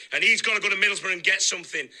And he's got to go to Middlesbrough and get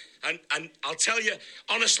something. And I'll tell you,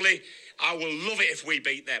 honestly, I will love it if we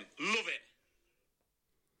beat them. Love it.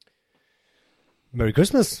 Merry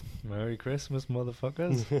Christmas. Merry Christmas,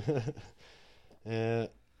 motherfuckers.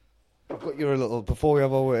 I've got you a little, before we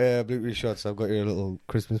have our Bluetooth shots, I've got you a little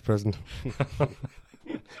Christmas present.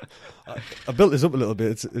 I built this up a little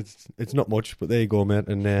bit. It's not much, but there you go, mate.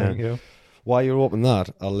 And Thank you. while you're opening that,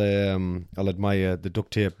 I'll admire the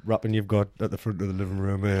duct tape wrapping you've got at the front of the living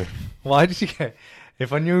room. Why did you get...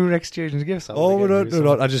 If I knew we're exchanging gifts...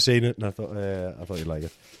 No, I just seen it and I thought you'd like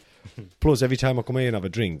it. Plus, every time I come here and have a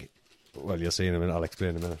drink, well, you'll see in a minute, I'll explain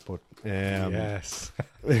in a minute. But yes.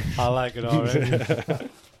 I like it already.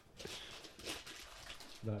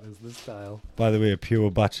 That is the style. By the way, a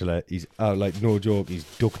pure bachelor. He's like, no joke. He's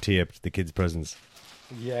duct taped the kids' presents.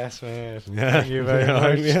 Yes, mate. Thank you very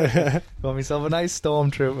much. Got myself a nice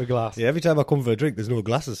Stormtrooper glass. Yeah, every time I come for a drink, there's no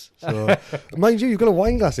glasses. So, mind you, you've got a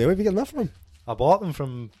wine glass here. Where have you getting that from? I bought them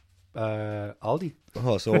from Aldi.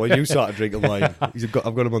 Oh, so when you started drinking wine, I've got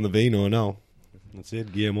him on the vino now. That's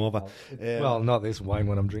it. Game over. Well, not this wine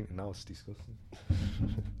when I'm drinking now. It's disgusting.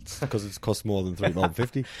 Because it's cost more than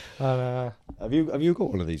 £3.50. And, Have you got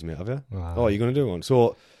one of these, mate? Have you? Wow. Oh, you're going to do one.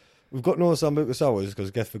 So we've got no Sambuca sours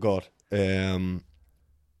because Geth forgot. So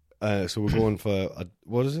we're going for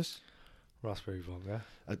what is this? Raspberry vodka.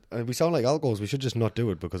 We sound like alcohols. We should just not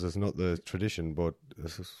do it because it's not the tradition. But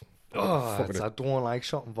this is I don't like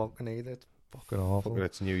shot and vodka either. It's fucking awful.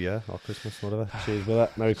 it's New Year or Christmas, whatever. Cheers with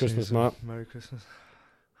that. Merry Christmas, Mark. Merry Christmas.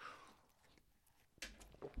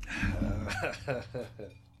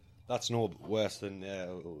 That's no worse than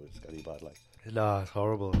it's getting bad. Like No, it's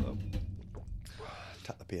horrible.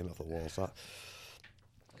 tap the paint off the walls. That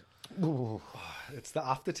It's the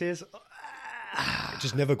aftertaste. it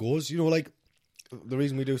just never goes. You know, like the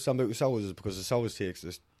reason we do Sambuca sours is because the sours takes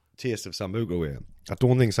the taste of Sambuca away. I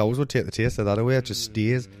don't think sours would take the taste of that away. It just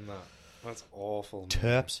stays. No, that's awful.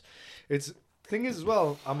 Terps. It's thing is as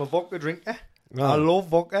well. I'm a vodka drinker. Oh. I love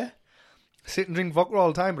vodka. Sit and drink vodka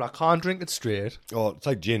all the time, but I can't drink it straight. Oh, it's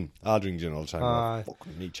like gin. I drink gin all the time. Aye.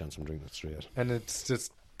 Fucking need chance I'm drinking it straight. And it's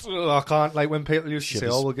just I can't, like when people used to say,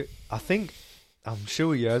 Shivers. "Oh, we'll get." I'm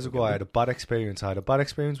sure years ago I had a bad experience. I had a bad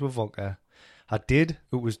experience with vodka. I did.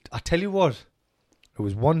 I tell you what. It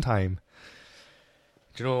was one time.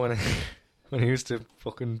 Do you know when I used to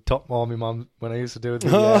fucking top more my mum when I used to do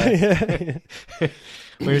the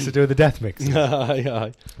when I used to do the death mix.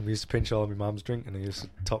 Aye. We used to pinch all of my mum's drink and I used to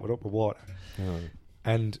top it up with water. Aye.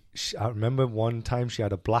 And I remember one time she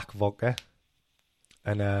had a black vodka,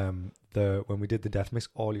 and when we did the death mix,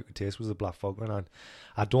 all you could taste was the black vodka, and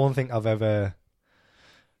I don't think I've ever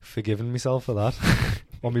forgiven myself for that.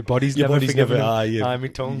 Or my body's Your never body's forgiven never. me. Aye, my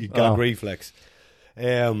tongue. You gag reflex.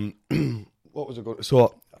 What was it going?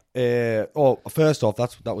 So, first off,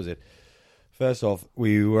 that was it. First off,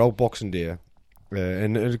 we were out Boxing Day,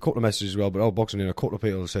 and a couple of messages as well. But out Boxing Day, a couple of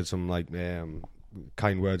people said some like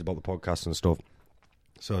kind words about the podcast and stuff.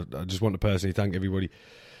 So I just want to personally thank everybody.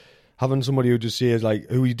 Having somebody who just says like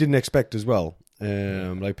who you didn't expect as well,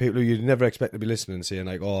 like people who you'd never expect to be listening, saying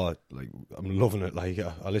like, oh, like I'm loving it. Like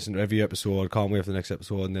I listen to every episode, can't wait for the next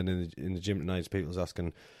episode. And then in the gym tonight, people's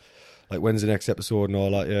asking like when's the next episode and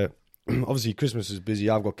all that. Yeah. Obviously, Christmas is busy.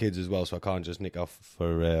 I've got kids as well, so I can't just nick off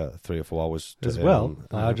for 3 or 4 hours. As well,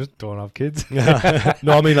 I just don't have kids. No,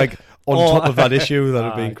 I mean like on top of that issue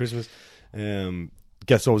that it being Christmas.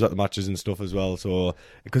 Guests always at the matches and stuff as well. So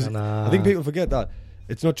because I think people forget that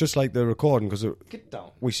it's not just like the recording because Get down.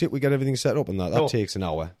 we get everything set up and that takes an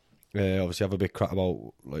hour. Obviously, have a big crack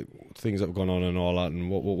about like things that have gone on and all that, and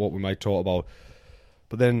what we might talk about.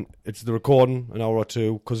 But then it's the recording, an hour or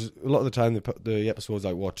two, because a lot of the time the episode's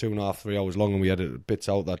like 2.5, 3 hours long, and we edit bits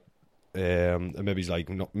out that maybe it's like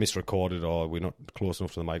not misrecorded or we're not close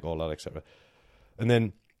enough to the mic, all that, etc. And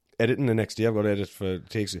then editing the next day, I've got to edit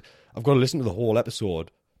I've got to listen to the whole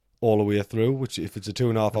episode all the way through, which if it's a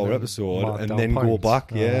 2.5 hour episode, and then go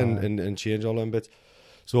back, and change all them bits.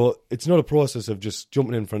 So it's not a process of just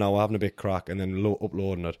jumping in for an hour, having a bit crack, and then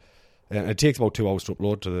uploading it. And it takes about 2 hours to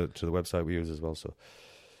upload to the website we use as well. So,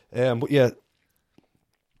 but yeah,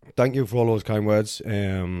 thank you for all those kind words,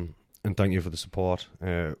 and thank you for the support.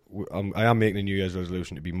 I am making a New Year's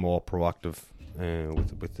resolution to be more proactive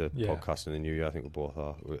with the podcast in the new year. I think we both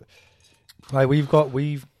are. Like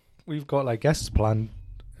we've got like guests planned,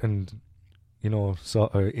 and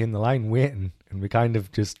sort of in the line waiting, and we kind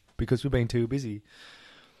of just because we've been too busy.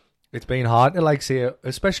 It's been hard to like say,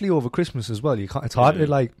 especially over Christmas as well. It's hard to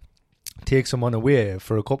like take someone away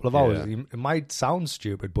for a couple of hours. Yeah. It might sound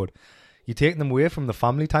stupid, but you're taking them away from the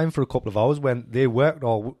family time for a couple of hours when they worked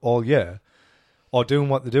all year or doing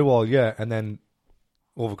what they do all year, and then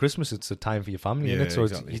over Christmas it's a time for your family, Yeah, isn't it? So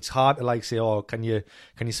exactly. it's hard to like say, oh, can you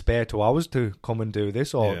spare 2 hours to come and do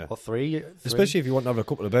this or, Yeah. or three? Especially if you want to have a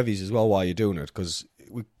couple of bevies as well while you're doing it, because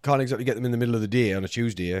we can't exactly get them in the middle of the day on a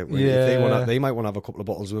Tuesday. If they might want to have a couple of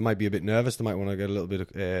bottles. They might be a bit nervous. They might want to get a little bit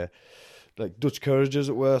of like Dutch courage, as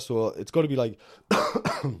it were. So it's got to be like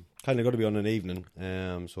kind of got to be on an evening.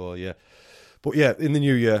 So yeah, but yeah, in the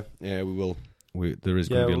new year, yeah, we will. There is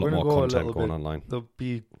going to be a lot more content going online. There'll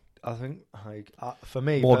be, I think, like for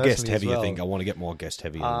me, More guest personally heavy. as well, I think I want to get more guest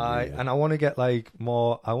heavy. and I want to get like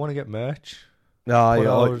more. I want to get merch.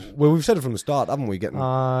 Well, we've said it from the start, haven't we? Getting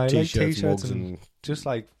T-shirts, t-shirts, like mugs, and and just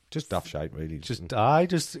like just daft shite, really.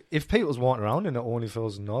 just if people's walking around in it only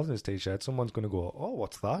Phil's and Northerners t-shirt, someone's going to go, oh,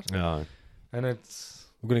 what's that? Yeah. And it's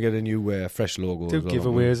We're going to get a new fresh logo. do as well, aren't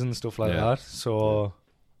we? giveaways and stuff like that. So,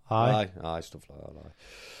 Aye, stuff like that. Aye.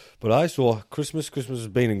 But so Christmas has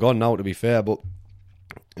been and gone now, to be fair, but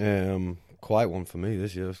quiet one for me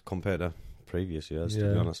this year compared to previous years,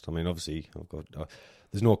 to be honest. I mean, obviously, I've got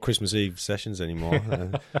there's no Christmas Eve sessions anymore.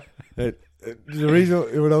 The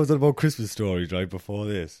reason when I was on about Christmas stories right before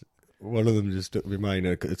this, one of them just stuck in my mind.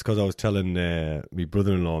 It's because I was telling my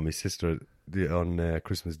brother-in-law and my sister on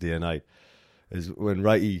Christmas Day night is when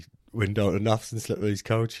Righty went down to Naffs and slept on his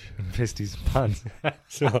couch and pissed his pants.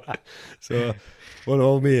 so one of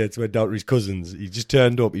our mates went down to his cousins. He just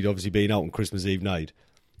turned up. He'd obviously been out on Christmas Eve night.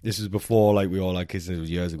 This was before like we all had kids. It was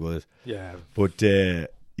years ago. Yeah, but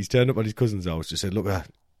he's turned up at his cousin's house. Just said, "Look,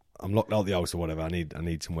 I'm locked out the house or whatever. I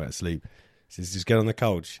need somewhere to sleep." He says, "Just get on the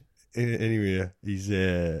couch." Anyway,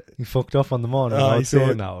 he fucked off on the morning. So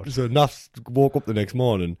Naff woke up the next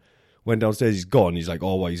morning, went downstairs. He's gone. He's like,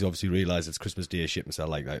 "Oh, well, he's obviously realised it's Christmas Day. Shit myself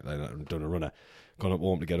like I'm done a runner. Gone up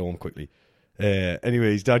home to get home quickly."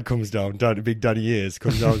 Anyway, his dad comes down, Big Daddy Ears,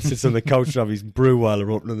 comes down, sits on the couch and have his brew while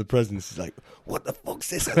they're opening the presents. He's like, "What the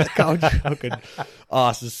fuck's this on the couch?" Fucking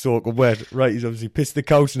arse is soaking wet. Right, he's obviously pissed the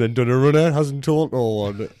couch and then done a runner, hasn't told no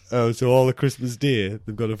one. So all the Christmas Day,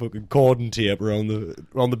 they've got a fucking cordon tape around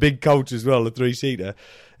the big couch as well, the 3-seater.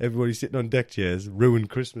 Everybody's sitting on deck chairs,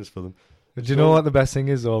 ruined Christmas for them. Do you know what the best thing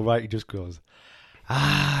is, though? Right, he just goes,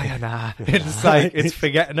 nah. It's like, it's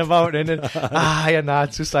forgetting about it, and nah.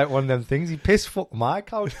 It's just like one of them things. He pissed fucked my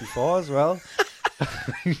couch before as well.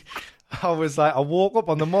 I was like, I woke up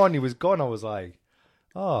on the morning, he was gone. I was like,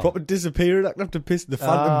 oh. Proper disappeared, acting up to piss. The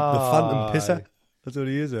phantom pisser. That's what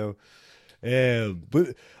he is, though.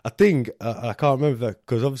 But I think, I can't remember that,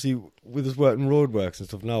 because obviously with us working roadworks and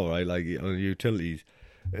stuff now, right, like on the utilities,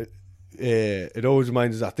 it always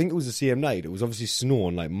reminds us, I think it was the same night, it was obviously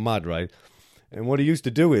snowing like mad, right? And what he used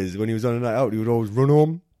to do is, when he was on a night out, he would always run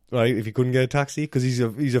home, right, if he couldn't get a taxi, because he's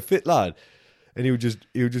a fit lad. And he would just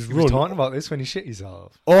run. You were talking about this when he shit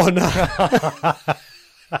himself. Oh, no.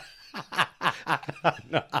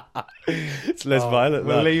 It's less violent.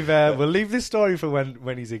 We'll leave this story for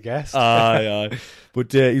when he's a guest. Aye.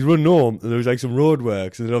 But he's running home, and there was like some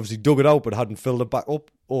roadworks, and they obviously dug it out, but hadn't filled it back up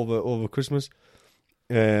over Christmas.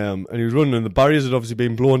 And he was running, and the barriers had obviously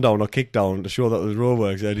been blown down or kicked down to show that there was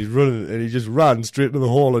roadworks. And he's running, and he just ran straight into the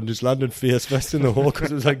hole and just landed face first in the hole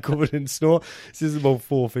because it was like covered in snow. This is about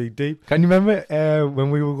 4 feet deep. Can you remember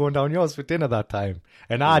when we were going down yours for dinner that time?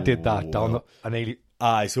 And I did that down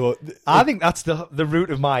Aye, so I think that's the root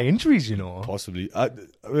of my injuries, you know. Possibly.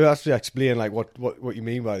 We'll actually explain like what you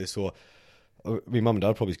mean by this. So, my mum and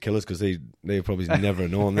dad probably kill us because they probably never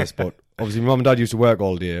known this. But obviously, my mum and dad used to work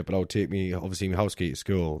all day, but I would take my house key to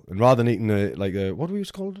school, and rather than eating what do we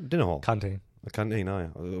used to call it? Dinner hall. Canteen. A canteen. Aye,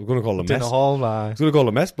 we're going to call it a dinner mess. Hall. I was going to call it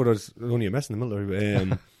a mess, but it's only a mess in the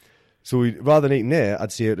military. So rather than eating there,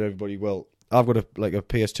 I'd say to everybody, well, I've got a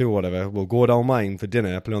PS2 or whatever. We'll go down mine for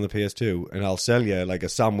dinner, play on the PS2, and I'll sell you like a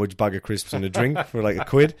sandwich, bag of crisps, and a drink for like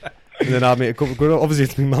 £1. And then I'd make a couple of quid. Obviously,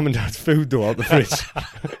 it's my mum and dad's food though out the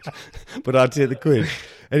fridge, but I'd take the £1.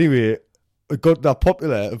 Anyway, it got that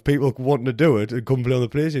popular of people wanting to do it and come play on the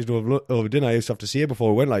PlayStation over dinner. I used to have to say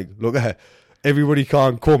before we went, like, look, everybody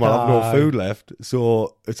can't come. I have no food left,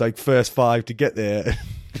 so it's like first 5 to get there.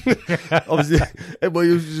 Obviously, everybody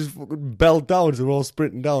used to just fucking belt down, so we're all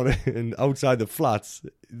sprinting down. And outside the flats,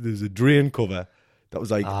 there's a drain cover that was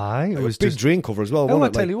like it was a big just drain cover as well. I'll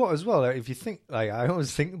tell you what, as well. If you think, like, I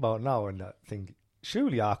always think about now and I think,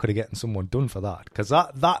 surely I could have gotten someone done for that because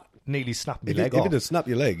that nearly snapped my leg off. If it had snapped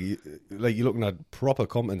your leg, you're looking at proper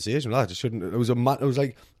compensation. That it shouldn't. It was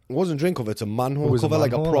it wasn't a drain cover. It's a manhole cover,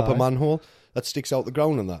 like a proper manhole that sticks out the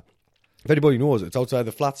ground and that. If anybody knows, it's outside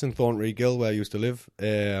the flats in Thorntree Gill where I used to live.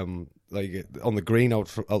 Like on the green out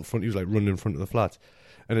front, he was like running in front of the flats,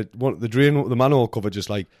 and the manhole cover just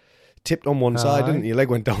like tipped on one side, didn't it? Your leg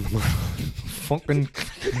went down the manhole. Fucking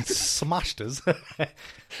smashed us.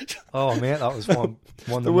 Oh mate, that was one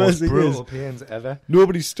of the worst most thing brutal pains ever.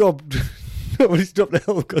 Nobody stopped. Nobody stopped the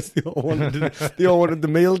hill because they all wanted the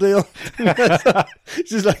meal deal. It's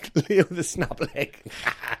just like Leo the snap leg.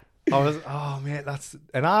 Mate,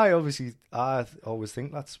 and I always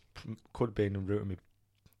think that's could have been a root of me.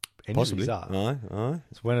 Possibly. That. Aye.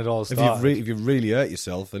 It's when it all started. If you really hurt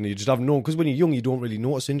yourself and you just have known, because when you're young you don't really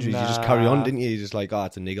notice injuries. You just carry on, didn't you? You're just like,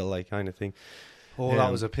 it's a niggle, like kind of thing.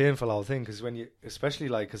 That was a painful old thing, because when you, especially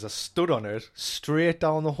like, because I stood on it straight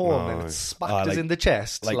down the hole and it smacked us in the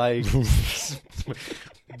chest, like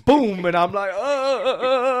boom, and I'm like,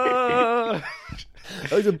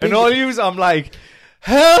 and all yous, I'm like,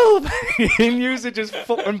 help! And yous are just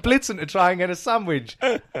fucking blitzing to try and get a sandwich.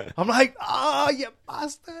 I'm like, you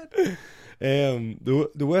bastard. The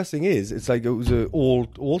worst thing is, it's like it was an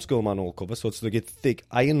old school manhole cover, so it's like a thick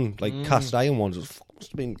iron, like cast iron ones. It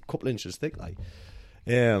must have been a couple inches thick, like.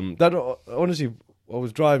 That honestly, I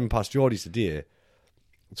was driving past Geordie's today,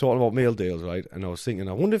 talking about meal deals, right? And I was thinking,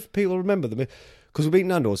 I wonder if people remember the because we've eaten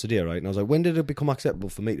Nando's today, right? And I was like, when did it become acceptable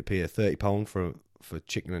for me to pay £30 for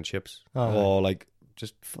chicken and chips, or like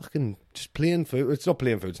just plain food? It's not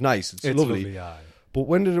plain food; it's nice, it's lovely. But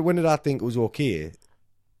when did I think it was okay?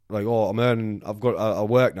 Like, I've got I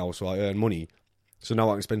work now, so I earn money, so now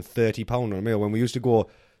I can spend £30 on a meal. When we used to go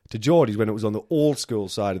to Geordie's when it was on the old school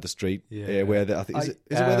side of the street, where I think is it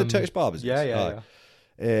where the Turkish barbers is? Yeah.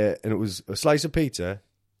 And it was a slice of pizza,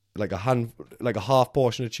 like a half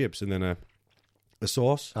portion of chips, and then a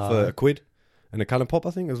sauce for £1 and a can of pop,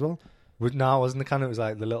 I think, as well. No, wasn't the can? It was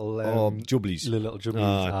like the little jubblies, the little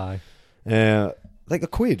jubblies. Like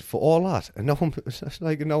 £1 for all that, and now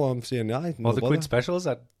I'm saying the quid specials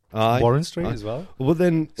at Warren Street as well. Well,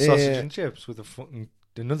 then sausage and chips with a fucking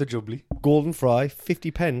another jubbly. Golden fry,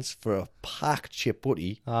 50p for a packed chip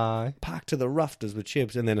butty. Packed to the rafters with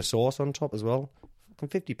chips, and then a sauce on top as well.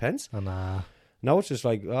 Fucking 50p. Now it's just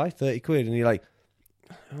like £30, and you're like,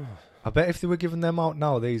 I bet if they were giving them out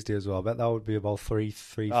now these days, I bet that would be about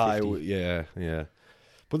 £3.50. Yeah.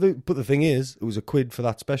 But the thing is, it was £1 for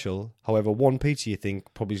that special. However, one pizza, you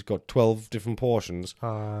think, probably's got 12 different portions.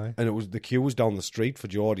 And it was the queue was down the street for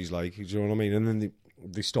Geordie's, like, do you know what I mean? And then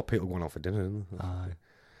they stopped people going out for dinner, didn't they?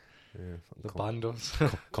 Yeah, the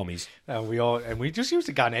bandos. Commies. And we just used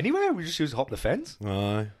to go anywhere. We just used to hop the fence.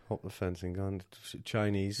 Hop the fence and go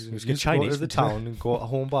Chinese. We used to go to the town and go to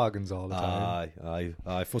Home Bargains all the time. Aye.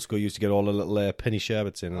 Fusco used to get all the little penny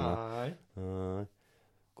sherbets in. Aye.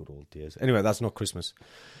 Good old days. Anyway, that's not Christmas.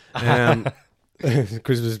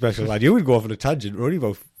 Christmas special, lad. You would go off on a tangent. We're only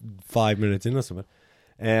about 5 minutes in or something.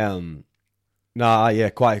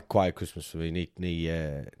 Quiet Christmas for me.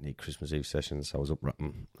 Need Christmas Eve sessions. I was up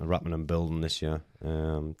rapping and building this year.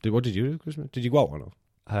 What did you do Christmas? Did you go out or not?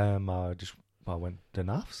 I went to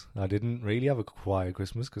NAFs. I didn't really have a quiet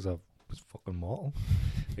Christmas because I was fucking mortal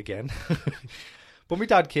again. But my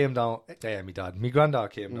dad came down. My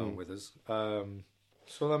granddad came down with us.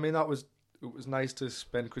 So I mean, it was nice to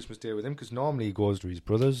spend Christmas Day with him, because normally he goes to his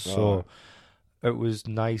brothers. So it was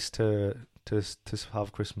nice to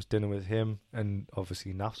have Christmas dinner with him, and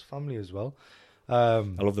obviously Naf's family as well. I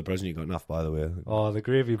love the present you got, Naf, by the way. The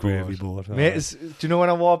gravy board. Mate, do you know when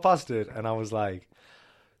I walked past it and I was like,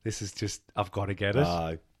 this is just, I've got to get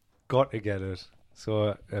it. Got to get it.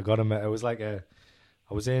 So I got him. It was like I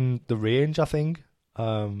was in the range, I think,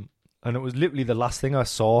 and it was literally the last thing I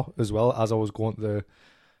saw as well as I was going to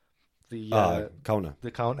the counter. The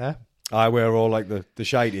counter. Where all like the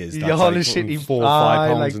shite is. That's all like the shitty £4 or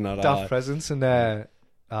 £5 like and that. daft presents, and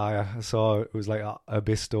I saw it was like a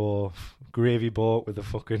Bisto gravy boat with a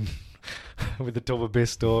fucking with a tub of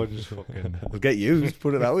Bisto, and just fucking. I'll get used.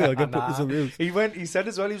 Put it that way. I'll get put some use. He said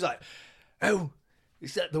as well. He was like, he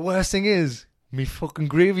said the worst thing is, me fucking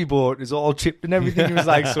gravy board is all chipped and everything. He was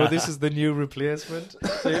like, so this is the new replacement.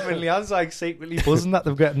 So him and Leanne's like secretly buzzing that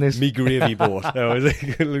they've gotten this. Me gravy board.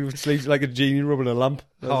 It sleeps like a genie rubbing a lamp.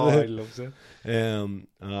 He loves it.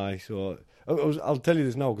 So I'll tell you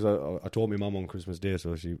this now, because I told my mum on Christmas Day,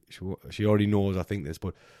 so she already knows I think this,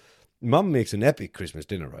 but mum makes an epic Christmas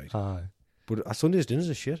dinner, right? Aye. But Sunday's dinners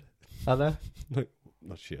are shit. Are they?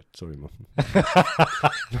 Not shit. Sorry, mum.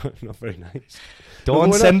 not very nice.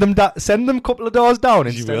 Don't send them a couple of doors down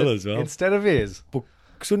instead of his. But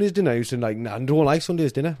Sunday's dinner, I used to like, I don't like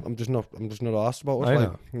Sunday's dinner. I'm just not asked about what it's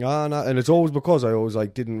like. Nah, and it's always because I always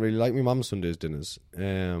didn't really like my mum's Sunday's dinners.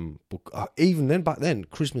 But even then, back then,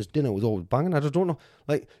 Christmas dinner was always banging. I just don't know.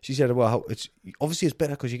 Like she said, well, it's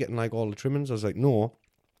better because you're getting like all the trimmings. I was like, no,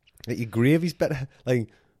 like, your gravy's better. Like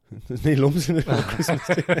There's no lumps in it on Christmas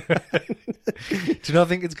Day. Do you not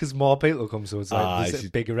think it's because more people come, so it's like there's a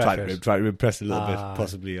bigger effort? Try to impress a little bit,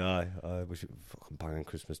 possibly. We should fucking bang on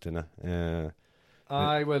Christmas dinner.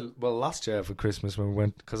 Well, last year for Christmas when we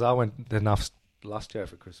went, because I went the NAFs last year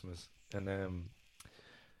for Christmas, and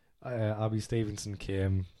Abby Stevenson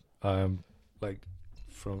came, like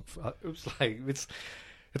from it was like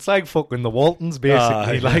it's like fucking the Waltons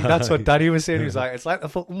basically. Like that's what Daddy was saying. He was like, it's like the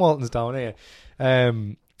fucking Waltons down here.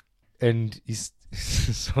 And he's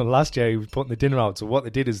so last year he was putting the dinner out. So what they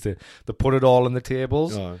did is they put it all on the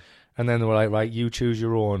tables, and then they were like, right, you choose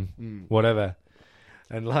your own, whatever.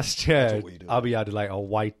 And last year Abby had like a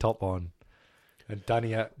white top on, and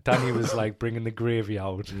Danny was like bringing the gravy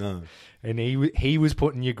out. No, and he was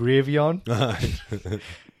putting your gravy on,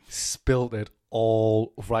 spilt it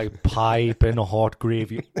all, right, piping hot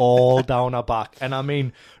gravy all down her back, and I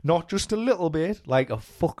mean not just a little bit, like a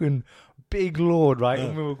fucking big load, right?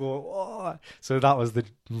 And we were going, oh. So that was the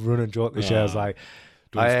running joke this year. I was like,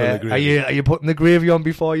 are you putting the gravy on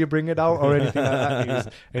before you bring it out or anything like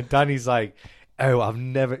that? And Danny's like, oh, I've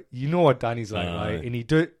never, you know what Danny's like, right? And he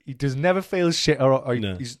does never feel shit, or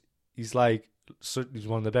no. He's like, he's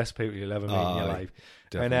one of the best people you'll ever meet in your life.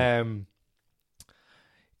 Definitely. And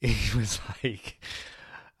he was like,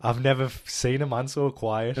 I've never seen a man so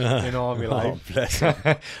quiet, you know, in my life. Bless him.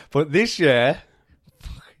 But this year,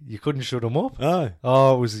 you couldn't shut him up.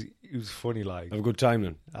 Oh, it was funny. Like, have a good time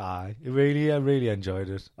then. I really enjoyed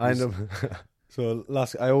it. So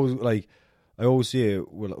I always say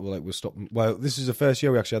we're stopping. Well, this is the first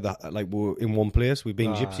year we actually had that. Like, we're in one place. We've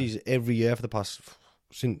been gypsies every year for the past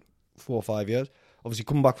since 4 or 5 years. Obviously,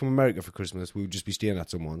 coming back from America for Christmas, we would just be staying at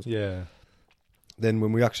someone's. Yeah. Then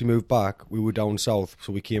when we actually moved back, we were down south,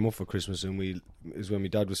 so we came up for Christmas, and is when my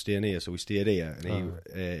dad was staying here, so we stayed here, and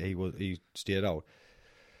he stayed out.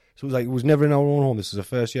 So it was never in our own home. This is the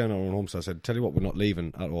first year in our own home. So I said, tell you what, we're not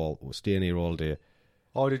leaving at all. We're staying here all day.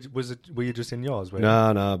 Oh, were you just in yours?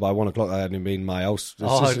 No. By 1 o'clock, I hadn't been in my house.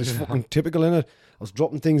 It's fucking typical, innit? I was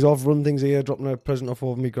dropping things off, running things here, dropping a present off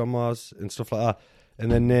over my grandma's and stuff like that.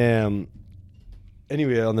 And then,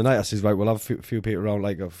 anyway, on the night, I says, right, we'll have a few people around,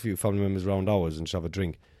 like a few family members around ours, and just have a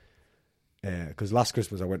drink. Because last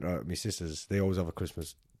Christmas, I went out with my sisters. They always have a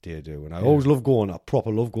Christmas day do, and I always love going. I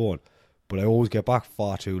proper love going. But I always get back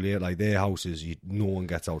far too late. Like, their houses, no one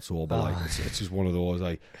gets out sober. Like, it's just one of those.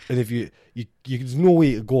 Like, and if you there's no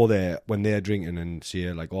way to go there when they're drinking and say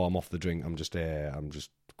like, oh, I'm off the drink. I'm just going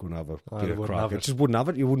to have a bit of crack. It just wouldn't have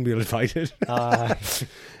it. You wouldn't be able to fight it.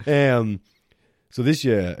 So this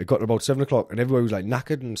year it got to about 7 o'clock, and everybody was like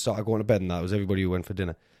knackered and started going to bed. And that was everybody who went for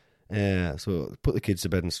dinner. So put the kids to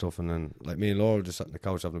bed and stuff, and then like me and Laura just sat on the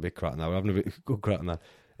couch having a bit crack and that. We're having a bit good crack and that,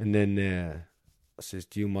 and then. I says,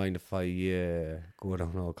 do you mind if I go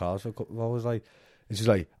down our cars for a couple of hours? Like, and she's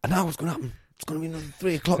like, and now what's going to happen? It's going to be another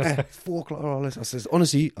 3 o'clock, 4 o'clock, all this. I says,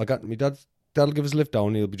 honestly, I got my dad'll give us a lift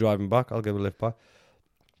down. He'll be driving back. I'll give him a lift back.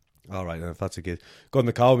 All right, then, if that's the case. Got in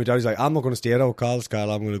the car with my dad. He's like, I'm not going to stay at our Carl's car.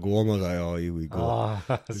 I'm going to go home. I was like, oh, here we go.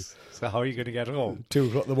 So how are you going to get home? 2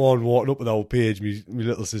 o'clock in the morning, walking up with our Paige, my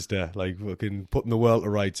little sister, like fucking putting the world to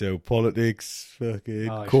rights out. Politics, fucking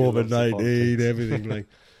COVID-19, everything, like.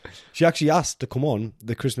 She actually asked to come on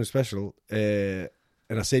the Christmas special, and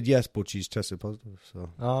I said yes, but she's tested positive. So,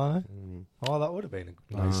 that would have been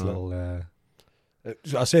a nice little.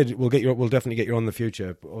 I said we'll definitely get you on in the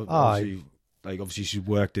future. Obviously, she's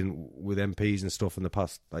worked with MPs and stuff in the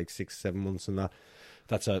past 6-7 months, and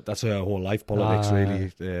that's her whole life politics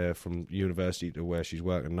really, from university to where she's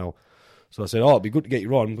working now. So I said, it'd be good to get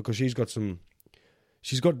you on because she's got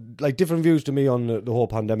like different views to me on the whole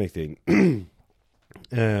pandemic thing.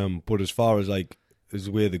 But as far as like as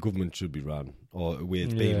the way the government should be run or the way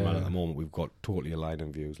it's being run at the moment, we've got totally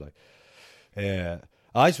aligning views. Like, so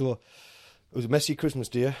it was a messy Christmas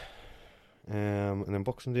day, and then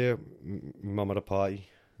Boxing Day, my mum had a party,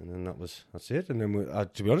 and then that's it. And then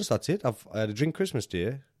to be honest, that's it. I had a drink Christmas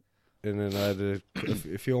Day, and then I had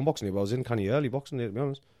a few on Boxing Day. But I was in kind of early Boxing Day, to be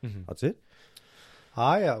honest. Mm-hmm. That's it.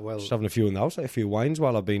 Well, just having a few in the house, like a few wines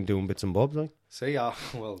while I've been doing bits and bobs. Like,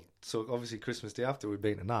 so obviously Christmas Day after we'd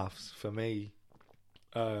been to NAFs, for me,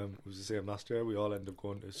 it was the same last year. We all ended up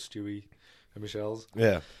going to Stewie and Michelle's.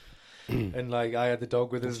 Yeah. And like I had the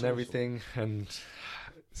dog with us and everything, and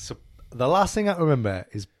so the last thing I remember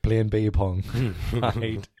is playing beer pong,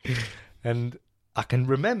 right? And I can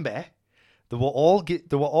remember they were all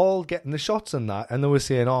getting the shots and that, and they were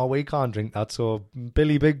saying, "Oh, we can't drink that." So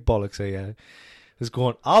Billy Big Bollocks here is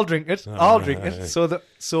going, I'll drink it.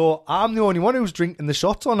 So I'm the only one who was drinking the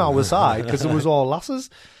shots on our side because it was all lasses.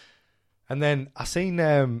 And then I seen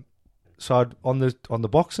on the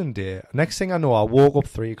Boxing Day, next thing I know, I woke up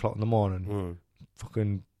 3 o'clock in the morning.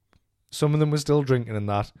 Fucking, some of them were still drinking and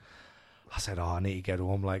that. I said, I need to get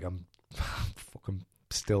home. Like, I'm fucking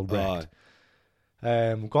still wrecked.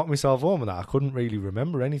 Got myself home and that. I couldn't really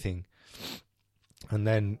remember anything. And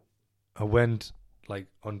then I went, like,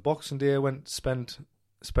 on Boxing Day, spent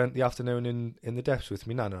the afternoon in the depths with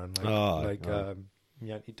me nana and my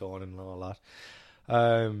Auntie Dawn and all that.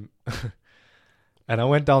 And I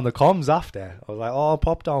went down the comms after. I was like, I'll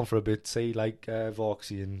pop down for a bit, see like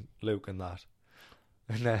Voxy and Luke and that.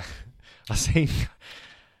 And I seen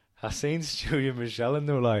Stewie and Michelle and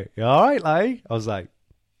they were like, you alright, like? I was like,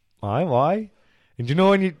 why? And you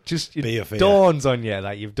know when it dawns on you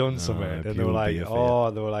that you've done something, and they were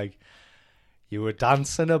like, you were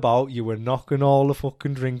dancing about, you were knocking all the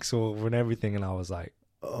fucking drinks over and everything, and I was like,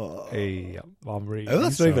 hey, I'm really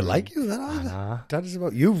that's sorry. not even like you, that is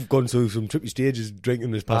about, you've gone through some trippy stages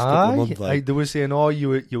drinking this past couple of months. Like. They were saying,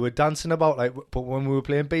 you were dancing about, like, but when we were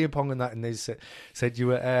playing beer pong and that, and they said you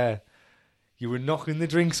were knocking the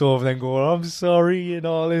drinks over, then going, I'm sorry, and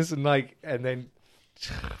all this, and like, and then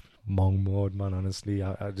Mong mode, man. Honestly,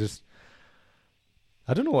 I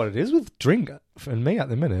don't know what it is with drink and me at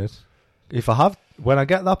the minute. When I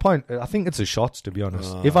get to that point, I think it's the shots, to be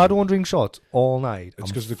honest. If I don't drink shots all night, I'm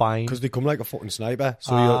fine. Because they come like a fucking sniper.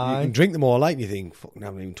 So you can drink them all night and you think, fucking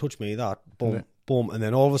haven't even touched me, that. Boom, boom. And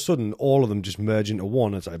then all of a sudden, all of them just merge into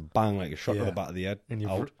one. It's like bang, like a shot to the back of the head. And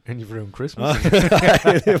you've ruined Christmas.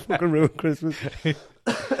 You fucking ruined Christmas.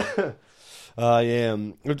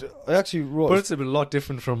 I actually wrote... But it's a lot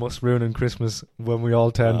different from us ruining Christmas when we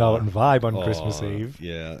all turned out and vibe on Christmas Eve.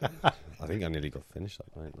 Yeah. I think I nearly got finished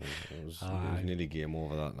that night. Like. It was nearly game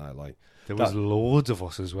over that night. Like there was loads of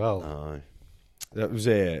us as well. That was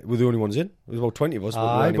we're the only ones in. There was about 20 of us.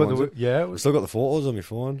 I've still got the photos on my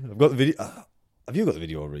phone. I've got the video. Have you got the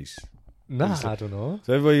video, Reese? Nah, I don't know.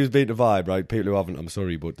 So everybody who's been to Vibe, right? People who haven't, I'm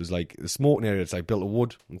sorry, but there's like the smoking area. It's like built of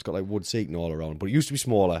wood. And it's got like wood seating all around. But it used to be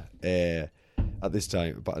smaller at this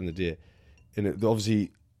time, back in the day. And it,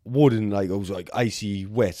 obviously wood and like it was like icy,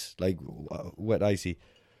 wet, like wet, icy.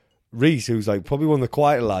 Reese, who's like probably one of the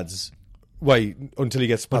quieter lads, wait until he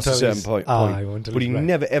gets past a certain point. But he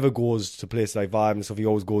never ever goes to places like Vibe and stuff. He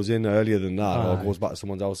always goes in earlier than that, or goes back to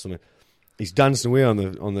someone's house or something. He's dancing away on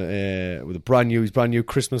the with his brand new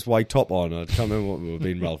Christmas white top on. I can't remember what we were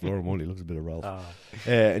being Ralph Lauren. Only looks a bit of Ralph.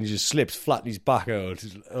 And he just slips flat on his back out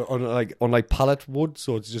on pallet wood,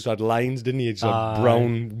 so it's just had lines, didn't he? It's had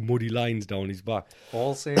brown muddy lines down his back.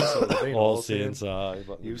 All Saints, All Saints. You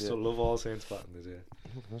used to love All Saints back in the day.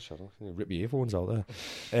 Shut up! Rip your earphones out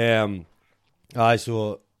there.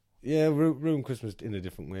 Ruin Christmas in a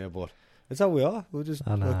different way, but. It's how we are. We're just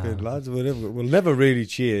fucking lads. We'll never really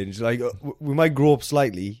change. Like we might grow up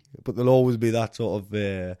slightly, but there'll always be that sort of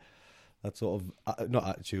not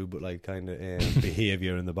attitude, but like kind of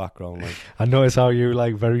behaviour in the background. Like I notice how you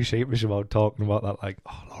like very sheepish about talking about that. Like,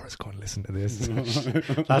 oh, Laura's going to listen to this.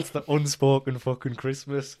 That's the unspoken fucking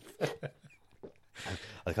Christmas.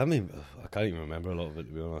 I can't even remember a lot of it,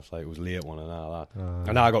 to be honest. Like it was late one and all that.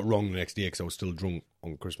 And I got wrong the next day because I was still drunk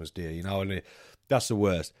on Christmas Day. You know, and that's the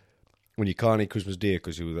worst. When you can't eat Christmas Day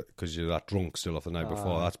because you're that drunk still off the night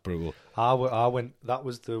before, that's brutal. I went. That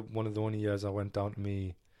was one of the only years I went down to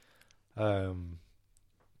me, down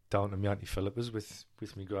to my Auntie Philippa's with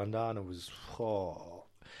my granddad, and it was.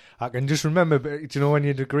 I can just remember. Do you know when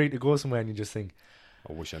you'd agree to go somewhere and you just think,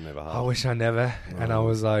 I wish I never had. I wish I never. And I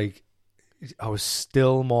was like, I was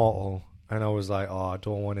still mortal, and I was like, I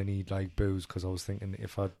don't want any like booze because I was thinking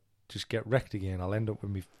if I just get wrecked again, I'll end up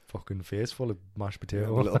with me fucking face full of mashed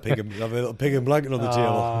potato. Have a little pig and blanket on the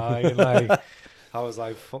table. I was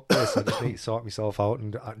like, fuck this, I just need to sort myself out.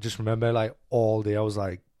 And I just remember like all day I was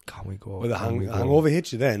like, can we go? Well, the hangover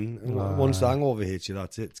hits you then. Once the hangover hits you,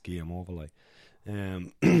 that's it. It's game over. Like,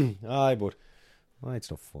 but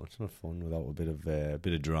it's not fun. It's not fun without a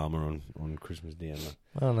bit of drama on Christmas Day.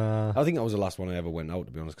 And that. I think that was the last one I ever went out,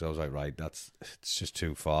 to be honest, because I was like, right, it's just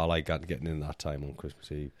too far. Like getting in that time on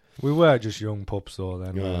Christmas Eve. We were just young pups, though.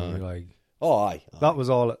 Then that was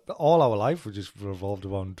all our life was just revolved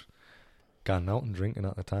around going out and drinking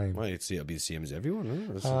at the time. Well, it'll be the same as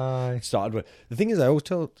everyone. It started with the thing is, I always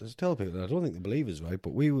tell people that I don't think they believe us, right?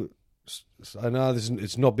 But we were. I know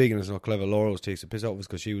it's not big and it's not clever. Laura always takes a piss out of us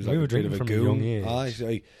because she was like a bit of a goon. Young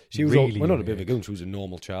age. She was really not a bit of a goon. She was a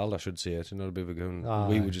normal child, I should say. She's not a bit of a goon.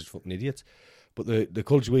 We were just fucking idiots. But the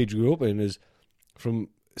culture we grew up in is from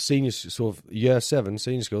senior, so year 7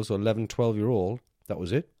 senior school, so 11, 12-year-old. That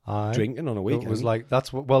was it. Drinking on a weekend. It was like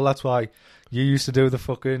that's why you used to do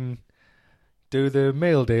the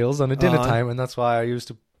meal deals on a dinner time, and that's why I used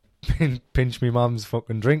to pinch me mum's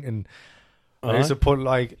fucking drink, and I used to put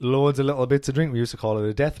like loads of little bits of drink. We used to call it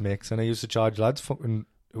a death mix, and I used to charge lads fucking.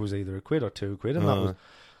 It was either a quid or 2 quid, and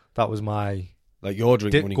that was my like your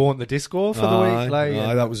drink money. Going to the disco for the week. Like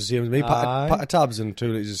that was the same as me. Pack of tabs and 2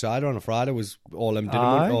 litres of cider on a Friday was all them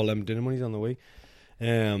dinner monies on the week.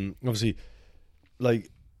 Obviously, like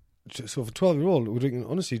so for 12-year-old, we're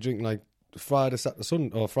drinking like Friday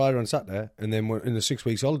and Saturday, and then in the 6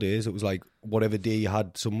 weeks holidays, it was like whatever day you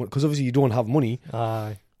had some, because obviously you don't have money.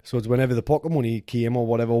 Aye. So it's whenever the pocket money came or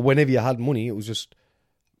whatever, whenever you had money, it was just,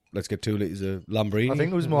 let's get 2 litres of Lambrini. I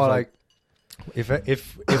think it was more like if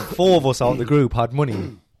 4 of us out of the group had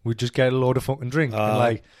money, we'd just get a load of fucking drink. And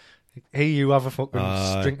like, hey, you have a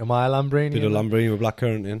fucking drink of my Lambrini. Bit of Lambrini with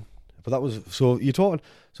blackcurrant in. But that was, so you're talking,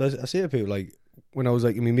 so I say to people, like, when I was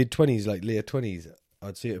like in my mid-20s, like late 20s,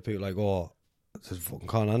 I'd say to people like, oh, I says, fucking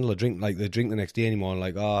can't handle a drink, like they drink the next day anymore, and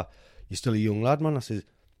like, you're still a young lad, man. I says,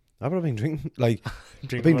 I've been drinking, like, I've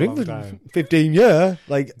been drinking for 15 years.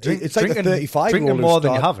 Like, it's like a 35-year-old. Drinking more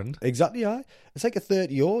than you haven't. Exactly, yeah. It's like a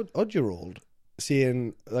 30-odd-year-old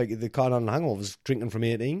saying, like, they can't handle hangovers, drinking from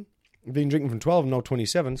 18. I've been drinking from 12, and now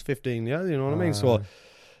 27, it's 15 years, you know what I mean? So,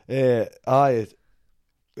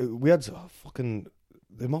 we had fucking,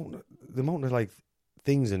 the amount of, like,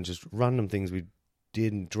 things and just random things we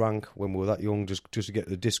did and drank when we were that young, just to get to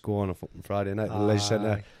the disco on a fucking Friday night at the Leisure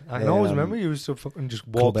Centre. I always remember you used to fucking just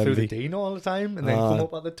walk through the Dean all the time, and then come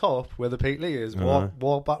up at the top where the Peatley is,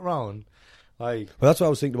 walk back round. Like, well, that's what I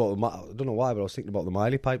was thinking about. I don't know why, but I was thinking about the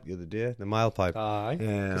Miley pipe the other day, the mile pipe. Aye,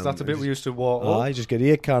 because that's a bit we used to walk up. Aye, just get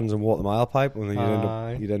 8 cans and walk the mile pipe, and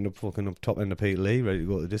then you'd end up fucking up top end of Peatley, ready to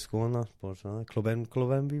go to the disco and that. But Club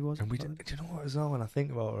Envy was. And do you know what as well? When I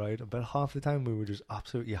think about it, right, about half the time we were just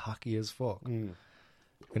absolutely hacky as fuck.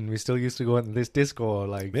 And we still used to go into this disco,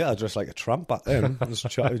 like... Yeah, I dressed like a tramp back then. just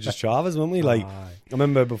chavas, weren't we? Like, I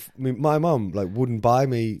remember my mum, like, wouldn't buy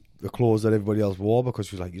me the clothes that everybody else wore because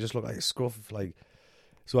she was like, you just look like a scruff. Like,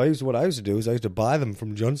 so what I used to do is I used to buy them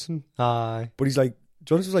from Johnson. Aye. But he's like,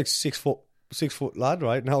 Johnson's like 6 foot lad,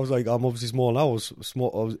 right? And I was like, I'm obviously small now.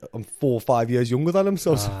 I'm 4 or 5 years younger than him,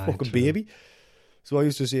 so I was a fucking baby. So I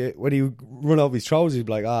used to say, when he would run out of his trousers, he'd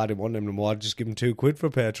be like, I didn't want them no more. I'd just give him 2 quid for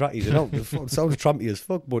a pair of trackies. And it sounded trampy as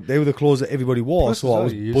fuck, but they were the clothes that everybody wore, plus, so I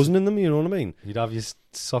was buzzing in them, you know what I mean? You'd have your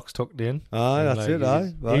socks tucked in. Aye, that's it,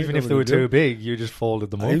 aye. Even if they were too big, you just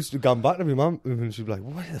folded them up. I used to go back to my mum, and she'd be like,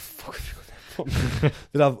 what the fuck have you got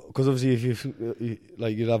there for? Because obviously, if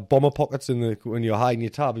you'd have bomber pockets when you're hiding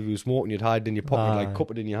your tab. If you were smoking, you'd hide it in your pocket, like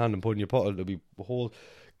cup it in your hand and put it in your pocket. There'd be a whole...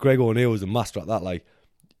 Greg O'Neill was a master at that, like...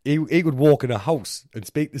 He could walk in a house and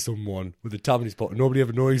speak to someone with a tab in his pocket. Nobody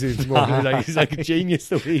ever knows he's smoking. He's like a genius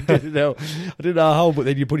the way he did it now. I don't know how, but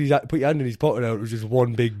then you put your hand in his pocket out, it was just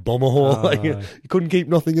one big bomber hole. Like, you couldn't keep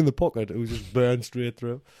nothing in the pocket. It was just burned straight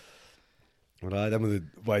through. But that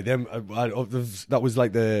was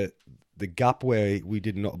like the gap where we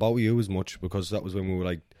did Not About You as much, because that was when we were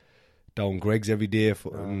like down Greg's every day,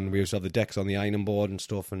 and we used to have the decks on the ironing board and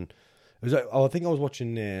stuff. And it was, I think I was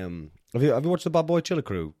watching... Have you watched the Bad Boy Chiller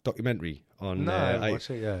Crew documentary on? No, I watch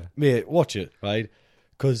it. Yeah, mate, watch it, right?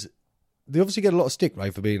 Because they obviously get a lot of stick,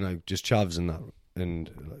 right, for being like just chavs and that,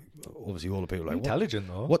 and like, obviously all the people are like intelligent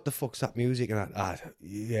though. What the fuck's that music and that?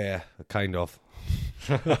 Yeah, kind of.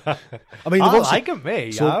 I mean, I like him,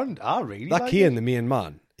 mate. So I really that like Kane, the main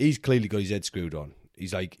man. He's clearly got his head screwed on.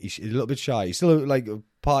 He's like he's a little bit shy. He's still like a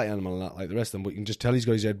party animal and that, like the rest of them. But you can just tell he's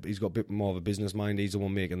got his head. He's got a bit more of a business mind. He's the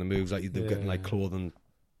one making the moves. Like they're getting like clothing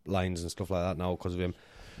lines and stuff like that now because of him.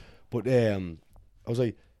 But I was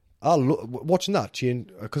like, watching that change,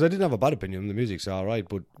 because I didn't have a bad opinion on the music, so alright,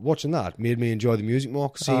 but watching that made me enjoy the music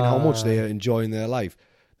more, seeing how much they're enjoying their life.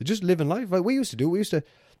 They're just living life. Like we used to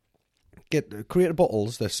create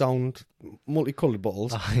bottles, they sound multicoloured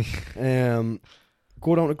bottles.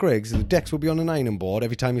 Go down to Greg's, the decks would be on an ironing board.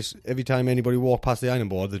 Every time anybody walked past the ironing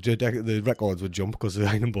board, the records would jump because the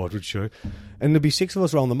ironing board would show. And there'd be 6 of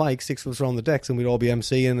us around the mic, 6 of us around the decks, and we'd all be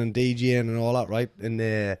MCing and DJing and all that, right? And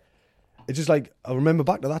it's just like, I remember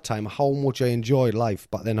back to that time how much I enjoyed life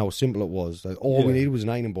back then, how simple it was. Like, all we needed was an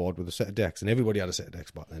ironing board with a set of decks, and everybody had a set of decks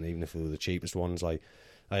back then, even if they were the cheapest ones. Like,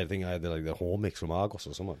 I think I had the home mix from Argos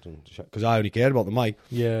or something, because I only cared about the mic.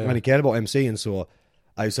 Yeah. I only cared about MCing, so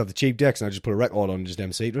I used to have the cheap decks and I just put a record on and just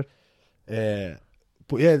MC to it.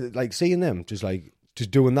 But yeah, like seeing them just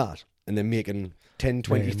doing that and then making 10,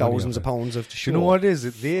 20 thousands of pounds of show. You know what it is?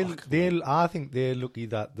 I think they're lucky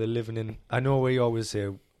that they're living in. I know we always say,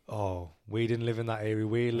 oh, we didn't live in that area.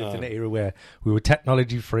 We lived in an era where we were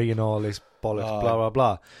technology free and all this bollocks, blah, blah,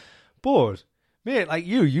 blah. But, mate, like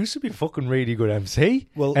you used to be fucking really good MC.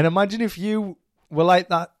 Well, and imagine if you were like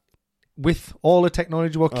that with all the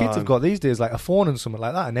technology what kids have got these days, like a phone and something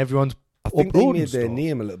like that, and everyone's I think they made their stuff.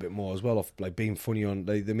 name a little bit more as well of like being funny on.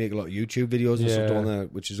 They make a lot of YouTube videos and stuff on there,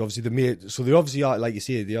 which is obviously so they obviously are, like you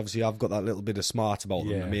say, they obviously have got that little bit of smart about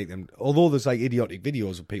them to make them. Although there's like idiotic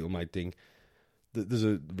videos that people might think there's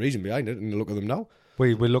a reason behind it, and look at them now.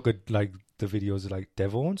 We look at like the videos of like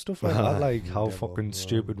Devo and stuff like that, like how Devo, fucking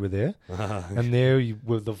stupid were they? And there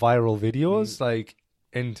with the viral videos, like,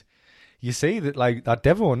 and you see that like that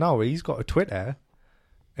Devo now, he's got a Twitter,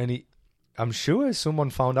 and I'm sure someone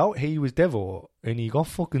found out he was Devo, and he got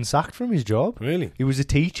fucking sacked from his job. Really? He was a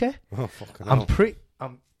teacher. Oh, fucking hell.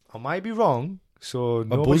 I might be wrong, so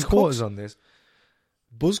nobody quote us on this.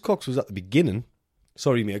 Buzzcocks was at the beginning.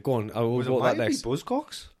 Sorry, mate, go on. I will go that next.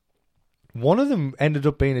 Buzzcocks? One of them ended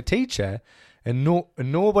up being a teacher, and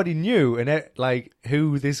nobody knew like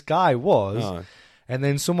who this guy was. Oh. And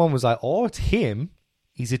then someone was like, "Oh, it's him.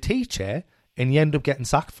 He's a teacher," and he ended up getting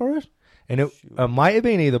sacked for it. And it might have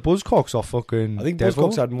been either Buzzcocks or fucking. I think Devo.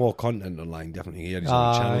 Buzzcocks had more content online. Definitely, he had his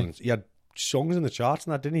own channel. He had songs in the charts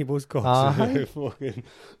and that, didn't he? Buzzcocks. Fucking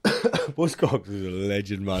Buzzcocks is a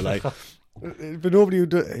legend, man. Like, but nobody who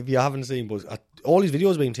if you haven't seen all his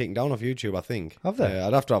videos have been taken down off YouTube. I think have they?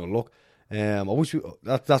 I'd have to have a look. I wish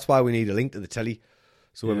that's why we need a link to the telly,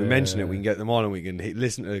 so when we mention it, we can get them on and we can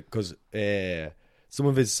listen to it, because some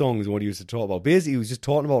of his songs and what he used to talk about. Basically, he was just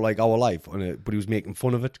talking about like our life on it, but he was making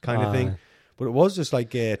fun of it, kind of thing. But it was just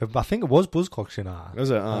like I think it was Buzzcocks, you know.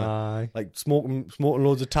 Was it? Like smoking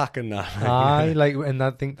loads of tack and that. And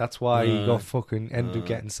I think that's why he got fucking ended up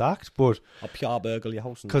getting sacked. But a pure burgle your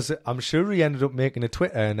house. Because I'm sure he ended up making a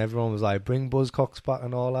Twitter, and everyone was like, "Bring Buzzcocks back"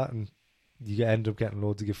 and all that, and you end up getting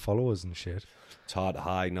loads of followers and shit. It's hard to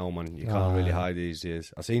hide now, man. You can't really hide these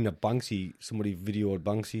days. I seen somebody videoed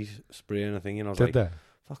Banksy spraying a thing, and I was like,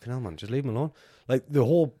 fucking hell, man, just leave him alone. Like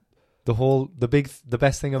the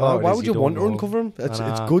best thing about it. Why is would you want to know. uncover him? It's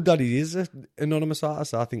good that he is an anonymous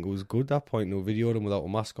artist. I think it was good that point. No, videoed him without a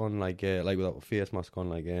mask on, like without a face mask on,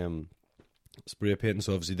 like spray painting.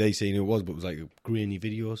 So obviously they seen who it was, but it was like a grainy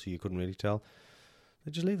video, so you couldn't really tell.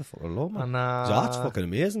 They just leave the fuck alone, man. His art's fucking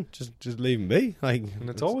amazing. Just leave him be. Like, and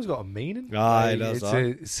it's always got a meaning.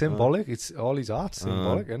 It's symbolic. It's all his art's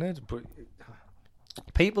symbolic, isn't it? But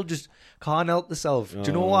people just can't help themselves. Do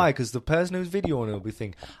you know why? Because the person who's videoing it will be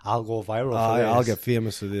thinking, "I'll go viral for this. I'll get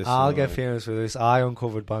famous for this. I'll get famous for this. I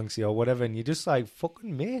uncovered Banksy or whatever." And you're just like,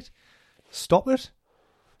 "Fucking mate, stop it."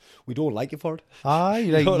 We don't like you for it.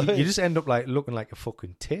 You just end up like looking like a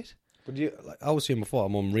fucking tit. But I was saying before,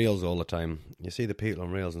 I'm on Reels all the time. You see the people on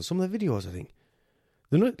Reels, and some of the videos, I think,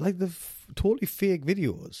 they're not like the totally fake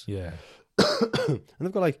videos. Yeah. And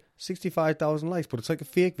they've got like 65,000 likes, but it's like a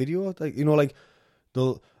fake video. Like, you know, like,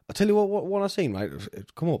 I'll tell you what I've seen, right? It's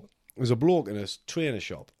come up. There's a bloke in a trainer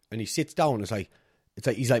shop, and he sits down. It's like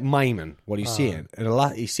he's like miming what he's saying.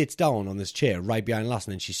 And he sits down on this chair right behind Lass,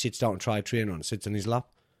 and then she sits down and tries trainer and sits on his lap.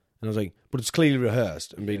 And I was like, but it's clearly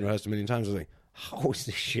rehearsed and been rehearsed a million times. I was like, how is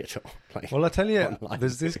this shit up? Like, well, I tell you, online?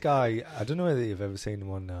 there's this guy. I don't know whether you've ever seen him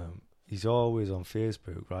on. He's always on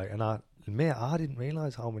Facebook, right? And I didn't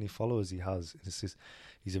realize how many followers he has.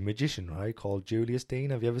 He's a magician, right? Called Julius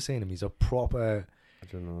Dean. Have you ever seen him? He's a proper, I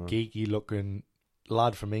don't know, geeky looking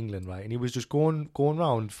lad from England, right? And he was just going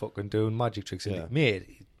around fucking doing magic tricks. And mate,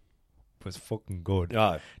 he was fucking good.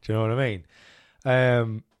 Yeah. Do you know what I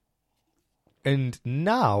mean? And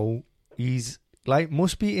now he's like,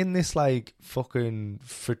 must be in this like fucking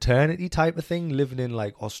fraternity type of thing, living in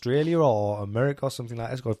like Australia or America or something like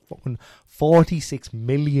that. He's got fucking 46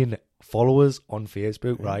 million followers on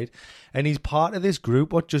Facebook, right? And he's part of this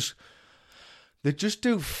group they just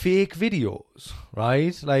do fake videos,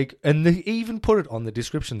 right? Like, and they even put it on the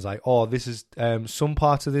descriptions, like, "Oh, this is some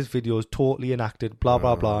parts of this video is totally enacted, blah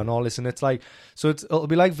blah blah," and all this. And it's like, so it'll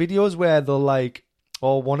be like videos where they'll like,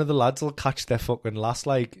 or one of the lads will catch their fucking lass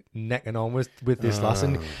like necking on with this lass,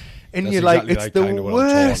 and you're like, it's the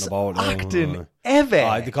worst acting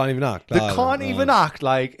ever. They can't even act. They can't even act,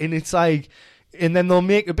 like, and it's like, and then they'll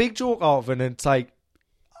make a big joke out of it, and it's like,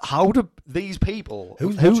 how do these people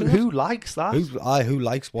who likes that? Who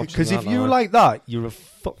likes watching? Because if you like that, you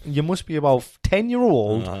must be about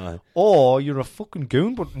 10-year-old, or you're a fucking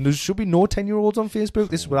goon. But there should be no 10-year-olds on Facebook.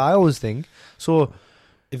 This is what I always think. So,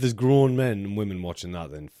 if there's grown men and women watching that,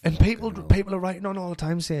 then people are writing on all the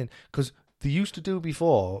time saying, because they used to do it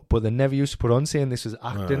before, but they never used to put on saying this is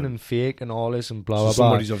acting and fake and all this and blah blah blah.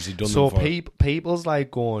 Somebody's obviously done. So people's like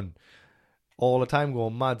going all the time,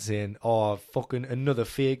 going mad, saying, "Oh, fucking another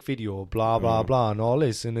fake video, blah blah blah," and all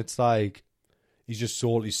this, and it's like, He's just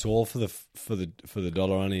sold his soul for the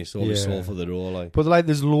dollar, and he sold his soul for the dough. Like, but like,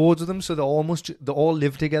 there's loads of them, so they all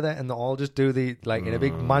live together, and they all just do the like in a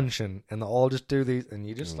big mansion, and they all just do these, and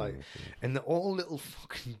you just like, and they're all little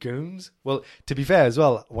fucking goons. Well, to be fair as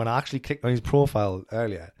well, when I actually clicked on his profile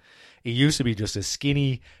earlier, he used to be just a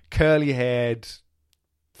skinny, curly-haired,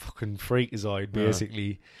 fucking freakazoid,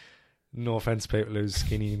 basically. No offense, people who's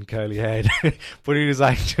skinny and curly haired, but he was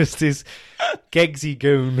like just this Gegsy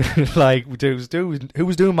goon, like who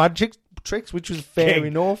was doing magic tricks, which was fair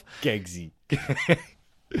enough. Gegsy,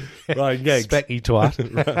 Ryan Geggs, Specky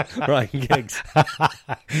twat, Ryan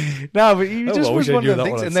Geggs. No, but he just was one of the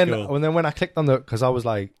things. And then school. when I clicked on because I was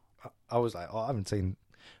like, oh, I haven't seen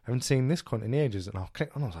this cunt in ages, and I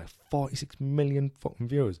clicked on, I was like 46 million fucking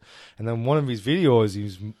views. And then one of his videos,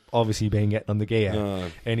 he's obviously been getting on the gear,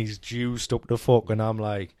 and he's juiced up the fuck, and I'm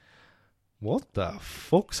like, what the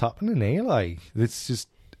fuck's happening here? Like, it's just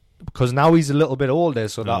because now he's a little bit older,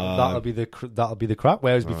 so that'll be the crap.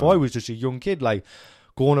 Whereas before he was just a young kid, like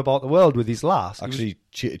going about the world with his lass, actually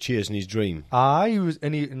chasing his dream. He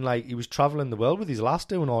was traveling the world with his lass,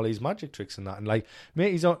 doing all these magic tricks and that, and like,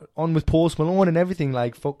 mate, he's on with Post Malone and everything,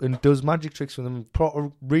 like fucking does magic tricks with them,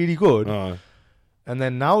 really good. And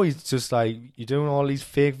then now he's just like, you're doing all these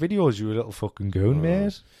fake videos, you little fucking goon,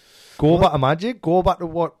 mate. Go back to magic. Go back to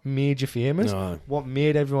what made you famous. What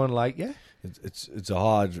made everyone like you. It's a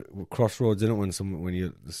hard crossroads, isn't it? When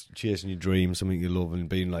you're chasing your dream, something you love, and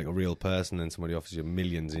being like a real person, and somebody offers you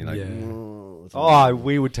millions, and you're like,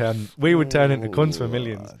 we would turn into cunts for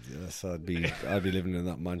millions. Yes, I'd be living in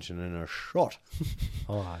that mansion in a shot.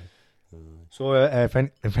 So if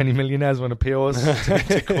any millionaires want to pay us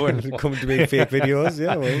to go and come to make fake videos,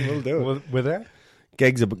 yeah, we'll do it. We're there.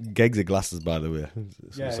 Gegs are glasses, by the way.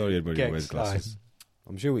 So Yeah, sorry, everybody who wears Gegs, glasses.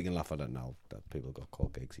 I'm sure we can laugh at it now that people got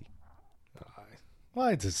called Gegsy.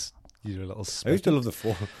 Why does you're a little? I used to love the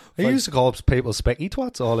four. I used to call people specky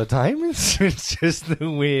twats all the time. It's just the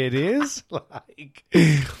way it is. Like,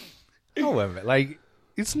 however, like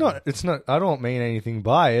it's not. I don't mean anything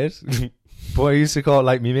by it. But I used to call,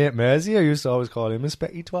 like, me mate Mersey, I used to always call him a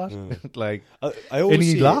specky twat. Like, I always and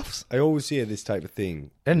he laughs. I always hear this type of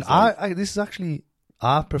thing. And this is actually,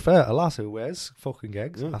 I prefer a lass who wears fucking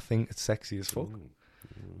Gegs. I think it's sexy as fuck.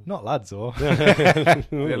 Not lads, though. They're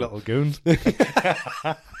little goons.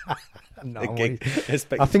 No,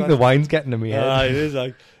 I think the wine's getting to me head. It is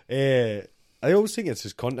like, I always think it's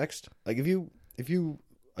just context. Like, if you,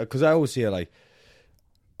 because I always hear, like,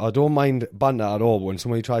 I don't mind banter at all, but when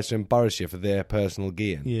somebody tries to embarrass you for their personal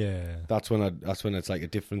gain, that's when it's like a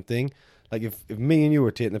different thing. Like, if me and you were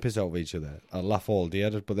taking the piss out of each other, I'd laugh all day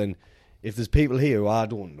at it. But then, if there's people here who I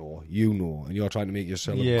don't know, you know, and you're trying to make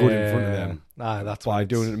yourself look good in front of them, that's by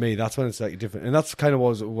doing it to me, that's when it's like different. And that's kind of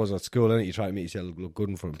what it was at school, isn't it? You try to make yourself look good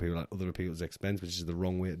in front of people at other people's expense, which is the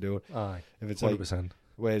wrong way to do it. If it's 100%. Like,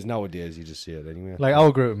 whereas nowadays you just see it anyway. Like,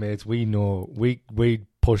 our group of mates, we know we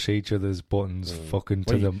push each other's buttons fucking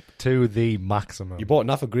to the maximum. You bought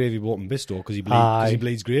enough of gravy, bought him Bisto because he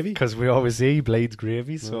bleeds gravy. Because we always say he bleeds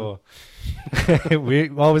gravy, so we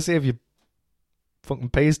always say if you fucking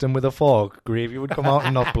paste him with a fork, gravy would come out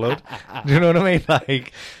and not blood. Do you know what I mean?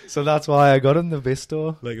 Like, so that's why I got him the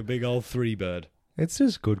Bisto. Like a big old 3-bird. It's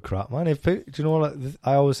just good crap, man. Do you know what?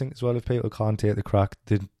 I always think as well, if people can't take the crack,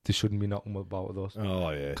 they shouldn't be knocking about with us.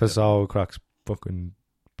 Oh yeah, because our crack's fucking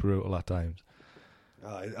brutal at times.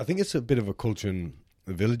 I think it's a bit of a culture in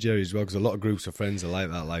the village area as well, because a lot of groups of friends are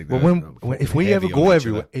like that. Like, if we ever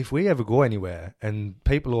go anywhere, and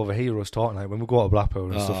people overhear us talking, like when we go to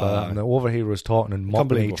Blackpool and stuff like that, and they overhear us talking and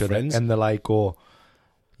mocking each other, and they're like, "Oh,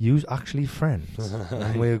 you's actually friends?"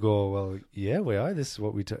 And we go, "Well, yeah, we are. This is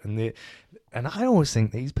what we do." And I always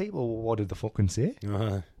think these people, what did they fucking say?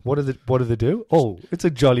 What do they do? Oh, it's a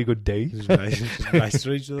jolly good day. It's nice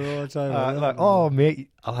to each other all the time. Like, oh mate,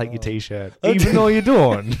 I like your t-shirt, even though you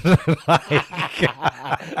don't.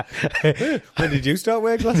 When did you start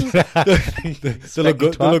wearing glasses? They look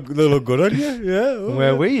good. They look good on you. Yeah.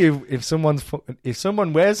 Where if someone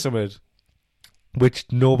wears something which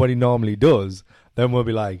nobody normally does, then we'll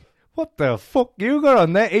be like, "What the fuck you got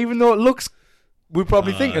on there?" Even though it looks. We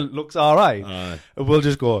probably think it looks alright. And we'll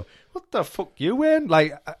just go, "What the fuck you wearing?"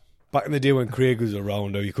 Like, back in the day when Craig was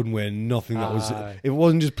around, you couldn't wear nothing that was. If it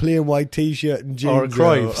wasn't just plain white t-shirt and jeans, or a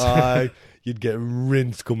Cruyff's, you'd get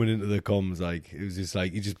rinsed coming into the comms. Like, it was just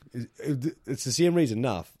like it's the same reason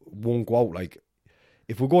Nath won't go out. Like,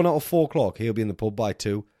 if we're going out at 4:00, he'll be in the pub by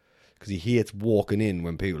 2. Because he hates walking in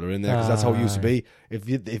when people are in there, because that's how it used to be. If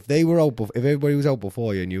everybody was out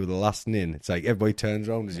before you and you were the last in, it's like everybody turns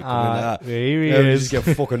around as you come in there. Here he is. You is. just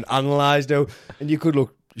get fucking analysed out, and you could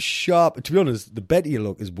look sharp. To be honest, the better you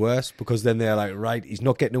look is worse because then they're like, right, he's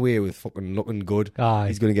not getting away with fucking looking good. Aye.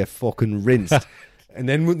 He's going to get fucking rinsed. And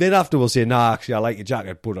then after we'll say, nah, actually, I like your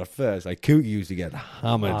jacket. But at first, like Cookie used to get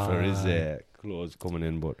hammered for his clothes coming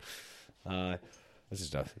in. But it's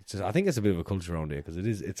just, I think it's a bit of a culture around here because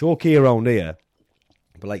it's okay around here.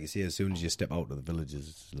 But like you say, as soon as you step out of the villages,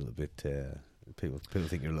 it's a little bit. People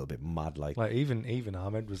think you're a little bit mad. Like even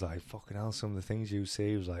Ahmed was like, fucking hell, some of the things you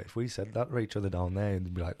say, he was like, if we said that to each other down there,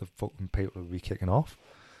 it'd be like the fucking people would be kicking off.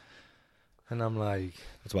 And I'm like,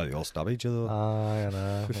 that's why they all stab each other. I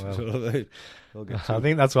know. Well, They'll I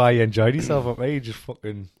think that's why you enjoyed yourself up there. You just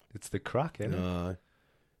fucking, it's the crack, innit?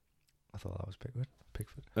 I thought that was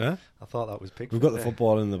Pickford. Yeah? I thought that was Pickford. We've got the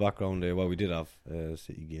football in the background there. Well, we did have a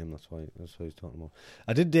City game. That's why he's talking about.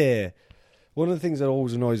 I did. One of the things that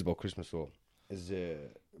always annoys about Christmas though is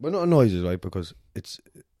well, not annoys us, right? Because it's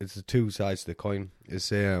the two sides to the coin.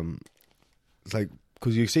 It's like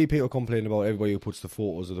because you see people complain about everybody who puts the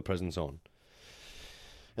photos of the presents on,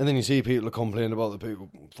 and then you see people complain about the people.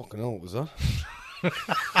 Fucking hell, what was that?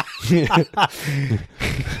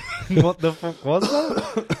 What the fuck was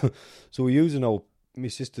that? So we're using my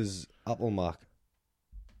sister's Apple Mac,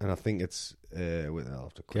 and I think it's wait, I'll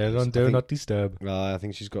have to Get it on Do Not Disturb. I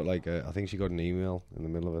think she's got like I think she got an email in the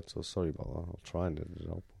middle of it. So sorry about that. I'll try and edit it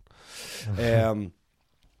out.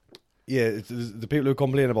 Yeah, it's the people who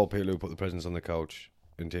complain about people who put the presents on the couch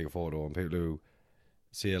and take a photo, and people who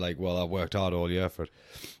say like, "Well, I've worked hard all year for it."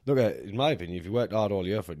 Look, in my opinion, if you worked hard all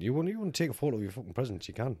year for it, you want to take a photo of your fucking presents,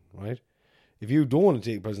 you can, right? If you don't want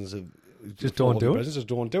to take presents of just don't do it. Just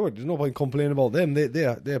don't do it. There's no point complaining about them.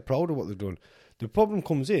 They're proud of what they've done. The problem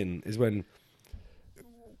comes in is when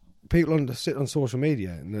people sit on social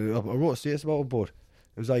media, and I wrote a status about it, but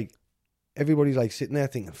it was like everybody's like sitting there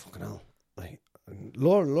thinking, "Fucking hell!" Like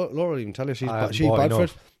Laura even tell you she's bad for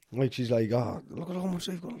it. Like she's like, "Oh, look at how much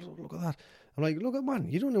they've got. Look at that." I'm like, "Look at man,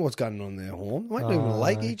 you don't know what's going on in their home. They might not even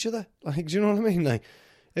like each other. Like, do you know what I mean? Like,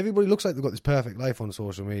 everybody looks like they've got this perfect life on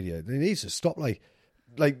social media. They need to stop live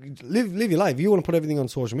your life. You want to put everything on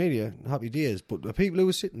social media, happy days. But the people who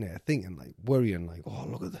are sitting there thinking, like, worrying, like, oh,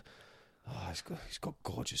 look at he's got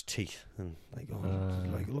gorgeous teeth, and like,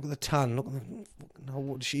 look at the tan, look at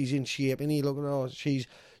how she's in shape, and he look at her,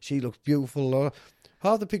 she looks beautiful.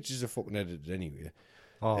 Half the pictures are fucking edited anyway.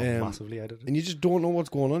 Oh, massively edited. And you just don't know what's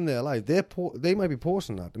going on in their life. They might be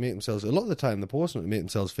posting that to make themselves, a lot of the time they're posting it to make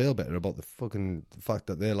themselves feel better about the fact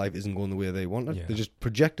that their life isn't going the way they want it. Yeah. They're just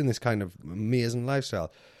projecting this kind of amazing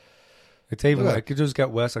lifestyle. It's even it could just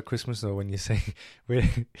get worse at Christmas though when you say,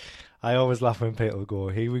 I always laugh when people go,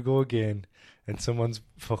 "Here we go again," and someone's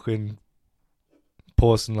fucking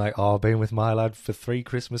posting like, "Oh, I've been with my lad for 3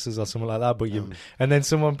 Christmases" or something like that. But and then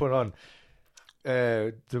someone put on,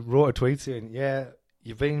 wrote a tweet saying, "Yeah,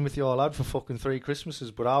 you've been with your lad for fucking 3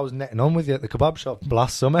 Christmases, but I was netting on with you at the kebab shop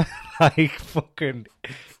last summer." Like, fucking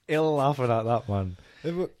ill laughing at that, man.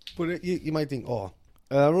 But you might think,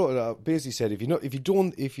 I wrote it. Basically said,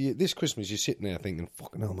 if this Christmas you're sitting there thinking,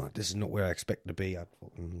 "Fucking hell, man, this is not where I expect to be at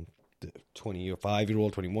fucking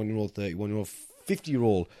 25-year-old, 21-year-old, 31-year-old,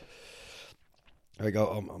 50-year-old. Like,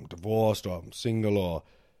 I'm divorced, or I'm single, or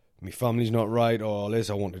my family's not right, or this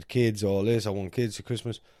I wanted kids, or this I want kids for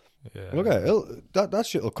Christmas." Yeah. Look at it. That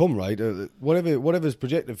shit will come, right? Whatever's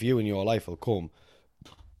projected for you in your life will come.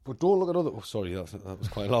 But don't look at other. Oh, sorry, that was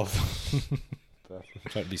quite loud. I'm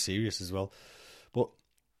trying to be serious as well. But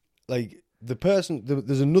like there's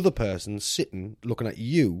another person sitting looking at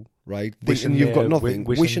you, right? Thinking you've got nothing,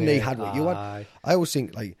 wishing they had what you had. I always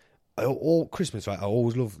think like all Christmas, right? I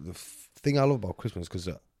always love the thing I love about Christmas because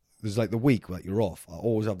there's like the week that you're off. I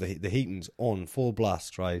always have the heating's on full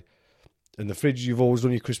blast, right? And the fridge, you've always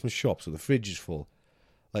done your Christmas shop, so the fridge is full.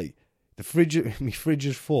 Like, my fridge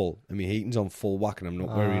is full, and my heating's on full whack, and I'm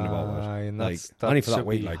not worrying about it. Like, only for that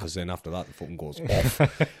week, like, because then after that, the fucking goes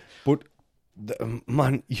off. But,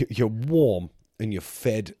 man, you're warm, and you're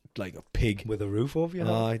fed like a pig. With a roof over your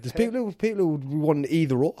head. There's people who want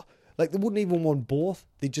either or. Like, they wouldn't even want both.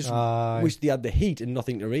 They just wish they had the heat and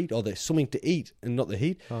nothing to eat, or there's something to eat and not the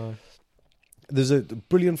heat. There's a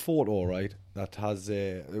brilliant photo, right, that has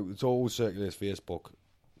it's always circulates Facebook,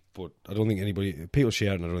 but I don't think people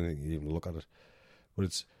share it and I don't think you even look at it. But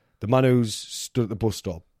it's the man who's stood at the bus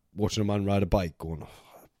stop watching a man ride a bike going,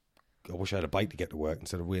 "I wish I had a bike to get to work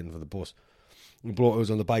instead of waiting for the bus." And the bloke who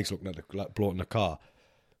was on the bike's looking at the bloke in the car.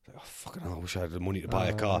 Like, "Oh, fucking hell, I wish I had the money to buy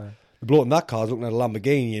a car." The bloke in that car is looking at a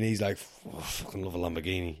Lamborghini and he's like, "Oh, I fucking love a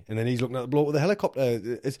Lamborghini." And then he's looking at the bloke with the helicopter.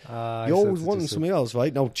 You're always wanting something else,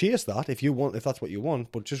 right? Now chase that if that's what you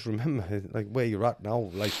want, but just remember like where you're at now.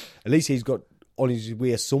 Like at least he's got on his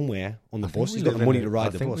way somewhere on the I think bus. we He's got live the in money a- to ride I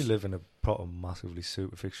the think bus. we live in a proper massively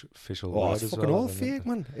superficial Oh, world it's as fucking well, all isn't it? fake,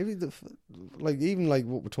 man. Like even like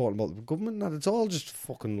what we're talking about the government, and that it's all just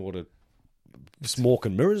fucking what smoke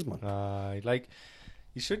and mirrors, man. Like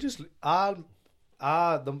you should just. The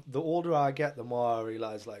older I get, the more I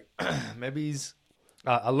realize like maybe he's.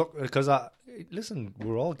 I look because listen.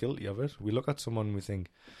 We're all guilty of it. We look at someone and we think,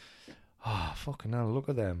 oh fucking hell, look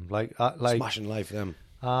at them. Like Smashing life, them.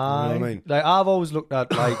 You know what I mean? Like I've always looked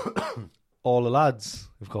at like all the lads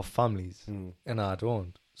who've got families, and I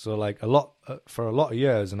don't. So like for a lot of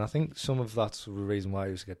years, and I think some of that's the reason why I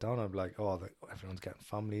used to get down. I'd be like, oh, everyone's getting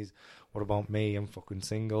families. What about me? I'm fucking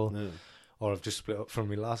single, or I've just split up from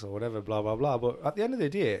my lass or whatever. Blah blah blah. But at the end of the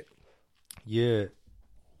day, you're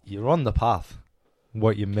on the path,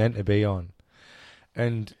 what you're meant to be on,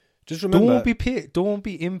 and. Just remember, don't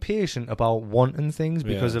be impatient about wanting things,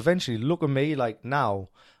 because eventually, look at me. Like now,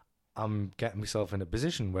 I'm getting myself in a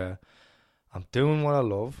position where I'm doing what I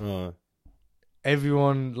love.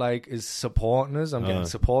 Everyone like is supporting us. I'm getting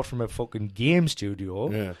support from a fucking game studio.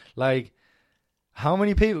 Yeah. Like, how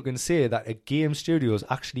many people can say that a game studio is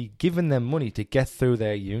actually giving them money to get through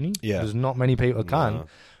their uni? Yeah. There's not many people can.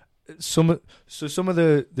 Some of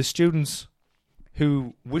the students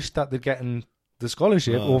who wish that they're getting the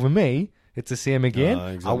scholarship over me, it's the same again.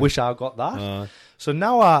 Exactly. I wish I got that. So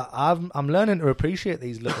now I'm learning to appreciate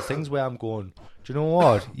these little things where I'm going, do you know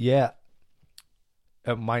what? Yeah,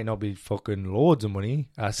 it might not be fucking loads of money.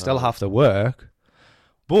 I still have to work,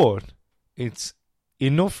 but it's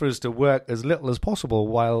enough for us to work as little as possible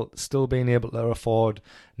while still being able to afford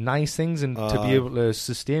nice things and to be able to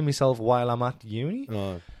sustain myself while I'm at uni.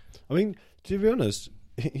 I mean, to be honest,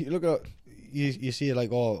 you look at you see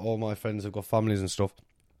like all my friends have got families and stuff.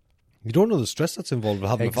 You don't know the stress that's involved with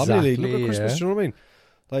having a family. Look at Christmas, you know what I mean?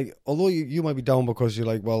 Like, although you might be down because you're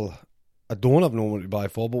like, well, I don't have no money to buy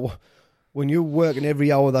for, but when you're working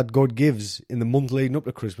every hour that God gives in the month leading up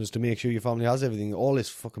to Christmas to make sure your family has everything, all this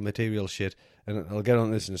fucking material shit, and I'll get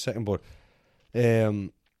on this in a second, but that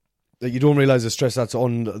you don't realise the stress that's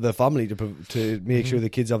on the family to make sure the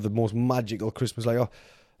kids have the most magical Christmas. Like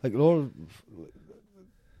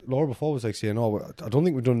Laura before was like saying, "Oh, I don't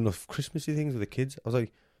think we've done enough Christmassy things with the kids." I was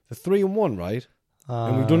like, "The 3 in 1, right?"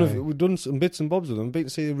 And we've done some bits and bobs with them. Been to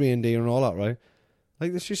see the reindeer and all that, right?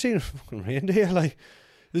 Like she's seen a fucking reindeer. Like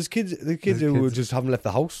the kids who just haven't left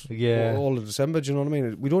the house, all of December. Do you know what I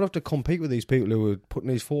mean? We don't have to compete with these people who are putting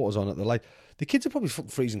these photos on at the light. The kids are probably fucking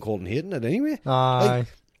freezing cold and hating it anyway. Like,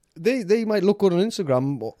 they might look good on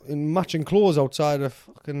Instagram in matching clothes outside of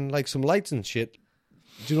fucking like some lights and shit.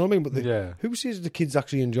 Do you know what I mean? But who says the kid's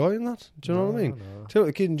actually enjoying that? Do you know what I mean? No. Tell you what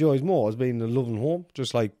the kid enjoys more is being in a loving home,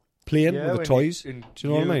 just like playing with the toys. Do you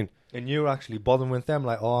know what I mean? And you're actually bothering with them,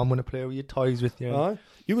 like, oh, I'm going to play with your toys with you.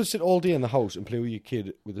 You would sit all day in the house and play with your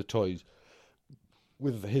kid with the toys,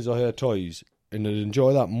 with his or her toys, and they'd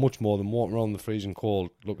enjoy that much more than walking around the freezing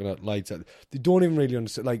cold looking at lights. They don't even really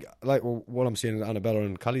understand. Like what I'm saying at Annabella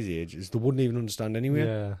and Callie's age is they wouldn't even understand anyway.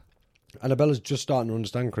 Yeah. Annabella's just starting to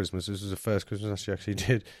understand Christmas. This is the first Christmas she actually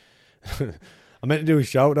did. I meant to do a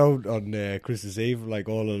shout out on Christmas Eve, like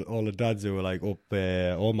all the dads who were like up,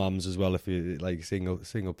 or mums as well, if you like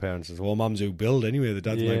single parents as well, mums who build anyway. The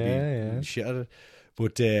dads might be shit at it,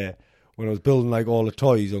 but when I was building like all the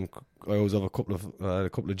toys, I always have a couple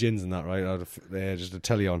of gins and that, right? I had just a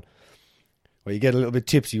telly on. Well, you get a little bit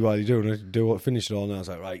tipsy while you're doing it. Finish it all, and I was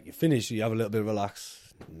like, right, you finish, you have a little bit of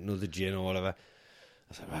relax, another gin or whatever. I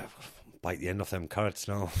was like, right, bite the end off them carrots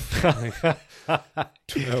now.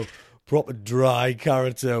 Proper dry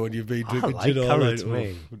carrots there when you've been drinking gin all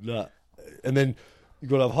night. Nah. And then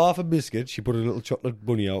you've got to have half a biscuit. She put a little chocolate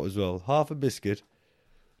bunny out as well. Half a biscuit,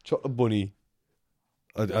 chocolate bunny.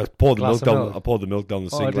 I poured the milk down. I poured the milk down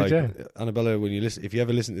the sink. Did you? Annabella, when you listen, if you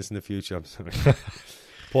ever listen to this in the future, I'm sorry.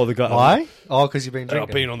 Pour the glass. Why? Oh, because you've been drinking.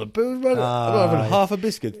 I've been on the booze, man. I'm having half a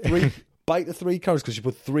biscuit, bite the 3 carrots because she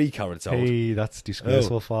put 3 carrots out. Hey, that's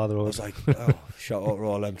disgraceful, father. I was like, shut up,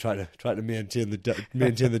 Roll. I'm trying to maintain the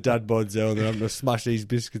dad bods there, and then I'm going to smash these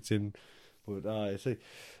biscuits in. But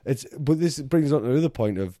but this brings on to another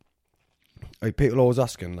point of like people always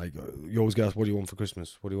asking, like, you always get asked, what do you want for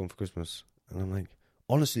Christmas? What do you want for Christmas? And I'm like,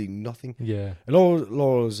 honestly, nothing. Yeah. And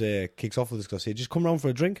Laura's kicks off with this because I say, just come round for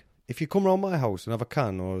a drink. If you come round my house and have a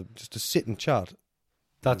can or just to sit and chat.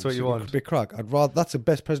 That's what you want. Big crack. That's the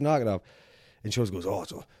best present I could have. And she always goes,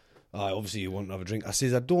 obviously you want to have a drink. I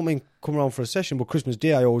says, I don't mean come around for a session, but Christmas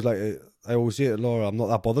Day, I always say to Laura, I'm not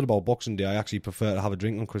that bothered about Boxing Day. I actually prefer to have a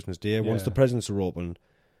drink on Christmas Day. Once the presents are open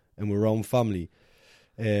and we're around family.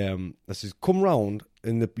 I says, come round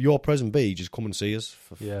and your present be, just come and see us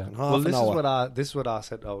for half an hour. This is what I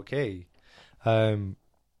said, okay.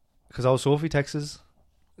 because I was Sophie, Texas.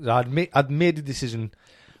 I'd made the decision.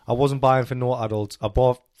 I wasn't buying for no adults. I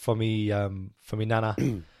bought for me nana.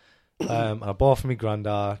 I bought for me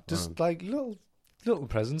granddad. Just like little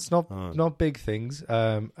presents, not big things.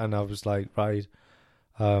 And I was like, right,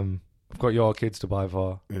 I've got your kids to buy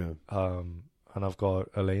for. Yeah. And I've got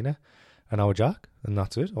Elena and our Jack, and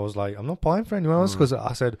that's it. I was like, I'm not buying for anyone else, because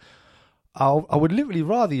I said I would literally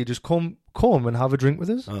rather you just come and have a drink with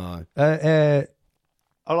us.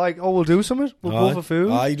 I like, we'll do something. We'll go for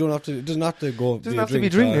food. You don't have to. It doesn't have to go. It doesn't have to be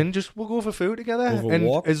drinking. Just we'll go for food together. Go for a and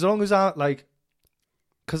walk. as long as I like,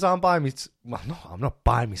 because I'm by me. Well, no, I'm not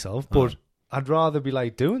by myself, but I'd rather be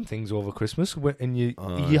like doing things over Christmas, and you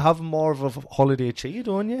have more of a holiday cheer,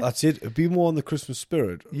 don't you? That's it. It'd be more on the Christmas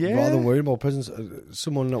spirit, rather than worrying about presents.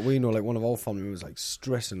 Someone that we know, like one of our family members, like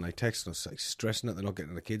stressing, like texting us, like stressing that they're not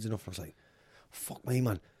getting the kids enough. I was like, "Fuck me,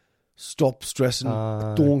 man! Stop stressing.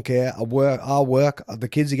 Don't care. I work. The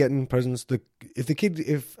kids are getting presents.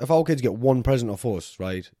 If our kids get one present off us,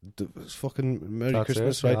 right? It's fucking Merry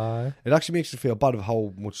Christmas, right? It actually makes you feel bad of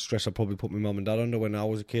how much stress I probably put my mum and dad under when I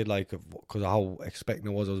was a kid, like because of how expecting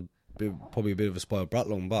I was probably a bit of a spoiled brat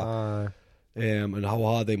looking back, and how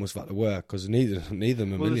hard they must have had to work, because neither of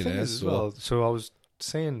them are millionaires. So I was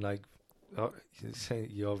saying, like,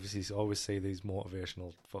 you obviously always see these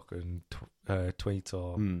motivational fucking tweets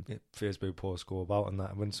or Facebook posts go about, and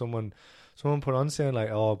that when someone put on saying like,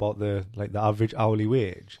 about the average hourly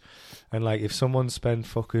wage, and like if someone spent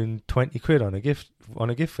fucking 20 quid on a gift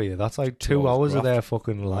for you, that's like 2 hours of their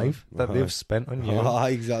fucking life that they've spent on you.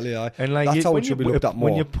 Exactly. And like that's how it should be looked at more.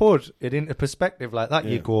 When you put it into perspective like that,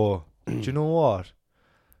 you go, do you know what?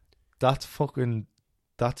 That's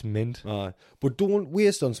mint. But don't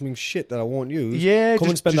waste on something shit that I won't use. Yeah, come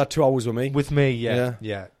and spend that 2 hours with me. With me,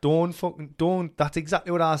 yeah. Don't. That's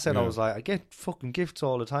exactly what I said. I was like, I get fucking gifts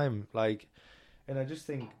all the time, like, and I just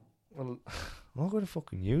think, well, I'm not going to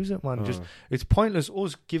fucking use it, man. Just it's pointless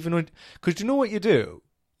us giving it, because you know what you do?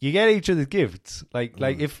 You get each other gifts, like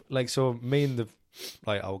if so me and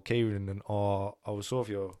our Kieran and our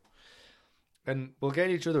Sophia, and we'll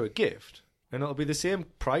get each other a gift. And it'll be the same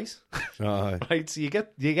price, right? So you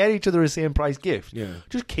get each other the same price gift. Yeah,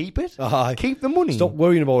 just keep it. Keep the money. Stop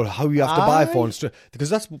worrying about how you have to buy for and because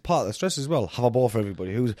that's part of the stress as well. Have a ball for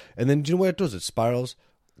everybody. And then do you know where it does? It spirals,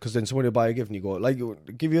 because then somebody will buy a gift and you go like,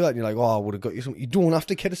 give you that, and you're like, I would have got you something. You don't have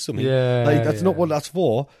to get us something. Yeah, like that's not what that's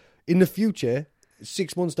for. In the future,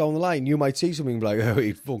 6 months down the line, you might see something like,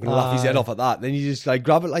 he'd fucking laugh his head off at that. Then you just like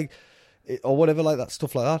grab it or whatever, like that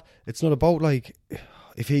stuff like that. It's not about like.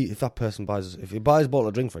 If that person buys a bottle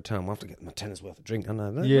of drink for a £10, we'll have to get them a tenner's worth of drink.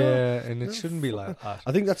 And it shouldn't be like that.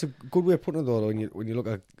 I think that's a good way of putting it though. When you look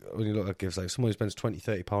at gifts, like someone who spends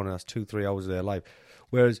 £20-30 and that's 2-3 hours of their life,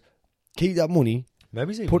 whereas keep that money.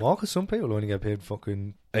 Maybe even more, because some people only get paid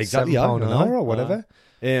fucking exactly £7 an hour or whatever.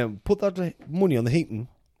 Put that money on the heating,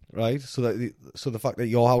 right? So the fact that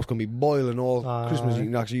your house can be boiling all Christmas, you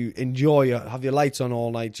can actually enjoy it, have your lights on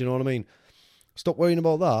all night. Do you know what I mean? Stop worrying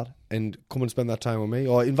about that and come and spend that time with me,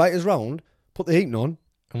 or invite us round, put the heating on,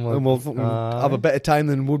 and we'll have a better time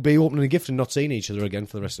than would be opening a gift and not seeing each other again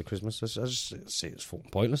for the rest of Christmas. I just see it's fucking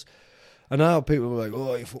pointless. And now people are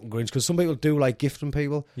like, you fucking Grinch, because some people do like gifting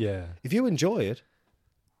people. Yeah. If you enjoy it,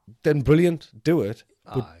 then brilliant, do it.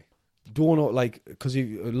 But don't because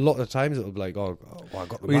a lot of times it'll be like, I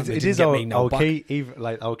got the man. It is our key, even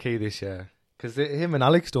like our key this year. Because him and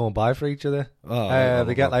Alex don't buy for each other.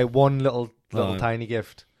 They get like one little tiny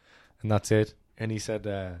gift, and that's it. And he said,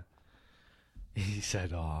 I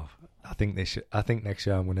think next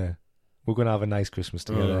year we're gonna have a nice Christmas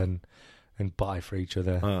together and buy for each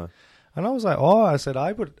other. And I was like, I said,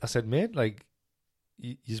 mate, like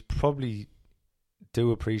you probably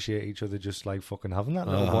do appreciate each other, just like fucking having that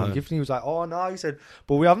little one gift. And he was like, no, he said,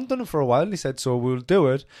 but we haven't done it for a while. He said, so we'll do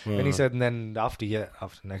it. And he said, and then after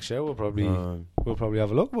next year we'll probably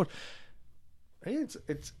have a look. But it's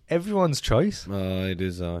everyone's choice. It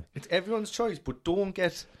is. It's everyone's choice, but don't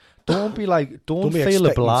feel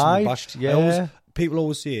obliged. Yeah, people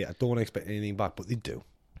always say, I don't expect anything back, but they do.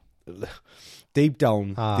 Deep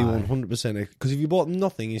down, they 100%. Because if you bought them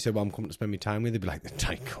nothing, and you said, well, I'm coming to spend my time with, they'd be like, the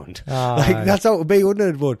tight cunt. Like, that's how it would be,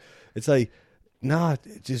 wouldn't it? But it's like, nah,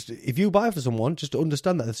 just if you buy for someone, just to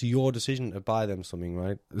understand that it's your decision to buy them something,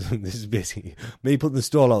 right? This is basically me putting the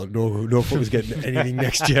stall out. No fuckers getting anything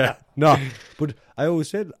next year. No, but I always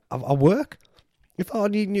said, I work. If I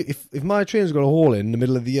need new, if my trainer's got a hole in the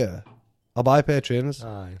middle of the year, I'll buy a pair of trainers.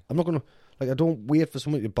 I'm not gonna I don't wait for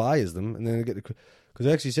somebody to buy us them and then I get the. Because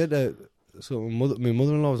I actually said so my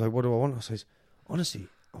mother-in-law was like, what do I want? I says, honestly,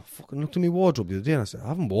 I fucking looked at my wardrobe the other day and I said, I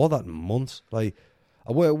haven't worn that in months. Like,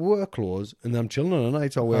 I wear work clothes and then I'm chilling on a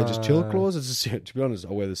night. I wear just chill clothes. It's the same, to be honest,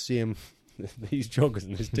 I wear the same these joggers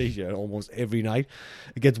and this t-shirt almost every night.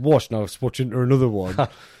 It gets washed now. I switch into another one,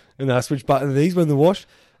 and then I switch back into these when they're washed.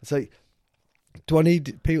 It's like, do I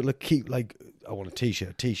need people to keep like? I want a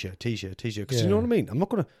t-shirt, because you know what I mean. I'm not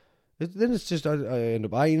gonna. Then it's just I end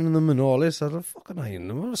up ironing them and all this. I don't fucking iron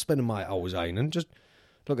them. I'm not spending my hours ironing. Just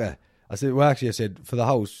look at. I said for the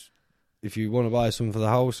house. If you want to buy something for the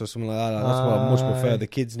house or something like that, that's what I much prefer. The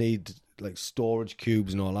kids need like storage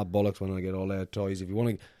cubes and all that bollocks when I get all their toys. If you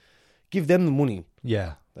want to give them the money,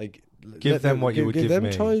 like give them what you would give them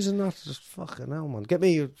me. Toys and that. Just fucking hell, man. Get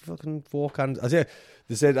me a fucking 4 cans. I said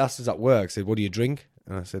they said asked us at work. Said, what do you drink?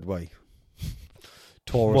 And I said, why?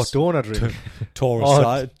 Taurus. What don't I drink?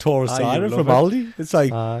 Taurus cider from Aldi. It's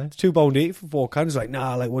like it's £2.80 for 4 cans. It's like,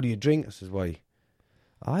 nah, like what do you drink? I said, why?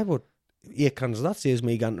 I would 8 cans of that saves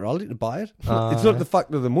me going to Aldi to buy it. It's not the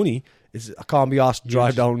fact of the money. It's I can't be asked to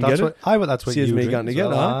drive down and get it. That's what saves you me drink going to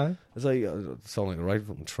get it. It's like sound like a right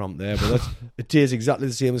fucking tramp there, but it tastes exactly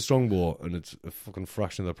the same as Strongbow, and it's a fucking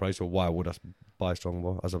fraction of the price. So why would I buy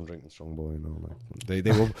Strongbow as I'm drinking Strongbow? You know, like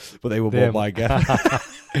they were, but they were bought by a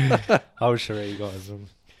guy. How sure you got some?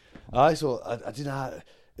 So I didn't.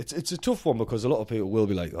 It's a tough one because a lot of people will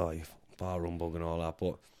be like, oh, you bar rumbug and all that,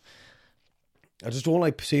 but I just don't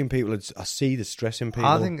like seeing people. I see the stress in people.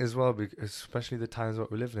 I think as well, especially the times that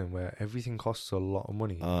we're living in, where everything costs a lot of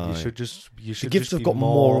money. You should just. The gifts have got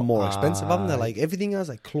more and more expensive, haven't they? Like everything has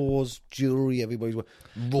like clothes, jewelry. Everybody's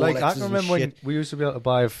like I can remember when we used to be able to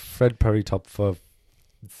buy a Fred Perry top for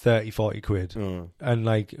 30-40 quid, and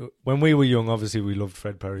like when we were young, obviously we loved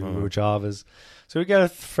Fred Perry. We were Javas, so we get a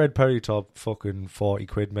Fred Perry top, fucking 40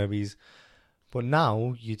 quid maybe. But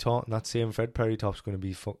now you're talking that same Fred Perry top's going to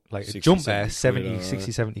be like 60, a jumper,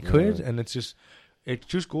 70 quid, and it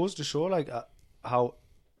just goes to show like how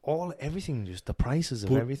everything, just the prices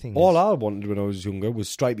of everything. All I wanted when I was younger was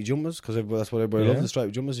stripy jumpers, because that's what everybody loved, the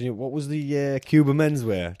stripy jumpers. And what was the Cuban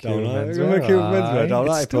menswear? Cuban menswear down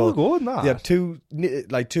it's still good, that. They had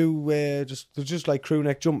two just like crew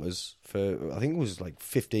neck jumpers for, I think it was like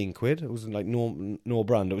 15 quid. It wasn't like no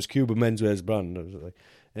brand. It was Cuban menswear's brand. It was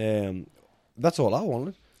like, that's all I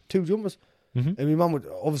wanted. 2 jumpers. And my mum and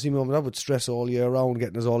dad would stress all year round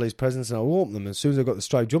getting us all these presents, and I would open them. And as soon as I got the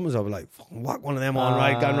striped jumpers, I'd be like, fucking whack one of them on,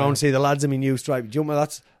 right? Going around and see the lads in my new striped jumper.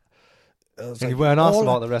 And you weren't asked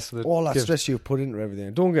about the rest of the all that stress you've put into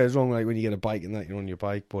everything. Don't get us wrong, like when you get a bike and that, you're on your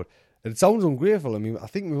bike, but it sounds ungrateful. I mean, I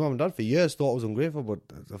think my mum and dad for years thought I was ungrateful, but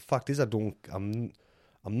the fact is, I'm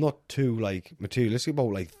not too like materialistic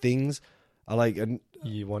about like things. I like, and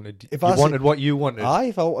you wanted what you wanted.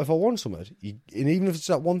 If I want something, and even if it's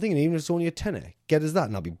that one thing, and even if it's only a tenner, get us that,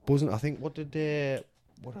 and I'll be buzzing. I think what I have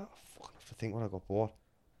to think what I got bought.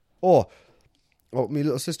 Oh, my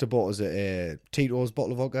little sister bought us a Tito's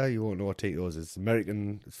bottle of vodka. You won't know what Tito's is. It's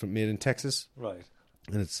American. It's made in Texas, right?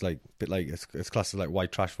 And it's like a bit like it's classed as like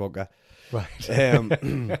white trash vodka, right?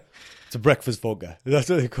 It's a breakfast vodka. That's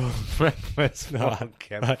what they call it. Breakfast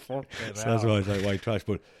vodka. Right. So that's why it's like white trash,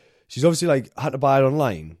 but. She's obviously like had to buy it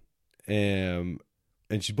online, and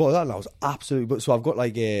she bought that, and I was absolutely. So I've got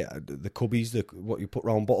like the cubbies, what you put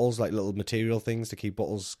around bottles, like little material things to keep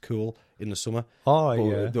bottles cool in the summer. Oh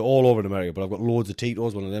yeah, they're all over in America. But I've got loads of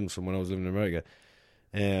Tito's, one of them from when I was living in America.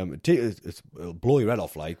 It'll blow your head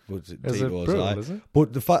off, like. But Tito's, is it?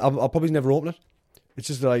 But the fact I'll probably never open it. It's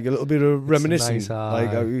just like a little bit of reminiscing. Nice,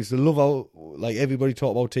 like I used to love how like everybody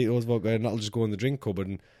talked about Tito's vodka, and that'll just go in the drink cupboard.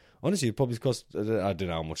 And honestly, it probably cost, I don't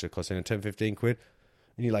know how much it cost, 10-15 quid.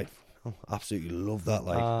 And you're like, oh, absolutely love that.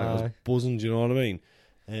 Like I was buzzing, do you know what I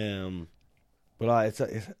mean? But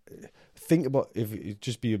think about, if you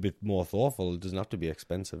just be a bit more thoughtful, it doesn't have to be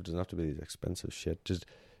expensive. It doesn't have to be expensive shit. Just,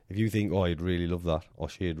 if you think, oh, you'd really love that, or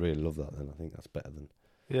she'd really love that, then I think that's better than...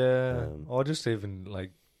 Yeah, or just even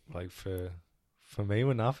like for me,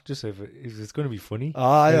 when just if it's going to be funny,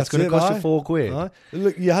 it's going to cost you 4 quid.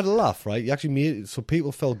 Look, you had a laugh, right? You actually made it so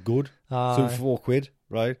people felt good. So 4 quid,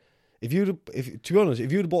 right? To be honest,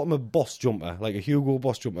 if you'd bought him a Boss jumper, like a Hugo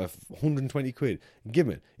Boss jumper, 120 quid, give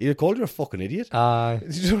him it, he'd have called you a fucking idiot. Do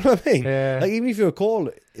you know what I mean? Yeah. Like, even if you were called,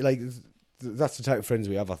 like, that's the type of friends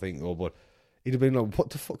we have, I think, though, but he'd have been like, what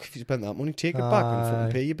the fuck if you spent that money? Take it back and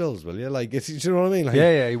fucking pay your bills, will you? Like, do you know what I mean? Like,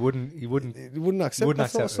 yeah, he wouldn't accept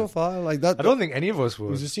that sort of stuff. Like that. I don't think any of us would.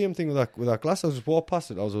 It was the same thing with that glass. I was just walking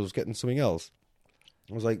past it. I was getting something else.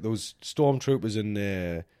 I was like, those stormtroopers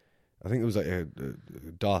in, I think it was like a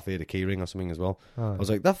Darth Vader keyring or something as well. I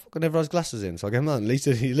was like, that fucker never has glasses in, so I gave him that. At least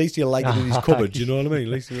he'll like it in his cupboard. Do you know what I mean? At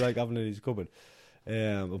least he like having it in his cupboard.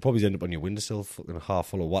 It'll probably end up on your windowsill, fucking half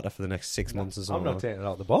full of water for the next 6 months or something. I'm not taking it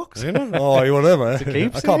out the box. You know? Oh, whatever. It's a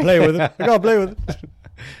keepsake. I can't play with it. I can't play with it.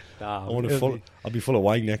 Nah, I'll be full of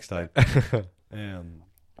wine next time.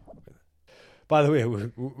 By the way,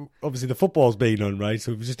 obviously the football's been on, right?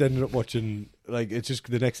 So we've just ended up watching, like, it's just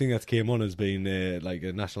the next thing that's came on has been like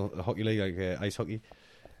a national hockey league, like ice hockey.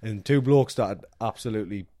 And two blokes started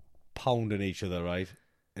absolutely pounding each other, right?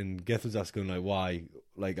 And Geth was asking, like, why?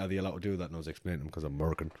 Like, are they allowed to do that? And I was explaining to him because I'm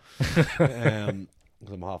American. Because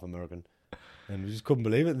I'm half American. And we just couldn't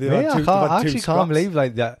believe it. I actually can't believe,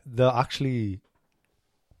 like, that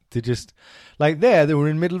they just, like, they were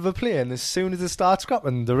in the middle of a play, and as soon as they start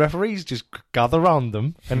scrapping, the referees just gather around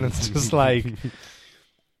them, and it's just like,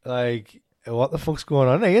 what the fuck's going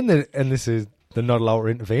on here? And this is, they're not allowed to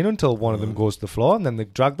intervene until one of them goes to the floor, and then they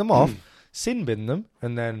drag them off, sin bin them,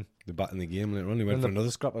 and then they're back in the game later on. He went for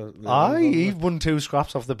another scrap. He won 2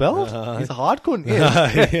 scraps off the belt. He's a hard cunt.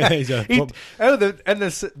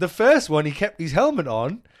 The first one, he kept his helmet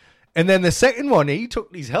on. And then the second one, he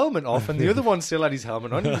took his helmet off, and the other one still had his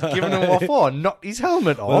helmet on. He was giving him what for, knocked his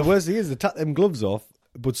helmet off. Well, the worst thing is, they take them gloves off,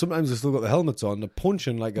 but sometimes they still got the helmets on. They're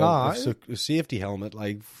punching like a safety helmet,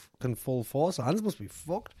 like fucking full force. Their hands must be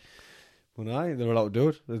fucked. But they're allowed to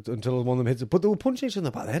do it until one of them hits it. But they were punching each other in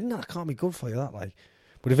the back of the head, and that can't be good for you, that, like.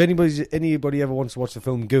 But if anybody ever wants to watch the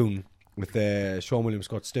film Goon with Sean William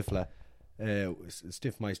Scott Stifler,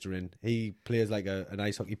 Stiffmeister in, he plays like an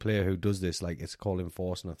ice hockey player who does this, like, it's called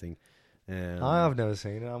Enforcing, I think. I've never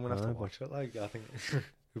seen it. I'm gonna have to watch it. Like, I think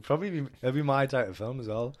it'll be my type of film as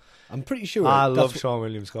well. I'm pretty sure. I love Sean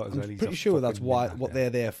William Scott as well. I'm pretty sure that's what they're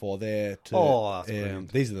there for. They're to,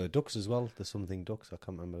 these are the Ducks as well. The something Ducks. I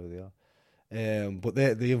can't remember who they are. But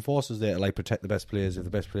the enforcers there to, like, protect the best players. If the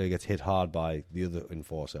best player gets hit hard by the other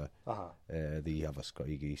enforcer, they have a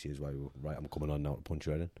Scotty Geese as well. Right, I'm coming on now to punch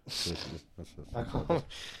you right in.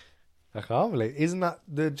 I can't believe. Isn't that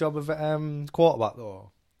the job of quarterback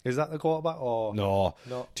though? Is that the quarterback or no?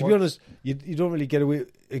 To be honest, you don't really get away.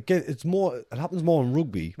 It happens more in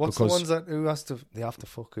rugby. What's the ones that they have to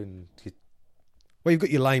fucking? Well, you've got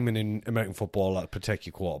your linemen in American football that protect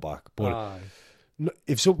your quarterback, but.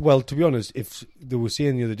 To be honest, if they were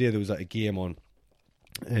saying the other day there was, like, a game on,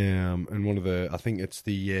 and one of I think it's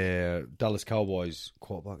the Dallas Cowboys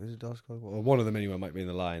quarterback. Is it Dallas Cowboys? Or one of them anyway, might be in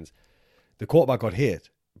the Lions. The quarterback got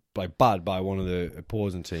hit by one of the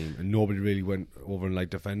opposing team, and nobody really went over and,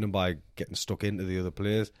 like, defend him by getting stuck into the other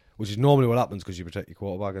players, which is normally what happens because you protect your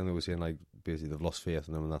quarterback. And they were saying, like, basically they've lost faith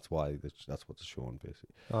in them, and that's why that's what's shown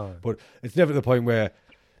basically. But it's never to the point where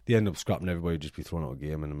they end up scrapping everybody, just be thrown out of a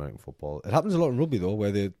game in American football. It happens a lot in rugby though,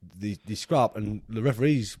 where they scrap, and the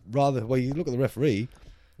referees you look at the referee,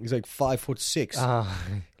 he's like 5'6",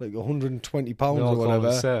 like 120 pounds or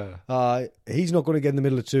whatever. He's not going to get in the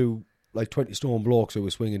middle of two like 20-stone blokes who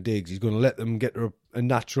are swinging digs. He's going to let them get a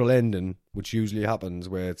natural ending, which usually happens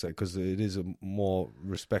where it's because it is a more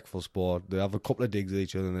respectful sport. They have a couple of digs at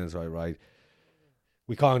each other, and then it's like, right,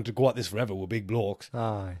 we can't go at this forever, we're big blokes.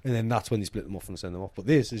 And then that's when they split them off and send them off. But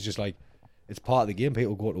this is just like, it's part of the game.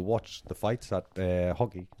 People go to watch the fights at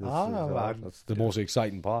hockey. That's the most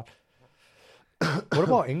exciting part. What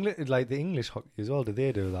about English? Like the English hockey as well? Do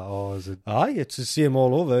they do that, or is it? It's the same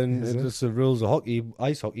all over, and it's the rules of hockey,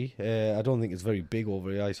 ice hockey. I don't think it's very big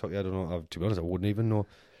over the ice hockey. I don't know. To be honest, I wouldn't even know.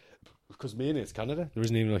 Because mainly it's Canada. There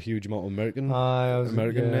isn't even a huge amount of American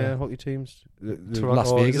hockey teams.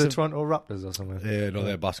 Las Vegas, is it Toronto Raptors or something? No,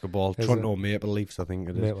 they're basketball. Toronto Maple Leafs, I think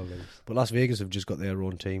it is. Maple Leafs. But Las Vegas have just got their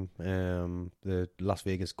own team. The Las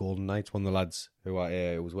Vegas Golden Knights. One of the lads who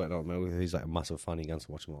I was working out with, he's like a massive fan. He gets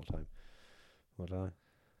to watch them all the time. But I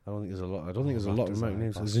don't think there's a lot. I don't think there's a lot of American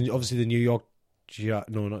names. There's obviously the New York.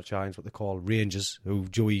 No, not Giants. What they call Rangers. Who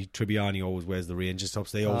Joey Tribbiani always wears the Rangers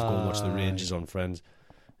tops. They always go and watch the Rangers on Friends.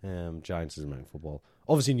 Giants is American football.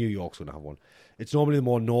 Obviously, New York's going to have one. It's normally the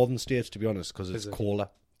more northern states, to be honest, because it's colder.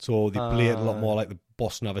 So they play it a lot more like the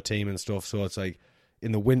Boston have a team and stuff. So it's like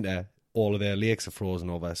in the winter, all of their lakes are frozen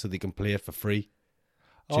over, so they can play it for free.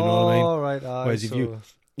 Do you know what I mean? Right. Whereas if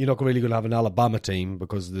you're not really going to have an Alabama team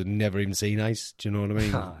because they've never even seen ice. Do you know what I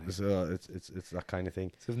mean? So it's that kind of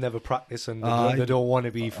thing. So they've never practiced and they don't want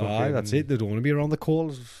to be fucking... that's it. They don't want to be around the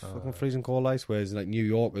cold, fucking freezing cold ice. Whereas like New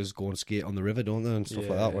Yorkers go and skate on the river, don't they, and stuff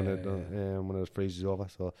like that when it freezes over.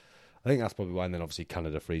 So I think that's probably why. And then obviously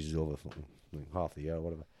Canada freezes over for half the year or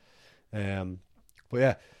whatever. But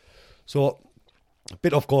yeah, so a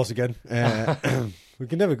bit off course again. We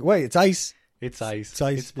can never wait. It's ice. It's ice. It's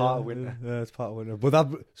ice. It's part of winter. Yeah, it's part of winter.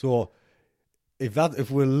 But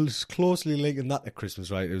if we're closely linking that to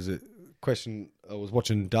Christmas, right? It was a question. I was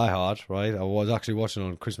watching Die Hard, right? I was actually watching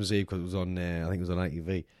on Christmas Eve because it was on. I think it was on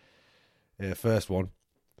ITV. first one.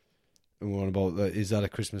 And we're on about, is that a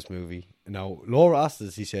Christmas movie? Now, Laura asked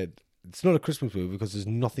us, he said, it's not a Christmas movie because there's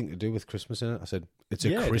nothing to do with Christmas in it. I said, it's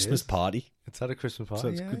a Christmas party. It's at a Christmas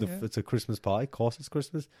party. So it's a Christmas party. Of course it's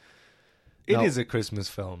Christmas. It is a Christmas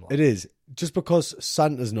film. It is. Just because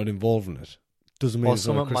Santa's not involved in it doesn't mean it's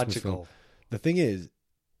not a Christmas magical film. The thing is,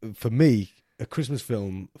 for me, a Christmas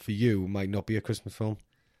film for you might not be a Christmas film.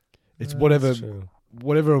 It's whatever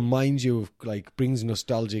reminds you of, like, brings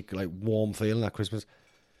nostalgic, like, warm feeling at Christmas.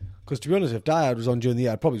 Because to be honest, if Die Hard was on during the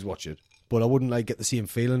year, I'd probably watch it. But I wouldn't, like, get the same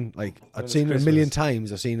feeling. Like, I'd seen it a million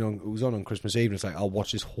times. I've seen it was on Christmas Eve, and it's like, I'll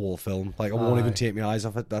watch this whole film. Like, I won't even take my eyes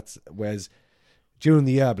off it. Whereas during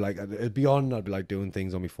the year, I'd be like, it'd be on, I'd be like doing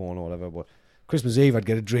things on my phone or whatever. But Christmas Eve, I'd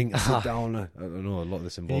get a drink and sit down. I don't know, a lot of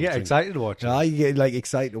this involves. You get excited to watch it. Yeah, you get, like,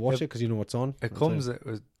 excited to watch it because you know what's on. It comes at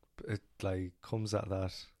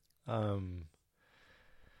that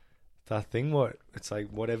that thing what it's like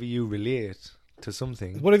whatever you relate to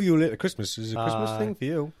something. Whatever you relate to Christmas is a Christmas thing for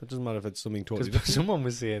you. It doesn't matter if it's something totally different. Someone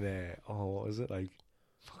was saying, what was it, like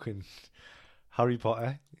fucking Harry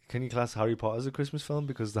Potter? Can you class Harry Potter as a Christmas film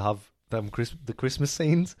because they have them the Christmas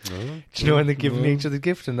scenes? Do you know when they're giving each other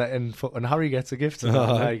gift and Harry gets a gift and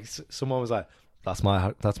like someone was like, that's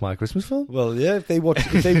my Christmas film. Well, yeah, if they watch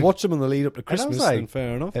them in the lead up to Christmas, then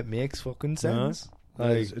fair enough. It makes fucking sense.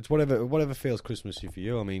 Like, it's whatever feels Christmassy for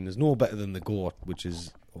you. I mean, there's no better than The Goat, which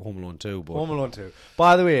is Home Alone 2. But Home Alone 2.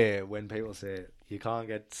 By the way, when people say you can't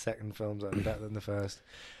get second films that are better than the first,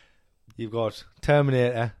 you've got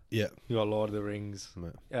Terminator. Yeah. You've got Lord of the Rings.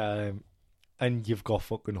 And you've got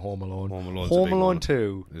fucking Home Alone. Home Alone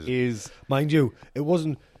 2 is... Mind you, it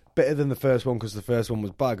wasn't better than the first one because the first one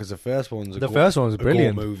was bad, because the first one was a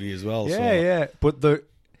brilliant movie as well. Yeah. But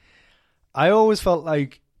I always felt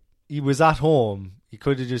like he was at home. He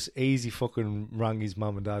could have just easy fucking rang his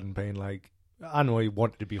mum and dad and been like, I know he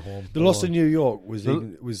wanted to be home. The Lost in New York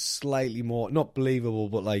was slightly more, not believable,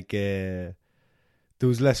 but like there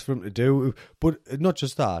was less for him to do. But not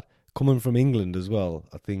just that, coming from England as well,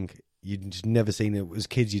 I think you'd just never seen it. As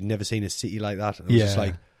kids, you'd never seen a city like that. It was just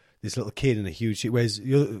like this little kid in a huge city. Whereas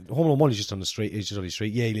Home Alone 1 is just on the street. He's just on the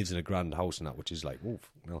street. Yeah, he lives in a grand house and that, which is like, oof.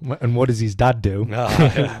 No. And what does his dad do?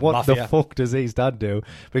 What Mafia. the fuck does his dad do?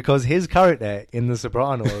 Because his character in The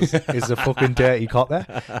Sopranos is a fucking dirty copper.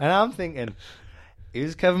 And I'm thinking,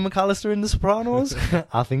 is Kevin McAllister in The Sopranos?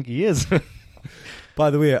 I think he is.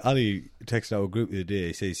 By the way, Ali texted our group the other day.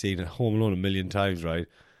 He said he's seen Home Alone 1,000,000 times, right?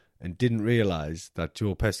 And didn't realise that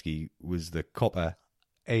Joe Pesci was the copper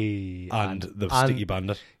and the sticky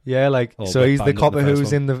bandit. Yeah, like, so he's the copper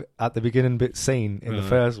who's at the beginning bit scene in the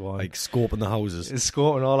first one. Like scoping the houses. He's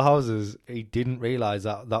scoping all the houses. He didn't realise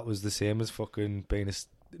that was the same as fucking being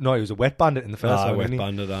no, he was a wet bandit in the first one. Wet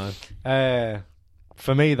bandit,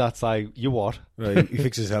 for me, that's like, you what? Right, he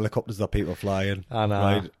fixes helicopters that people fly in.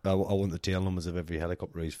 Right, I want the tail numbers of every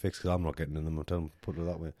helicopter he's fixed because I'm not getting in them. I'll tell him, put it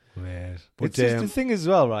that way. Right. But the thing as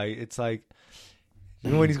well, right? It's like,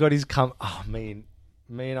 you know, when he's got his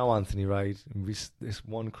me and Anthony, right? And this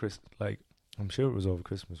one Christmas, like, I'm sure it was over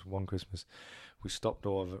Christmas. One Christmas, we stopped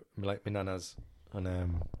over, like, my nana's, and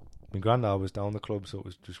my granddad was down the club, so it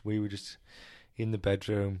was just, we were just in the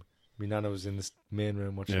bedroom. My nana was in the main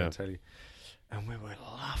room watching the telly, and we were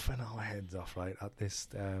laughing our heads off, right, at this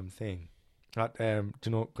thing. Do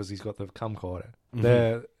you know? Because he's got the camcorder,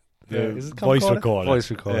 is it voice recorder, voice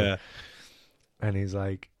recorder, yeah. And he's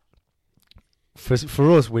like,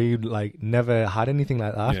 for us, we like never had anything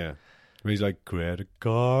like that. Yeah, he's like, credit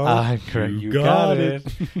card, you got it.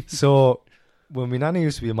 So when my nana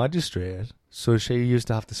used to be a magistrate, so she used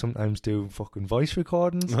to have to sometimes do fucking voice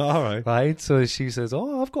recordings. All right, right. So she says,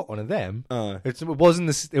 "Oh, I've got one of them." It wasn't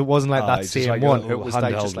like that same like one. It was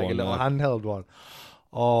like just like a little handheld one.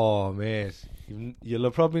 Oh, mate, you'll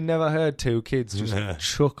have probably never heard two kids just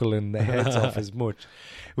chuckling their heads off as much.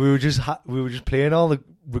 We were just playing all the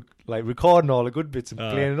recording all the good bits and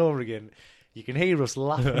playing it over again. You can hear us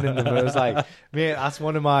laughing in them. I was like, mate, that's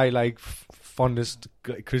one of my like fondest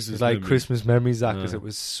Christmas memories. That because it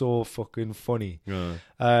was so fucking funny.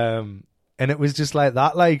 And it was just like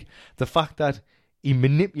that, like the fact that he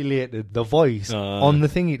manipulated the voice on the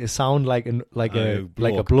thingy to sound like a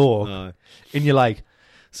bloke, and you're like,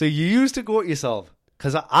 so you used to go to yourself,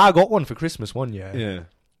 because I got one for Christmas one year. Yeah.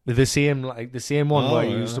 The same one where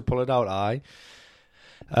you used to pull it out,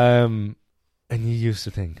 and you used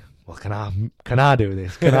to think, well, can I do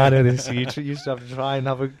this? Can I do this? So you used to have to try and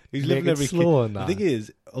have a. He's living every slow on that. The thing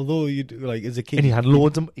is, although you like as a kid, and he had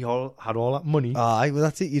loads of, he had all that money. Well,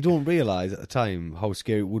 that's it. You don't realise at the time how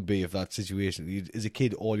scary it would be if that situation. As a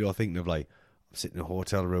kid, all you're thinking of like, sitting in a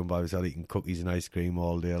hotel room by myself eating cookies and ice cream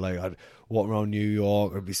all day. Like, I'd walk around New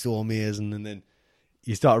York, it'd be so amazing. And then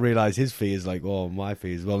you start to realise his fee is like, oh, my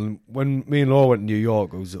fee as well. And when me and Laura went to New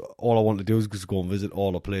York, it was all I wanted to do was just go and visit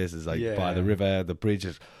all the places, like by the river, the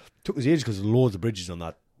bridges. It took us ages because there's loads of bridges on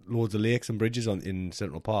that, loads of lakes and bridges in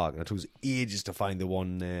Central Park. And it took us ages to find the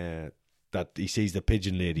one that he sees the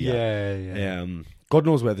pigeon lady at. God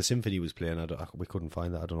knows where the symphony was playing. We couldn't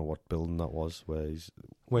find that. I don't know what building that was where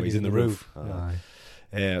he's in the roof.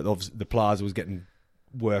 Obviously the plaza was getting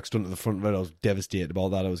works done to the front of it. I was devastated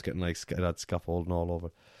about that. I was getting like that scaffolding all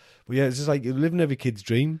over. But yeah, it's just like living every kid's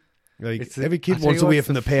dream. Like every kid wants away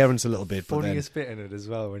from the parents a little bit. Funniest bit in it as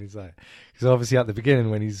well when he's like, because obviously at the beginning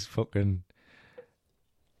when he's fucking.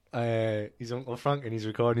 His Uncle Frank and he's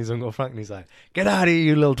recording his Uncle Frank and he's like, "Get out of here,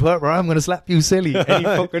 you little twerp, or I'm gonna slap you silly." And he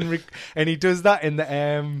fucking and he does that in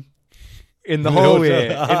the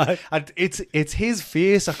hallway. And it's his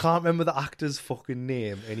face. I can't remember the actor's fucking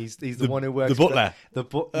name, and he's the one who works. The butler.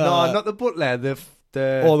 No, not the butler.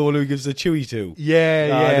 The one who gives the chewy to.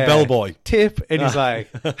 Yeah. The bellboy. Tip, and he's like,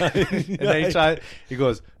 and then he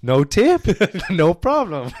goes, "No tip, no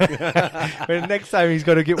problem." But next time he's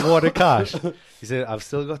got to get water cash. He said, "I've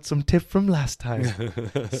still got some tip from last time."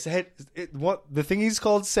 The thing he's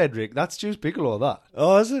called Cedric. That's Juice Bigelow. That.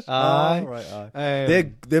 Oh, is it? Right.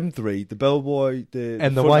 They're them three: the bellboy,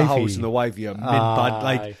 and the wifey, house and the wifey are bad,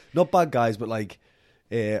 like not bad guys, but like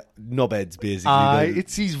knobheads basically.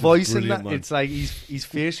 It's his voice and that. Man. It's like his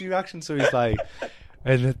facial reaction. So he's like.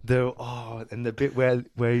 And the bit where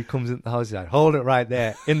he comes into the house, he's like, "Hold it right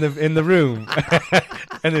there in the room."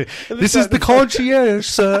 And this is the concierge,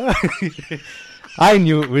 sir. I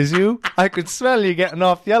knew it was you. I could smell you getting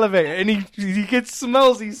off the elevator, and he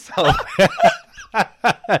smells himself.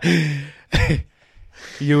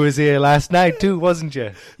 You was here last night too, wasn't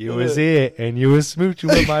you? You was here, and you was smooching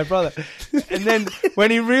with my brother. And then when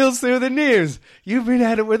he reels through the news, you've been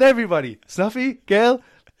at it with everybody. Snuffy, Gail.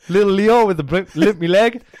 Little Leo with the limpy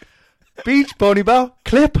leg, beach, pony bow,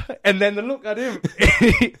 Clip, and then they look at him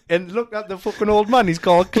and look at the fucking old man. He's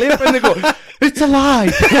called Clip, and they go, "It's a lie."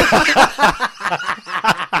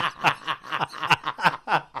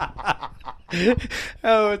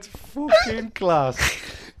 Oh, it's fucking class.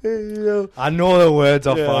 I know the words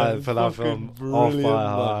off fire for that film. Off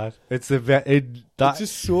fire. It's it's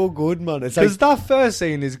just so good, man. It's because that first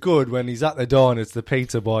scene is good when he's at the door and it's the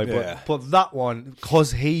pizza boy, but that one,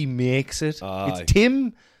 because he makes it. It's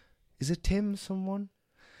Tim. Is it Tim? Someone?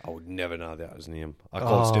 I would never know that was his name. I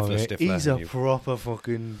call Stifler. He's a proper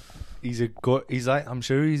fucking. He's a good. He's like. I'm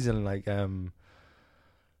sure he's in like.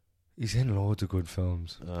 He's in loads of good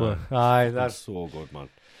films. That's so good, man.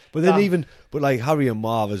 But then but like Harry and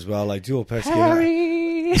Marv as well, like Joe Pesci.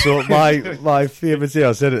 Harry! So my favourite scene,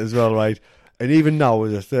 I said it as well, right? And even now,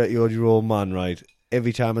 as a 30-odd-year-old man, right,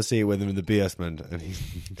 every time I see it with him in the basement, and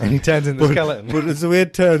he turns into a skeleton. But it's the way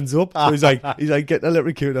it turns up. So he's like getting a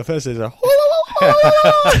little cute. At first, he's like,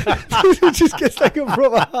 it just gets like a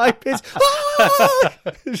proper high pitch.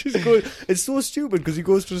 It's so stupid because he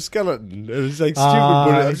goes to the skeleton, and it's like stupid,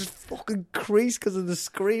 but I just fucking crease because of the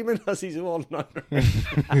screaming as he's on.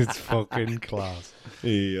 It's fucking class.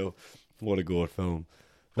 Yeah, what a good film.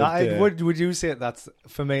 Would you say that's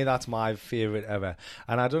for me? That's my favorite ever,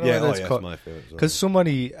 and I don't know whether it's my favorite because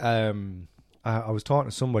somebody. I was talking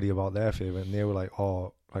to somebody about their favorite, and they were like,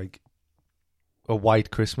 "Oh, like a White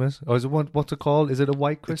Christmas." Or is it what's it called? Is it a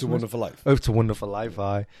White Christmas? It's a Wonderful Life. Oh, It's a Wonderful Life.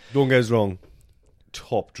 Aye. Don't get us wrong,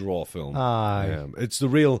 top draw film. Aye. It's the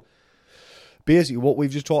real. Basically, what we've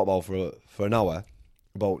just talked about for an hour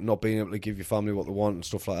about not being able to give your family what they want and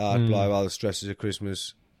stuff like that. Blah blah. The stresses of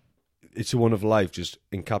Christmas. It's a Wonderful Life just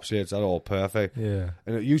encapsulates that all perfect. Yeah.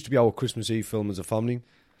 And it used to be our Christmas Eve film as a family,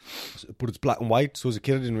 but it's black and white. So as a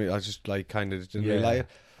kid, I just like kind of didn't really like it.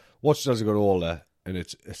 Watched it as I got older, and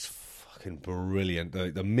it's fucking brilliant.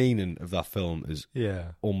 The meaning of that film is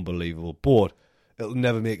unbelievable. But it'll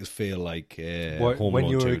never make us feel like Home when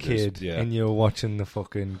Alone you were 2 a kid and you're watching the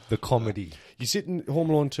comedy. You sit in Home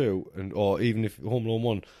Alone 2, or even if Home Alone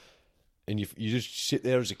 1. And you just sit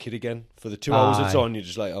there as a kid again for the 2 hours it's on. You're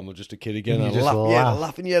just like, I'm just a kid again. And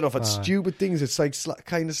laughing your head off at stupid things. It's like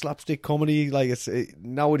kind of slapstick comedy. Like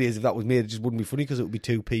nowadays, if that was made, it just wouldn't be funny because it would be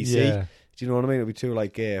too PC. Yeah. Do you know what I mean? It would be too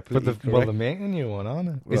like but they're making a new one, aren't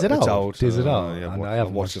it? Is it out? Is it out? Yeah, I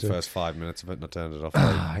haven't watched the first 5 minutes of it and I turned it off.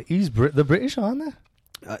 The British, aren't they?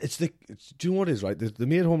 Do you know what it is, right? They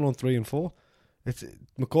made Home Alone 3 and 4. It's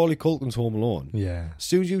Macaulay Culkin's Home Alone. Yeah. As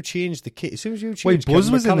soon as you change the kit, Wait, Buzz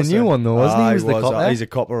was in the new one though, wasn't he? He was the cop. He's a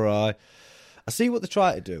copper. I see what they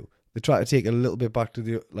try to do. They try to take a little bit back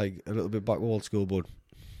to old school, but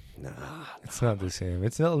Nah, It's not the same.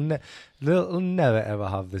 It'll never ever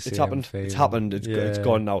have the same. it's happened. Feel. It's happened. It's Yeah. it's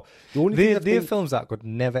gone now. The only thing They're films that could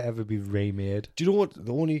never ever be remade. do you know what?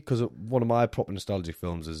 The only because one of my proper nostalgic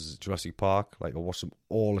films is Jurassic Park. Like I watched them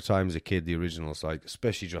all the time as a kid. The originals, like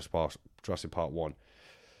especially Jurassic Park 1,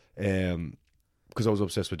 because I was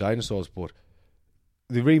obsessed with dinosaurs. But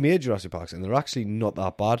they remade Jurassic Parks and they're actually not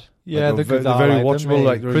that bad. Yeah, like, they're they're very like them, watchable. mate.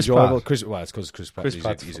 Like they're Chris enjoyable. Pratt. It's because Chris Pratt. Chris He's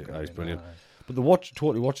Pratt's he's brilliant. aye. But the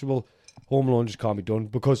totally watchable. Home Alone just can't be done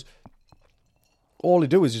because all they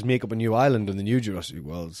do is just make up a new island in the new Jurassic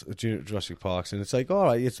Worlds, Jurassic Parks, and it's like, all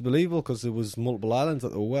right, it's believable because there was multiple islands that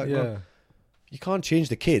they were working on. Yeah. You can't change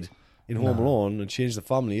the kid in Home Alone and change the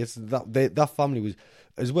family. It's that family was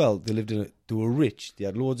as well. They lived in they were rich. They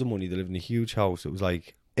had loads of money. They lived in a huge house. It was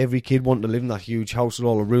like every kid wanted to live in that huge house with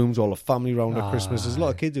all the rooms, all the family around at Christmas. There's a lot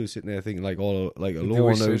of kids who were sitting there thinking like alone. They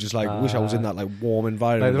were just like, wish I was in that like warm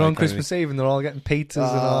environment. Like they're on Christmas Eve and they're all getting pizzas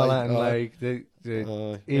and all that, and like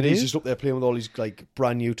and it he's is. just up there playing with all these like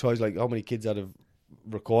brand new toys. Like how many kids had a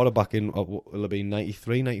recorder back in? It'll have been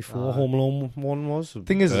 93, 94. Home Alone 1 was.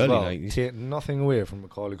 Thing is, as early well, 90s. take nothing away from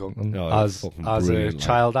Macaulay Culkin No, as fucking a brilliant, like.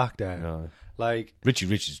 child actor. Yeah. Like, Richie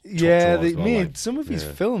Rich is top yeah, draw as well, like. some of his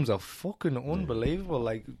Yeah. films are fucking unbelievable.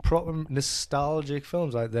 Like proper nostalgic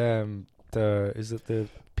films. Like is it the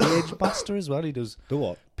Page Master as well? He does The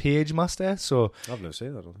what? Page Master. So I've never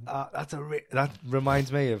seen that. I don't think. that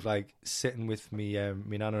reminds me of like sitting with me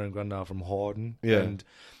nana and granddad from Horden. Yeah. And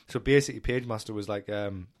so basically, Page Master was like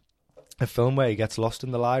a film where he gets lost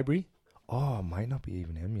in the library. Oh, it might not be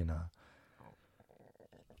even him, you know.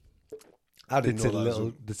 I didn't It's know a that.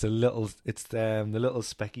 little. It's the little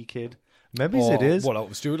specky kid. Maybe it is. What, out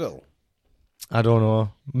with Stuart Little? I don't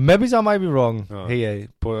know. Maybe I might be wrong Oh. here,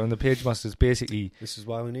 but on the Page Master's basically, This is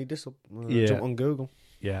why we need this up. Yeah. Jump on Google.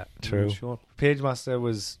 yeah, true. Sure. Page Master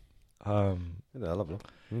was Yeah, I love it.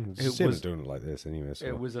 It It was was- doing it like this anyway. So.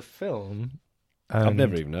 it was a film. I've and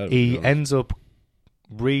never even heard of it. He to be honest. ends up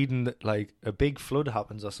reading that, like a big flood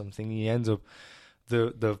happens or something. He ends up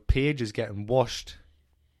the page is getting washed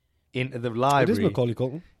into the It library. is Macaulay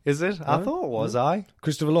Culkin. Is it? I Yeah. thought it was.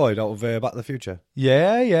 Christopher Lloyd out of Back to the Future.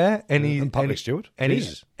 Yeah, and he and Patrick Stewart. and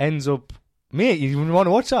Jesus. he ends up. Mate, you want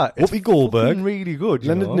to watch that? It's Whoopi Goldberg. fucking really good. You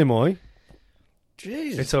Leonard know? Nimoy.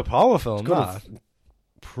 Jesus. It's a power film. It's got That.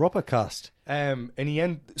 proper cast. And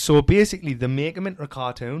so basically they make him into a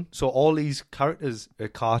cartoon. So all these characters are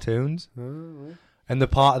cartoons, and they're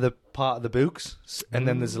part of the books. And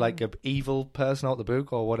then there's like a evil person out the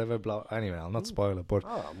book or whatever. Blah. Anyway, I'll not spoil it, but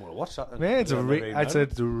Oh, I'm going to watch that. man, it's a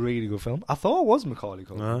really good film. I thought it was Macaulay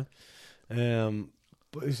Culkin.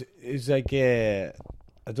 But it's like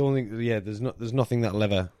I don't think there's nothing that'll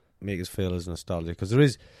ever make us feel as nostalgic because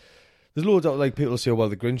there's loads of like people say, well,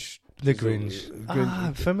 the Grinch. The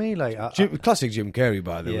Grinch. For me, like Classic Jim Carrey,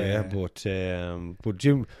 by the Yeah. way. But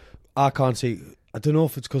Jim, I can't see. I don't know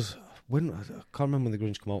if it's because I can't remember when the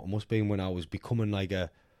Grinch came out. It must be when I was becoming like a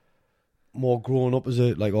more grown up or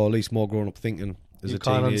at least more grown up thinking as you a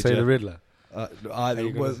can't teenager. unsay the Riddler.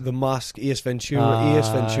 The Mask, Ace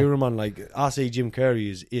Ventura, man. Like I say, Jim Carrey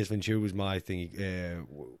is Ace Ventura was my thing.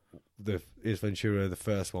 The Ace Ventura, the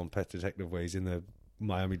first one, Pet Detective, where he's in the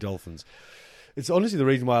Miami Dolphins. It's honestly the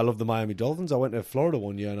reason why I love the Miami Dolphins. I went to Florida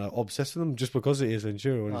one year and I obsessed with them just because of Ace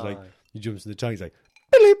Ventura. When he's like, he jumps in the tank, he's like,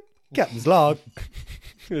 Billy, Captain's log.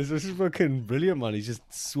 It's just fucking brilliant, man. He's just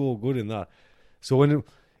so good in that. So when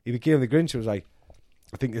he became the Grinch, it was like,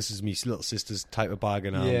 I think this is me little sister's type of bag,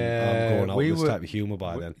 and I'm going out with this type of humour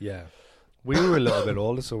by then. Yeah, we were a little bit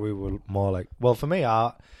older, so we were more like. Well, for me,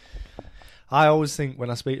 I always think when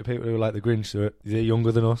I speak to people who like the Grinch, they're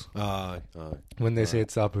younger than us. Aye. When they say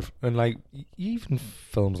it's that, and like even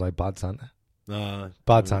films like Bad Santa. Aye.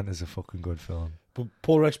 Bad Santa's a fucking good film. But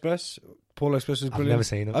Polar Express was brilliant. I've never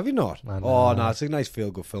seen it. Have you not? I know. Oh no, it's a nice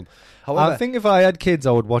feel good film. However, I think if I had kids,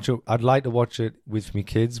 I would watch it. I'd like to watch it with me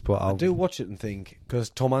kids, but I do watch it and think because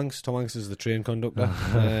Tom Hanks is the train conductor.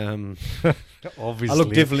 Obviously, I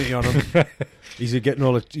look differently on him. He's getting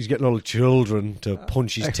all the children to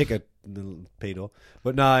punch his ticket, little pedo.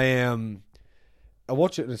 But no, I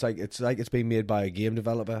watch it and it's like it's being made by a game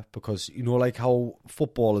developer because you know like how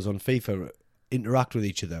footballers on FIFA interact with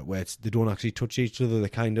each other where they don't actually touch each other, they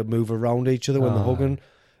kind of move around each other when they're hugging.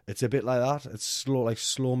 It's a bit like that. It's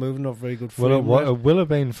slow moving, not very good frame rate. It will have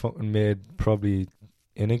been fucking made probably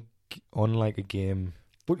on like a game.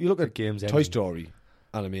 But you look at games Toy engine. Story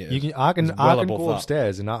animated. I can above go that.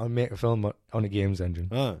 upstairs and I can make a film on a games engine.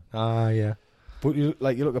 Yeah. But you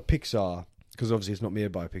look at Pixar because obviously it's not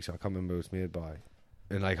made by Pixar. I can't remember who it's made by.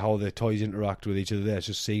 And like how the toys interact with each other there, it's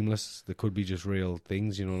just seamless. There could be just real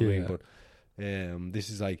things, you know what I mean? But this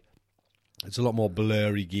is like It's a lot more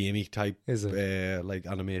blurry, gamey type, Is it? like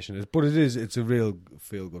animation. But it's a real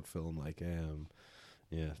feel good film. Like,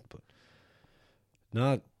 yeah, but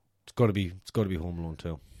no, it's got to be Home Alone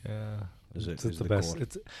 2. Yeah. Is it? It's is the the best.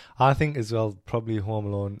 goat. I think as well, probably Home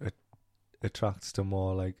Alone attracts to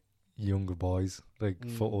more like younger boys, like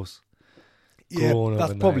for us. Yeah, growing up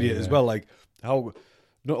that's in probably that it as era. well. Like how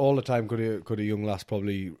not all the time could a young lass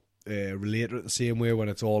probably relate to it the same way when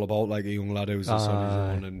it's all about like a young lad who's on his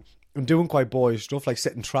own and doing quite boyish stuff like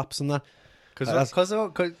setting traps and that. Because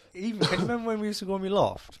even can you remember when we used to go in my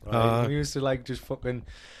loft? Right? We used to like just fucking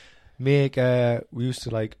make. We used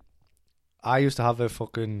to like. I used to have a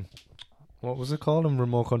fucking, what was it called? A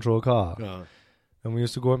remote control car. And we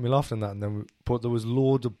used to go at my loft and that, and then but there was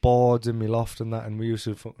loads of boards in my loft and that, and we used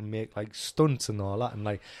to fucking make like stunts and all that, and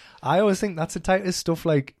like I always think that's the type of stuff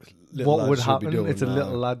like Little what would lads should be happen. doing It's a that.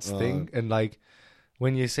 little lad's thing, and like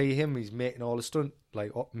when you see him, he's making all the stunt,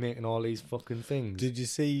 like making all these fucking things. Did you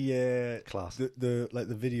see Class. the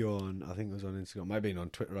video on? I think it was on Instagram. Might have been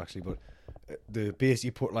on Twitter actually, but the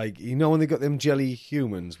basically put like when they got them jelly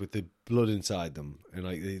humans with the blood inside them, and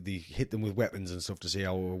like they hit them with weapons and stuff to see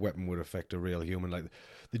how a weapon would affect a real human. Like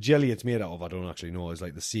the jelly it's made out of, I don't actually know, is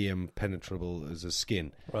like the same penetrable as the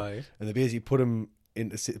skin, Right. and they basically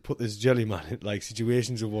put this jelly man in like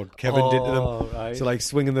situations of what Kevin did to them. Right. So like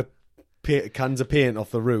swinging the cans of paint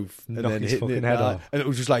off the roof and Knock then his hitting fucking it, head off. and it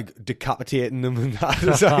was just like decapitating them and that.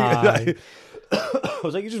 It's like, I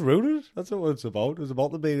was like, you just ruined it. That's not what it's about. It was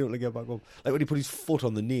about the being able to get back up. Like when he put his foot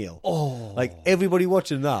on the nail. Oh. Like everybody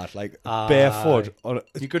watching that, like barefoot on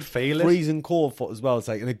You could feel it. freezing cold foot as well. It's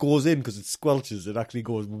like, and it goes in because it squelches. It actually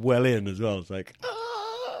goes well in as well. It's like,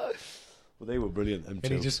 well, they were brilliant. Them And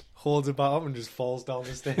two. he just holds it back up and just falls down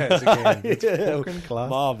the stairs again. It's Yeah. fucking class.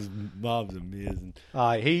 Marv's amazing.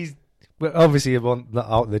 He's well, obviously out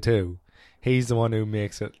of the two. He's the one who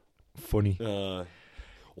makes it funny. Wow.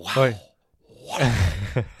 Oi.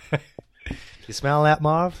 You smell that,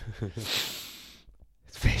 Marv?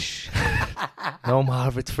 It's fish. No,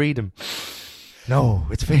 Marv, it's freedom. No,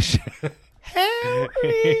 it's fish.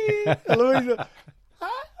 Harry! Louisa.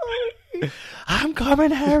 I'm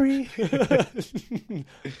coming, Harry.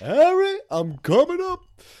 Harry, I'm coming up.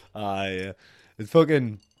 It's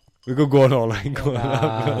fucking. We could go on all line. When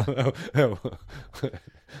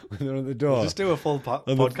they're on the door. Just do a full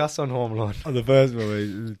podcast on Home Alone. On the first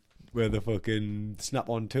one, where the fucking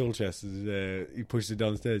snap-on tool chest is, he pushes it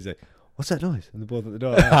downstairs. He's like, "What's that noise?" And they're both at the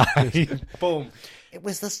door. Boom. It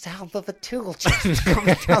was the sound of a tool chest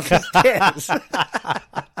coming down the stairs.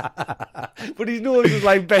 But his nose was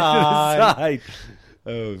like bent to the side.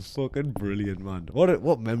 Oh, fucking brilliant, man!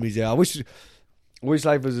 What memories there? I wish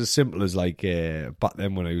life was as simple as like back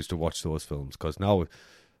then when I used to watch those films. Because now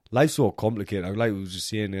life's so complicated. Like we were just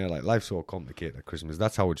saying there, like life's so complicated at Christmas.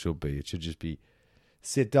 That's how it should be. It should just be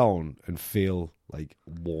sit down and feel like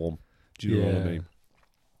warm. Do you know what I mean?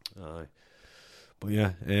 Aye. But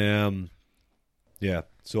yeah.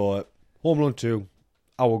 So Home Alone 2,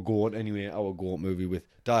 our goat movie with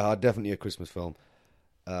Die Hard, definitely a Christmas film.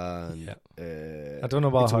 And I don't know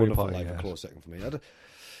about It's a Harry Wonderful Potter Life, yet. a close second for me.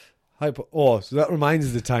 So that reminds us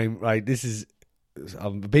of the time, right? This is,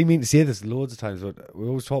 I've been meaning to say this loads of times, but we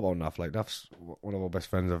always talk about Naff. Like Naff's one of our best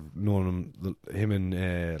friends. I've known him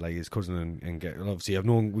and like his cousin and obviously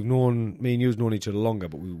we've known me and you've known each other longer,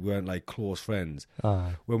 but we weren't like close friends.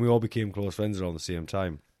 When we all became close friends around the same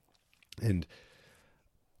time, and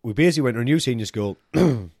we basically went to a new senior school.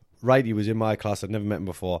 Righty was in my class. I'd never met him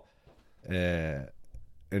before,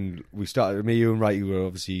 and we started. Me, you, and Righty were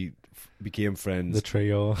obviously became friends. The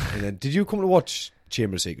trio. And then, did you come to watch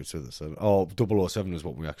Chamber of Secrets with us? Oh, 007 was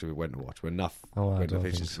what we actually went to watch. When Naff went to the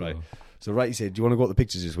pictures, right? So Righty said, "Do you want to go to the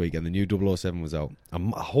pictures this week?" And the new 007 was out. I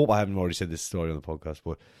hope I haven't already said this story on the podcast,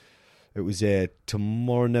 but it was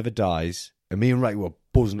Tomorrow Never Dies, and me and Righty were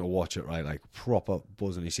buzzing to watch it, right? Like proper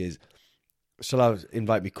buzzing. He says, "Shall I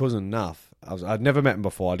invite my cousin Naff?" I'd never met him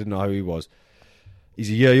before. I didn't know how he was. He's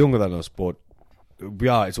a year younger than us, but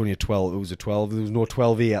it's only a 12. It was a 12. There was no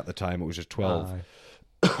 12A at the time. It was just 12.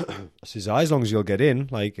 I says, as long as you'll get in.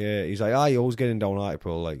 Like, he's like, you always get in down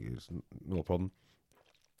Hartlepool. Like, it's no problem.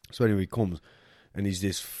 So anyway, he comes, and he's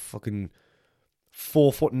this fucking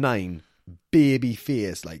 4'9", baby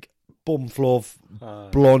face, like bum fluff,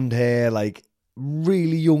 blonde hair, like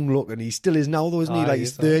really young looking. He still is now, though, isn't he? Like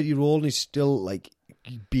he's 30-year-old, and he's still like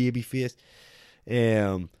baby face.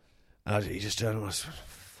 And he just turned around and said,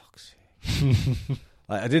 "Fuck's sake."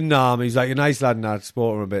 I didn't know him. He's like a nice lad, and I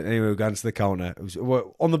spoke to him a bit. Anyway, we got into the counter. We're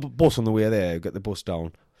on the bus on the way there. We got the bus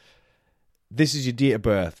down. This is your date of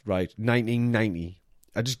birth, right? 1990.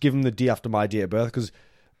 I just give him the day after my date of birth because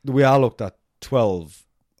the way I looked at 12,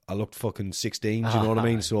 I looked fucking 16. Do you know what I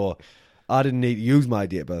mean? So I didn't need to use my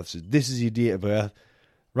date of birth. So this is your date of birth.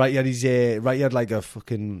 Right, he had like a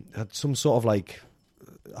fucking, had some sort of like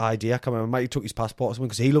ID. I can't remember. Might have took his passport or something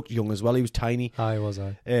because he looked young as well. He was tiny. Aye, was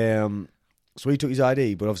I? So he took his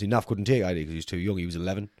ID, but obviously Naf couldn't take ID because he was too young. He was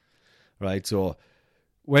 11. Right, so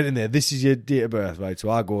went in there. This is your date of birth, right? So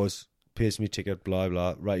I goes, pays me ticket, blah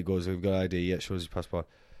blah. Right, he goes, "Have you got ID?" Yeah, shows his passport.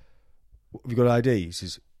 "Have you got ID?" He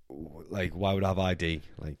says, "Like, why would I have ID?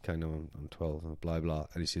 Like, kind of, I'm 12, blah blah."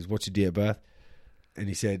 And he says, "What's your date of birth?" And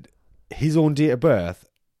he said, his own date of birth.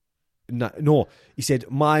 No, he said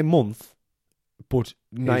my month, but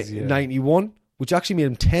 91, which actually made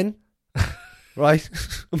him 10. Right,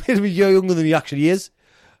 I made him a year younger than he actually is.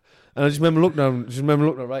 And I just remember looking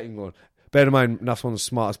at writing and going, bear in mind, Naf's one of the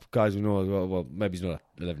smartest guys we know as well. Well, maybe he's not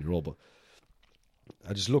an 11-year-old, but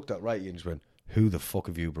I just looked at Righty and just went, "Who the fuck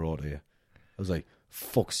have you brought here?" I was like,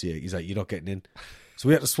 "Fuck's sake." He's like, "You're not getting in." So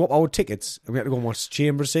we had to swap our tickets and we had to go and watch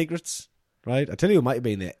Chamber of Secrets. Right? I tell you, it might have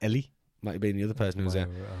been there. Ellie might have been the other person who was there.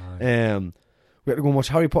 We had to go and watch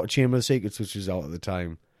Harry Potter Chamber of Secrets, which was out at the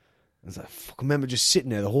time. I was like, I remember just sitting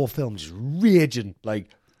there, the whole film, just raging. Like,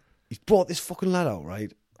 he's brought this fucking lad out,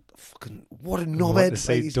 right? Fucking, what a knobhead.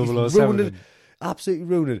 Like, he's ruined it. Absolutely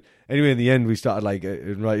ruined it. Anyway, in the end, we started like,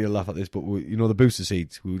 and right, you'll laugh at this, but you know the booster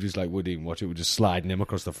seats, we were just like, we didn't watch it, we were just sliding them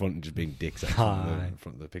across the front and just being dicks in front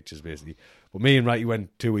of the pictures, basically. But me and Righty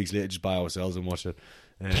went 2 weeks later just by ourselves and watched it.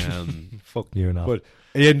 Fuck you now. But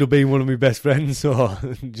he ended up being one of my best friends, so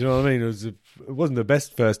do you know what I mean? It wasn't the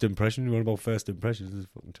best first impression. What about first impressions? It's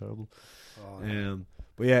fucking terrible.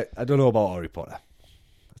 But yeah, I don't know about Harry Potter.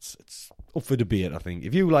 It's up for debate, I think.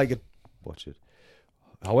 If you like it, watch it.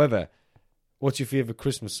 However, what's your favourite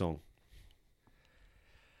Christmas song?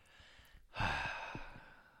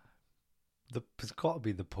 It's got to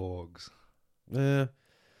be the Pogues.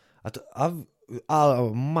 I'm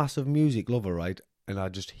a massive music lover, right? And I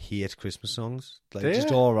just hate Christmas songs, like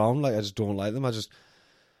just all around. Like I just don't like them.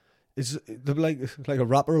 It's like a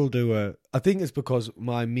rapper will do I think it's because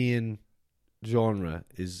my main genre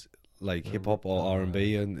is like hip hop or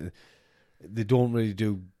R&B, and they don't really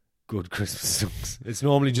do good Christmas songs. It's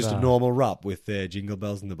normally just a normal rap with jingle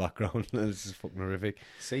bells in the background. It's just fucking horrific.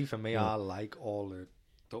 See, for me, I like all the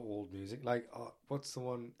old music. Like, what's the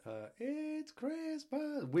one? It's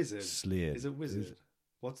Christmas. Wizard. Slade. Is it Wizard?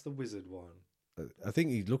 What's the Wizard one? I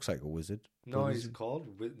think he looks like a wizard. No, they're called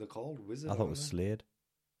Wizard. I thought it was Slade.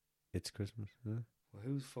 It's Christmas. Yeah. Well,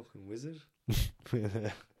 who's fucking Wizard?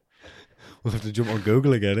 We'll have to jump on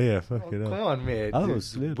Google again here. Come on, mate. I was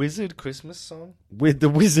Slade. Wizard Christmas song? With the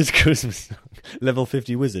Wizard Christmas song. Level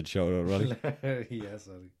 50 Wizard, shout out, Ronnie. Yeah,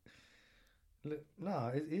 sorry.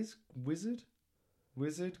 No, it is Wizard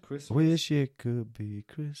Christmas. Wish it could be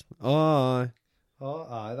Christmas. Oh,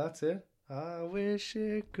 aye, that's it. I wish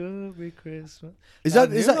it could be Christmas. Is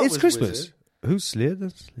that it's Christmas? Wizard. Who's Slade?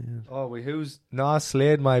 That's Slade. Oh, wait,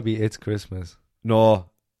 Slade might be It's Christmas. No.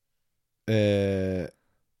 I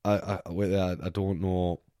don't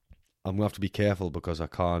know. I'm gonna have to be careful because I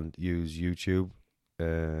can't use YouTube.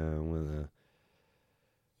 Yeah,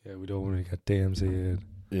 we don't want to get DMCA'd.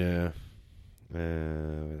 Yeah.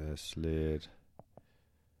 Slade.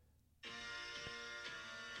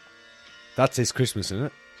 That's It's Christmas, isn't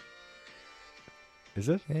it? Is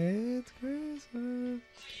it? It's Christmas.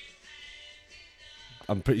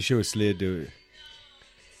 I'm pretty sure Slade do it.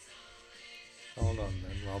 Hold on,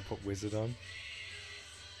 then. I'll put Wizard on.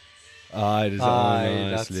 Aye,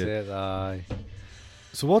 that's Slade. it. Aye.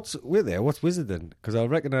 So what's Wizard then? Because I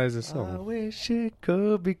recognise the song. I wish it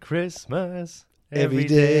could be Christmas every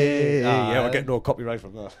day. Yeah, we'll get no copyright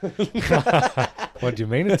from that. What do you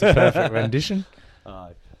mean? It's a perfect rendition.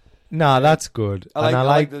 Aye. Nah, that's good. I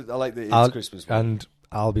like the It's Christmas one. And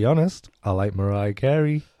I'll be honest, I like Mariah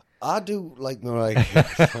Carey. I do like Mariah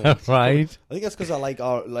Carey. Right. I think that's because I like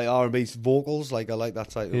R&B vocals. Like I like that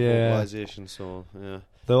type of vocalization. So yeah.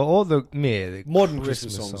 The modern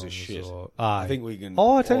Christmas songs are shit. I think we can.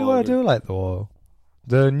 Oh, I tell you what I do like though.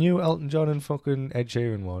 The new Elton John and fucking Ed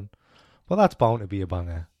Sheeran one. Well, that's bound to be a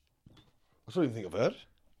banger. I don't even think I've heard.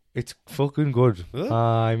 It's fucking good. Really?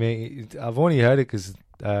 I mean, I've only heard it because,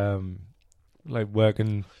 like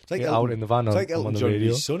working out in the van. It's like Elton on the John radio.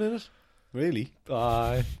 and his son in it. Really?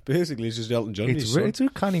 Basically, it's just Elton John. It's a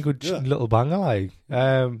kind of good little banger. Like,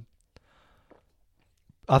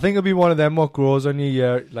 I think it'll be one of them what grows on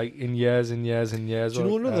you, like in years and years and years. Do you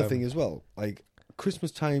know another thing as well? Like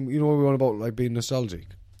Christmas time, you know what we want about like being nostalgic.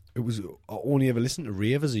 It was I only ever listened to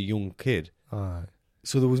rave as a young kid. Aye.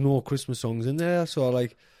 So there was no Christmas songs in there. So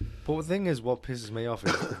like, But the thing is, what pisses me off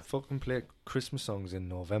is they fucking play Christmas songs in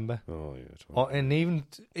November. oh yeah, And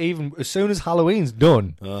even as soon as Halloween's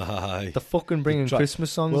done, aye. they're fucking bringing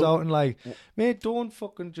Christmas songs well- out and like, mate, don't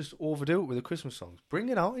fucking just overdo it with the Christmas songs. Bring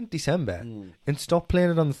it out in December and stop playing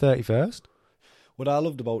it on the 31st. What I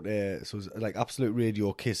loved about so it's like Absolute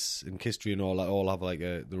Radio, Kiss, and Kisstory and all that all have like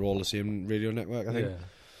they're all the same radio network, I think. Yeah.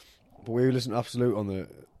 But we listened to Absolute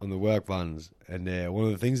on the work vans, and one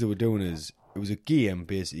of the things they were doing is it was a game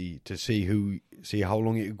basically to see how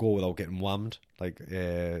long you could go without getting whammed, like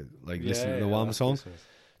listening to the Wham song. Christmas.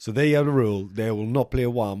 So they have a rule: they will not play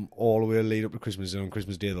Wham all the way lead up to Christmas, and on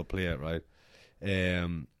Christmas Day they'll play it, right?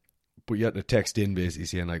 But you had to text in basically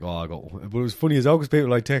saying like, "Oh, I got." But it was funny as hell because people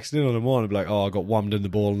like texting in on the morning, be like, "Oh, I got whammed in the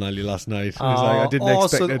ball nearly last night." And it's like I didn't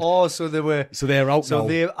expect it. So they were. So they're out So now.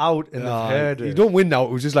 they're out and they've heard You it. don't win now.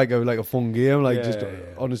 It was just like a fun game, like Yeah, just yeah.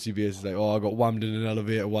 honesty based. Like, oh, I got whammed in an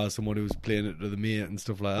elevator while someone who was playing it to the mate and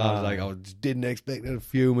stuff like that. I was like, I just didn't expect it,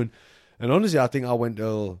 fuming. And honestly, I think I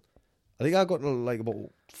got till like about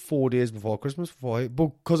 4 days before Christmas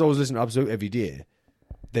because I was listening to Absolute every day.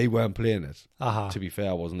 They weren't playing it. To be fair,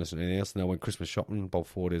 I wasn't listening to anything else. And I went Christmas shopping about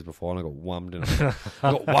 4 days before, and I got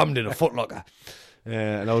whammed in a Foot Locker.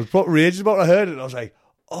 And I was proper raging about it. I heard it, and I was like,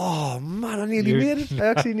 "Oh man, I nearly made it! I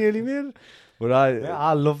actually nearly made it." But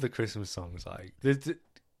I love the Christmas songs. Like,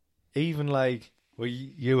 even like, well,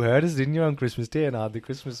 you heard us, didn't you, on Christmas Day, and I had the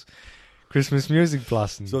Christmas music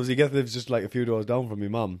blasting. So obviously, Geth lives just like a few doors down from my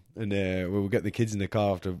mum, and we would get the kids in the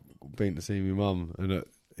car after being to see my mum, and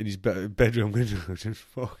in his bedroom, just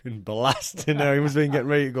fucking blasting there. He must have been getting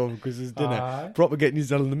ready to go for Christmas dinner, proper getting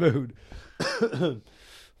himself in the mood.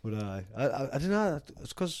 But I don't know.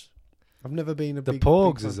 It's because I've never been a the big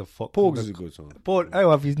Pogues big fan. is a fucking Pogues is a good song. But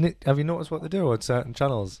have you noticed what they do on certain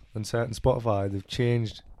channels and certain Spotify? They've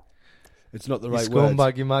changed. It's not the You right word.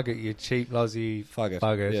 scumbag, you maggot, you cheap, lousy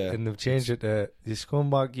Faggot. Yeah. and they've changed it to you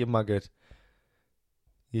scumbag, you maggot,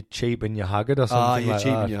 you cheap and you haggard or something you're like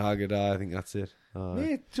cheap that. and you're haggard. I think that's it.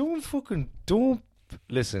 Mate, don't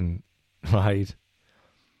listen, right?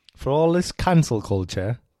 For all this cancel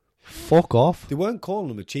culture, fuck off. They weren't calling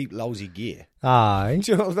him a cheap, lousy gay. Aye.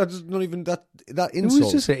 Do you know, that's not even that It insult.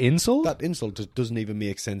 was just an insult. That insult just doesn't even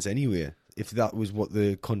make sense anyway. If that was what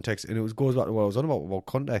the context, and it goes back to what I was on about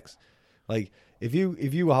context. Like if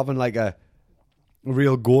you were having like a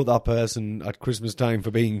real go at that person at Christmas time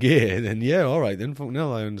for being gay, then yeah, all right, then fuck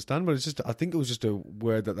no, I understand. But it's just, I think it was just a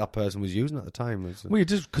word that person was using at the time. Well, you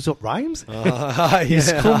just because it rhymes. You Yeah,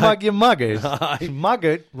 scumbag, you maggot.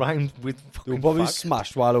 Maggot rhymes with they fucking were probably fuck.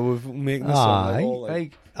 smashed while they were making the song. Aye,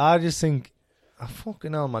 Like, I just think,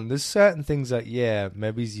 fucking hell, man. There's certain things that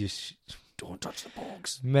maybe you don't touch the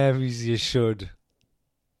box. maybe you should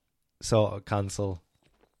sort of cancel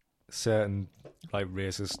certain like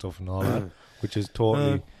racist stuff and all that, which is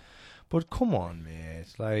totally. But come on, mate.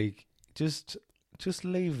 Like, just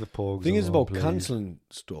leave the Pogues. The thing is alone, about please. cancelling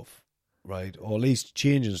stuff, right, or at least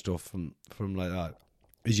changing stuff from like that,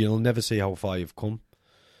 is you'll never see how far you've come.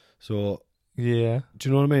 So Yeah. do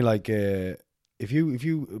you know what I mean? Like, if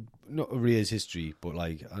you not erase history, but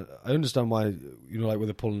like I understand why, you know, like when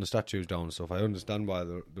they're pulling the statues down and stuff. I understand why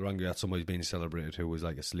they're angry that somebody's being celebrated who was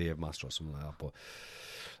like a slave master or something like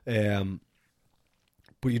that.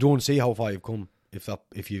 But you don't see how far you've come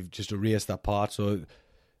if you've just erased that part. So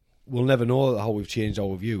we'll never know how we've changed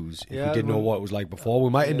our views if we didn't know what it was like before. We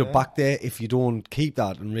might end up back there if you don't keep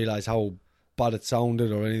that and realise how bad it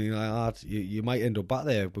sounded or anything like that. You might end up back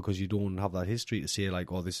there because you don't have that history to say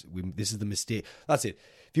like, oh, this is the mistake. That's it.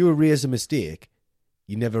 If you erase a mistake,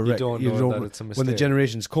 you never don't know that it's a when the mistake.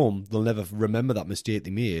 generations come, they'll never remember that mistake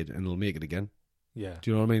they made and they'll make it again. Yeah.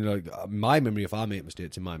 Do you know what I mean? Like my memory, if I make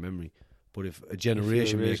mistakes in my memory, but if a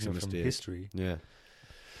generation makes a from mistake, history. yeah,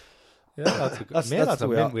 Yeah, that's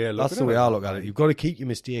the way I look at it. You've got to keep your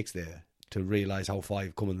mistakes there to realise how far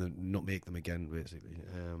you've come and then not make them again, basically.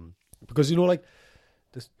 Because you know, like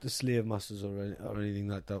the slave masters or anything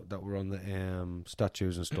that were on the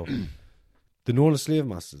statues and stuff, they're known as slave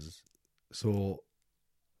masters. So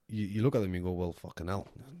you look at them and you go, well, fucking hell,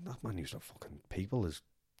 that man used to have fucking people as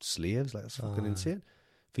slaves. Like, that's fucking insane.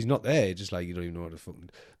 If he's not there, just like you don't even know what the fucking.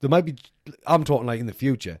 There might be. I'm talking like in the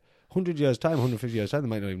future, 100 years time, 150 years time, they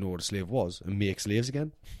might not even know what a slave was and make slaves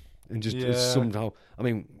again, and just somehow. I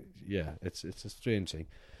mean, yeah, it's a strange thing.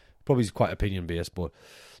 Probably quite opinion based, but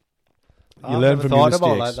you learn from your mistakes.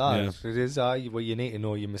 About like that. Yeah. It is well, you need to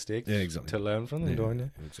know your mistakes to learn from them, don't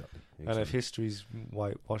you? Exactly. And if history's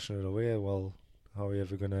washing it away, well, how are you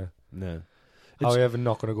ever gonna? No. How are you ever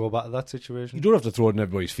not gonna go back to that situation? You don't have to throw it in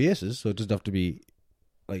everybody's faces, so it doesn't have to be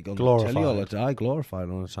like on Glorified. the telly all the time, glorified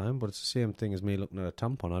all the time. But it's the same thing as me looking at a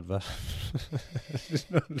tampon advert.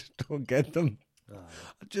 just don't get them.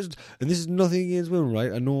 And this is nothing against women,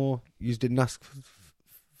 right? I know you didn't ask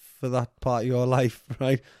for that part of your life,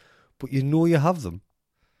 right? But you know you have them.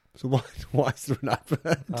 So why is there an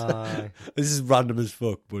advert? This is random as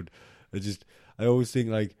fuck, but I always think,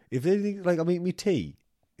 like, if anything, like, I mean, me tea,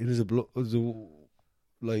 it is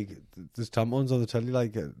like, there's tampons on the telly,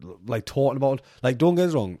 like talking about, like, don't get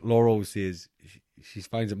us wrong, Laura always says she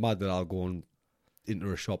finds it mad that I'll go and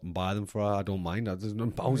into a shop and buy them for her. I don't mind that.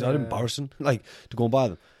 How's that embarrassing? Like, to go and buy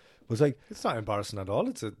them. But it's like, it's not embarrassing at all.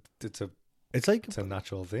 It's a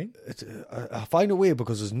natural thing. I find a way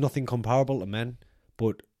because there's nothing comparable to men,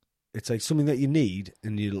 but it's like something that you need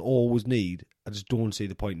and you'll always need. I just don't see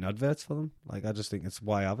the point in adverts for them. Like, I just think it's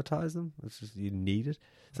why I advertise them. It's just, you need it.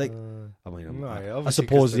 It's like, I mean, I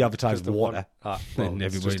suppose they advertise water. Well,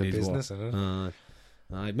 everybody just a needs business, water. Isn't it?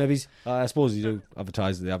 Maybe I suppose you do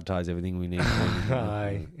advertise. They advertise everything we need.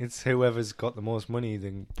 It's whoever's got the most money,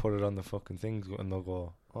 then put it on the fucking things, and they'll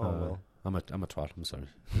go, well. I'm a twat. I'm sorry.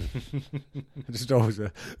 Just always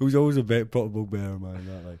it was always a bit proper bugbear of mine.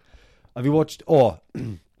 That, like, have you watched?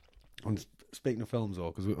 Speaking of films,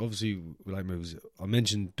 though, because obviously we like movies. I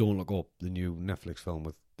mentioned Don't Look Up, the new Netflix film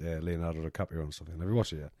with Leonardo DiCaprio and stuff. Have you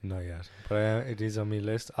watched it yet? Not yet, but it is on my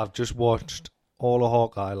list. I've just watched all of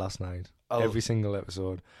Hawkeye last night. Every single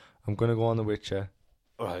episode. I'm going to go on The Witcher.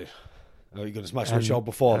 All right. Are you going to smash Witcher out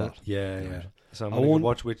before that? Yeah. So I'm going to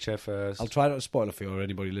watch Witcher first. I'll try not to spoil it for you or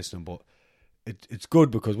anybody listening, but it's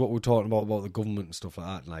good because what we're talking about the government and stuff like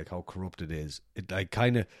that, and like how corrupt it is, it like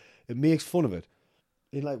kind of it makes fun of it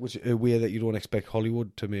in like a way that you don't expect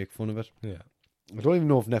Hollywood to make fun of it. Yeah. I don't even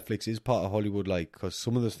know if Netflix is part of Hollywood, like, because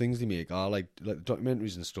some of the things they make are like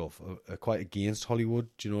documentaries and stuff are quite against Hollywood.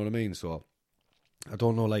 Do you know what I mean? So I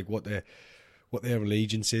don't know, like, what their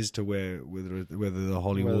allegiance is to whether they're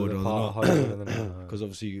Hollywood or not. Because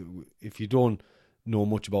obviously, if you don't know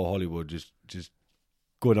much about Hollywood, just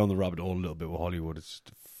go down the rabbit hole a little bit with Hollywood. It's just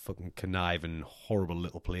a fucking conniving, horrible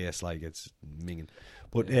little place. Like, it's minging.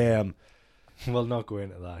 But we'll not go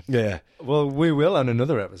into that. Yeah. Well, we will on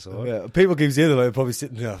another episode. Yeah. People keep saying that, like, probably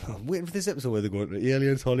sitting there, I'm waiting for this episode where they're going to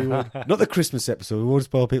Aliens, Hollywood. Not the Christmas episode. We won't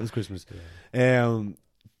spoil people's Christmas. Yeah.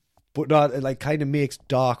 But that, it, like, kind of makes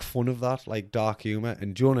dark fun of that, like dark humour.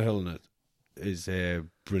 And Jonah Hill in it is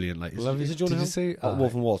brilliant. Like, is it Jonah Hill? Did you say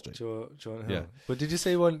Wolf of Wall Street? Jonah Hill. Yeah. But did you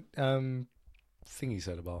say one thing he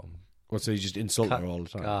said about him? What, so you just insult her all the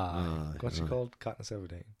time? What's she called? Katniss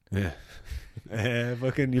Everdeen. Yeah.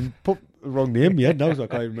 Fucking, you put the wrong name, yeah. Now I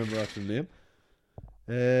can't even remember her actual name.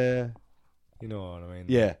 You know what I mean?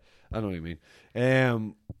 Yeah, I know what you mean.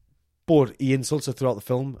 But he insults her throughout the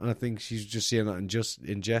film, and I think she's just saying that in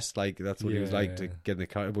jest, like that's what he was like to get in the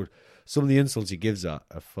character. But some of the insults he gives her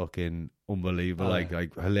are fucking unbelievable, like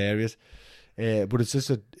hilarious. But it's just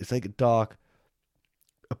it's like a dark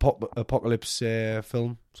apocalypse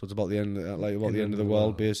film, so it's about the end, the end of the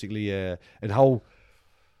world, basically. And how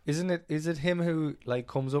is it him who like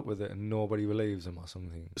comes up with it and nobody believes him or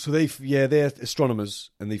something? So they're astronomers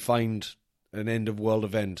and they find an end of world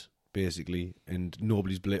event, basically, and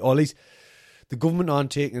nobody's believed. Or at least the government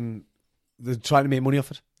aren't taking. They're trying to make money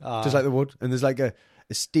off it, just like they would. And there's like a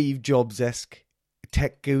Steve Jobs-esque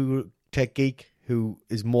tech geek who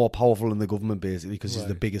is more powerful than the government, basically, because he's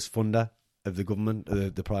the biggest funder of the government,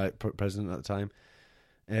 the president at the time.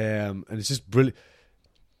 And it's just brilliant.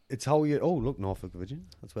 It's how you. Oh, look, Norfolk, Virginia.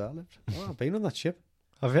 That's where I lived. Oh, I've been on that ship.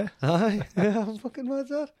 Have you? Aye, yeah, I'm fucking mad at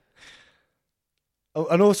that. Oh,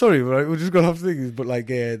 I know, sorry, right? We're just going to have things, but like,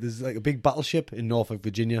 there's like a big battleship in Norfolk,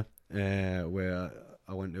 Virginia, where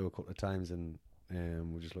I went to a couple of times, and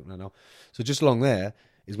we're just looking at now. So just along there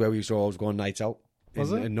is where we used to always go on nights out.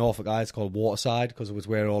 In Norfolk, it's called Waterside because it was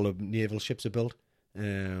where all the naval ships are built,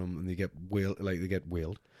 and they get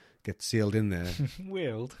get sailed in there,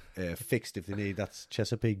 whaled, fixed if they need. That's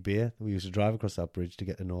Chesapeake Bay. We used to drive across that bridge to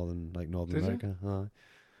get to Northern America.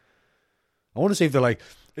 I want to see if they're like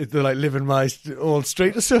living my old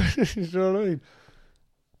street or something. You know what I mean?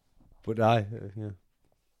 But yeah,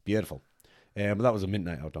 beautiful. But that was a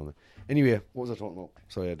midnight out down there. Anyway, what was I talking about?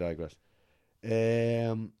 Sorry, I digress.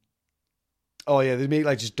 They make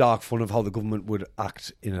like just dark fun of how the government would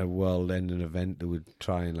act in a world-ending event. They would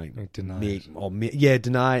try and like deny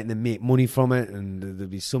deny it and then make money from it, and there'd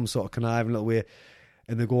be some sort of conniving little way.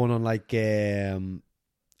 And they're going on like a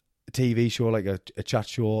TV show, like a chat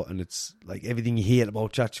show, and it's like everything you hate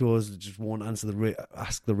about chat shows. They just won't ask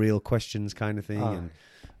the real questions, kind of thing. And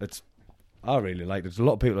I really like it. There's a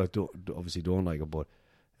lot of people that obviously don't like it, but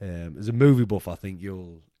as a movie buff, I think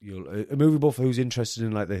you'll you'll a movie buff who's interested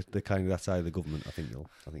in like the kind of that side of the government. I think you'll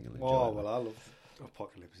enjoy. Oh it. well, I love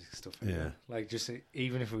apocalyptic stuff. Yeah. Like just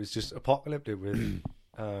even if it was just apocalyptic with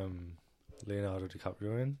Leonardo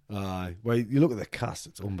DiCaprio in. Aye. Well, you look at the cast;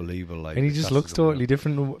 it's unbelievable. Like, And he the just cast looks is totally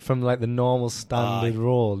different from like the normal standard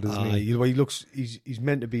role, doesn't he? he looks. He's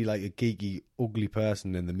meant to be like a geeky, ugly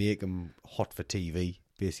person, and they make him hot for TV.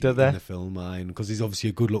 Basically, Do they? in the film, because he's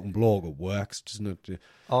obviously a good-looking bloke. It works, doesn't it?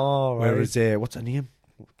 Oh, right. Whereas, what's her name?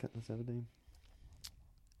 Can't I say her name?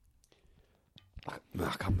 I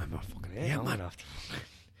can't remember her fucking name. Yeah, Yeah, man.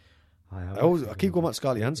 I I keep going back to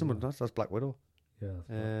Scarlett Johansson, but that's Black Widow.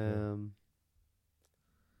 Yeah.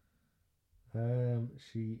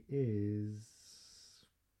 She is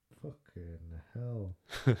fucking hell.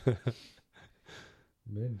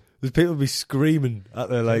 Min. There's people be screaming at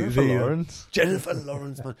their like Jennifer Lawrence. Jennifer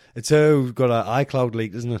Lawrence, man. It's her who got an iCloud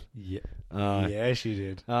leak, isn't it? Yeah. Aye. Yeah, she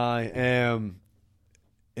did. Aye.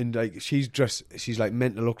 And like she's dressed, she's like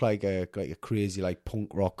meant to look like a crazy like punk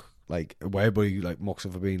rock, like where everybody like mocks her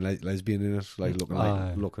for being lesbian in it, like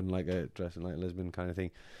looking like a dressing like a lesbian kind of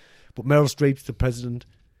thing. But Meryl Streep's the president.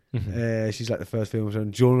 She's like the first female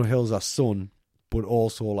president. Jonah Hill's our son, but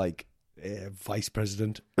also like vice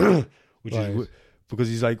president, which is because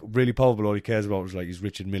he's like really powerful. All he cares about is like his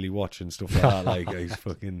Richard Millie watch and stuff like that. Like he's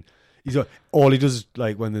fucking. He's all he does is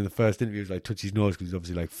like when in the first interview is like touch his nose because he's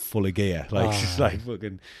obviously like full of gear. Like it's like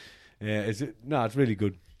fucking. It's really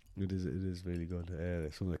good. It is really good.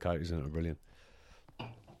 Some of the characters in it are brilliant.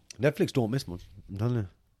 Netflix don't miss much. I'm telling you,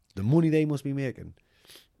 the money they must be making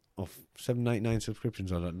of $7.99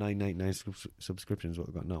 subscriptions or $9.99 subscriptions. What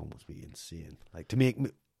they've got now must be insane. Like to make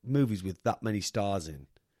movies with that many stars in.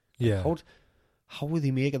 Yeah. How were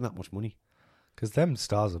they making that much money? Because them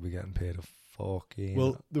stars will be getting paid a fucking.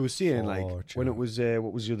 Well, they were saying like fortune. when it was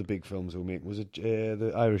what was the other big films they were making? Was it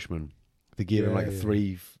The Irishman? They gave him like a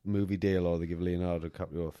 3-movie deal, or they give Leonardo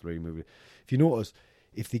DiCaprio a 3-movie. If you notice,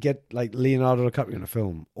 if they get like Leonardo DiCaprio in a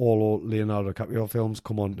film, all Leonardo DiCaprio films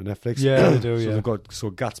come on to Netflix. Yeah, they do. So they've got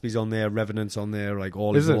Gatsby's on there, Revenant's on there, like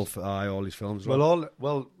all Is his it? all his films.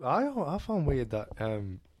 I found weird that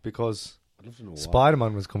because I'd love to know why.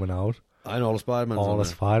 Spider-Man was coming out, I know all the Spider-Man's all on the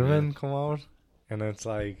there. Spider-Man come out, and it's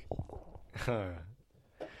like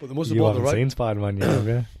But they must have you bought the haven't right. seen Spider-Man yet, have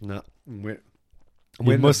you? Nah, wait.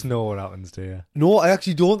 You must know what happens, do you? No, I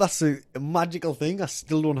actually don't. That's a magical thing. I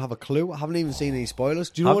still don't have a clue. I haven't even seen any spoilers.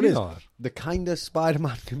 Do you know Have what you it is? not? The kind of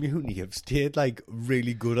Spider-Man community have stayed like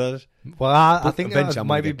really good at it. Well, I But think eventually I'm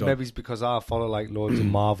gonna maybe get done. it's because I follow like loads of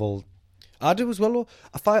Marvel. I do as well. Though.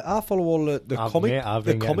 I follow all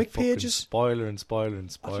the comic pages. Spoiler. I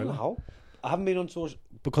don't know how. I haven't been on social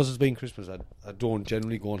because it's been Christmas. I don't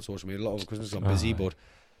generally go on social media. A lot of Christmas I'm busy, but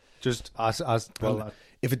Just as well.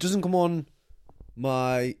 if it doesn't come on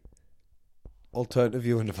my alternative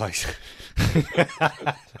viewing device,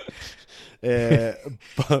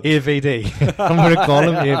 but AVD. I'm going to call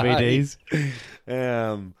them AVDs.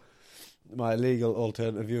 my legal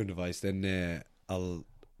alternative viewing device, then I'll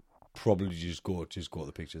probably just go to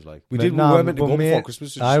the pictures. Like we were meant to go before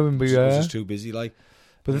Christmas. I wouldn't be. I was just too busy. Like,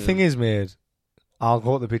 But the thing is, mate, I'll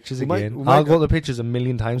go to the pictures We might- again. we might I'll go to the pictures a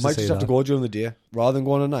million times might to see just have that. to go during the day rather than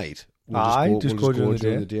go on a night. We'll Just go during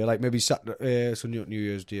the day. Like maybe Saturday, Sunday, New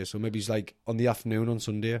Year's Day. So maybe it's like on the afternoon on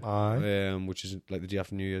Sunday, which is like the day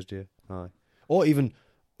after New Year's Day. Aye. Or even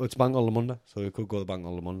it's Bank Holiday Monday, so we could go to Bank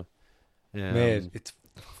Holiday Monday. Mate, it's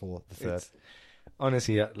for the third.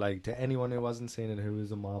 honestly, like to anyone who hasn't seen it, who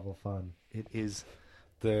is a Marvel fan, it is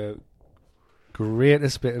the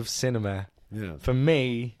greatest bit of cinema Yeah, for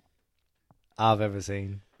me I've ever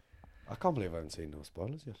seen. I can't believe I haven't seen no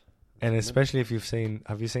spoilers yet. And especially if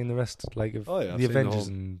have you seen the rest, like of I've the seen the Avengers whole-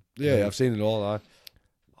 and Yeah, I've seen it all.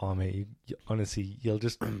 oh mate, honestly, you'll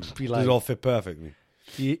just be Does like, it all fit perfectly?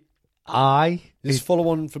 This This follow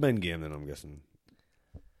on from Endgame, then I'm guessing.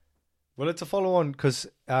 well, it's a follow on because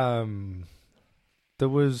there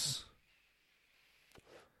was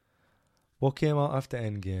what came out after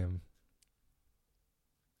Endgame.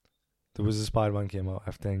 There was a Spider-Man came out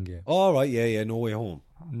after Endgame. All right, yeah, No Way Home.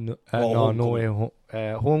 No, Oh, No Homecoming. Way Home.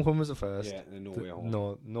 Homecoming was the first. Yeah, then No Way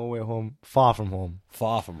Home. No Way Home. Far From Home.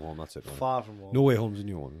 Far From Home. That's it. Right? Far From Home. No Way Home's a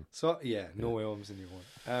new one. So yeah, No Way Home's a new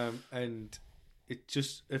one. And it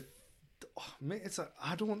just mate, it's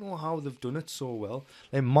I don't know how they've done it so well.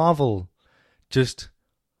 Like Marvel, just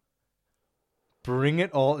bring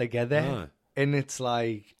it all together, Aye. and it's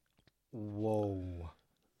like, whoa,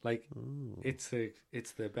 like it's the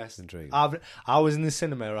best. Intriguing. I was in the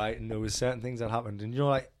cinema, right, and there was certain things that happened, and you know,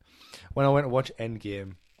 like when I went to watch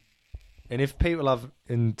Endgame. And if people have,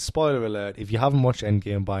 and spoiler alert, if you haven't watched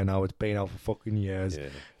Endgame by now, it's been out for fucking years. Yeah.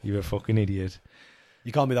 You're a fucking idiot.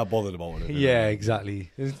 You can't be that bothered about it. Yeah,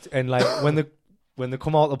 exactly. And like when they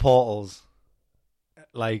come out the portals,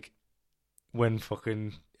 like when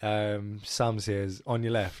fucking Sam says on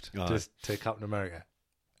your left, just to Captain America,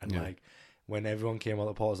 and like when everyone came out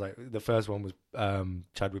the portals, like the first one was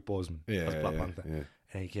Chadwick Boseman as Black Panther,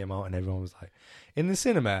 and he came out and everyone was like, in the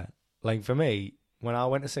cinema, like for me, when I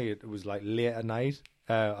went to see it, it was like late at night.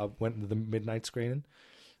 I went to the midnight screening,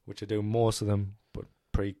 which I do most of them, but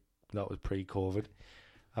that was pre-COVID.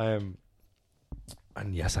 And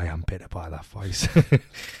yes, I am bitter by that voice.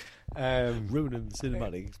 Ruining the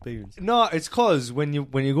cinematic experience. No, it's because when you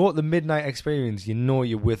go to the midnight experience, you know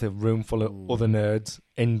you're with a room full of other nerds,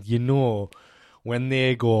 and you know when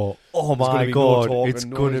they go, oh my god, it's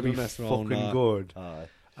going to be fucking good.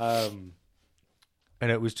 And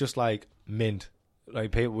it was just like mint,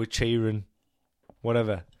 like people were cheering,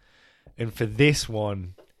 whatever. And for this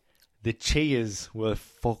one, the cheers were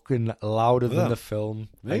fucking louder than the film.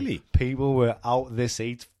 Really? Like, people were out their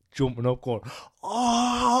seats jumping up going,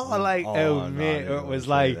 mate, it was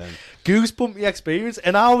like goosebumpy experience.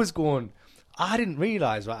 And I was going, I didn't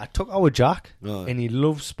realise, right? I took our Jack and he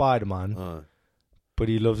loves Spider-Man, but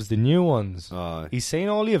he loves the new ones. He's seen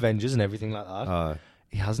all the Avengers and everything like that.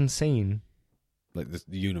 He hasn't seen like the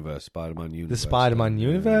universe, Spider-Man universe. The Spider-Man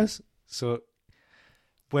universe. So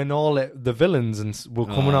when all the villains were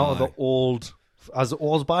coming out of the old, as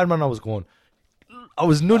old Spider-Man, I was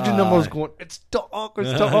nudging him. I was going, it's dark,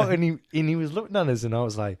 and he was looking at us, and I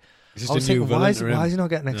was like, why is he not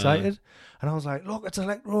getting excited? And I was like, look, it's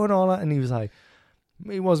Electro and all that, and he was like,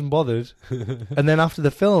 he wasn't bothered. And then after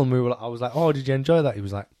the film, I was like, oh, did you enjoy that? He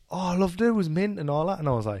was like, oh, I loved it. It was mint and all that. And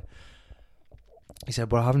I was like, he said,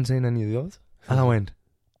 but I haven't seen any of the others. And I went,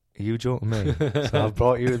 are you joking me? So I've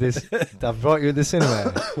brought you to this. I've brought you to the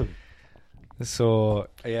cinema. So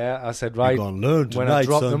yeah, I said right when I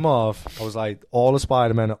dropped them off, I was like, all the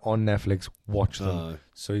Spider-Men on Netflix, watch them.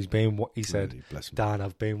 So he said, Dan,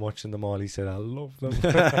 I've been watching them all. He said, I love them.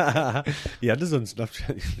 Yeah, this on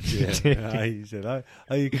Snapchat. Yeah. He said, hi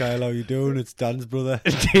Kyle, how you doing? It's Dan's brother.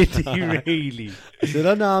 Did he really? He said,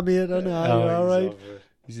 I know, mate, I know, you're all right.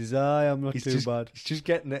 He says, I'm not too bad. He's just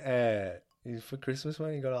getting it for Christmas,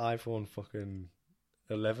 man. He got an iPhone fucking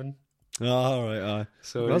 11. Oh, all right,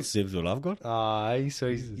 So that's Sibs what I've got. So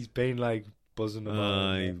he's been like buzzing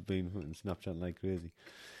about. He's been putting Snapchat like crazy.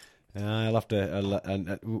 I'll have to,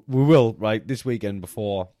 and we will right this weekend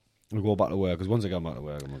before we go back to work. Because once I get back to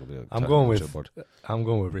work, I'm not gonna be. I'm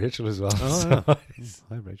going with Rachel as well. Oh, yeah.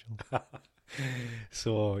 Hi, Rachel.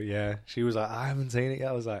 So yeah, she was like, I haven't seen it yet.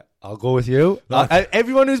 I was like, I'll go with you.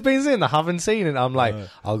 Everyone who's been seeing it, I haven't seen it. I'm like,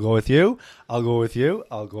 I'll go with you. I'll go with you.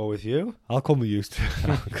 I'll go with you. I'll come with you too.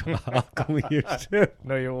 I'll come with you too.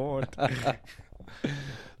 No, you won't. Like,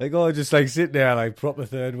 just like sit there like proper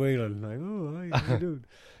third wheel and like, how you doing?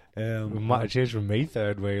 We might have changed from me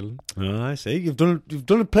third wheeling. I see. You've done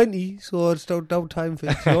it plenty, so it's down time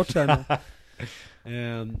for your turn.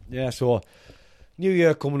 Yeah. So New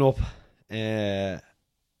Year coming up.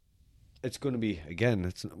 It's going to be again.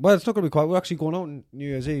 It's not going to be quite. We're actually going out on New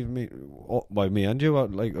Year's Eve. Me and you are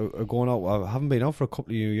like are going out. I haven't been out for a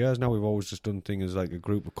couple of years now. We've always just done things as like a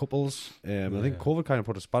group of couples. I think COVID kind of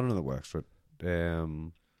put a spanner in the works for it.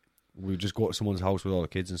 We just go to someone's house with all the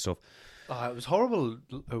kids and stuff. It was horrible.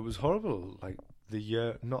 It was horrible. Like the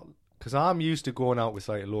year, not because I'm used to going out with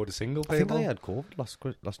like a load of single people. I think I had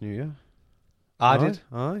COVID last New Year. I did.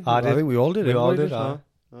 I think we all did. We all did.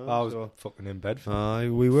 I was fucking in bed.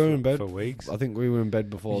 We were in bed for weeks. I think we were in bed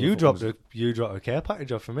before. You dropped a care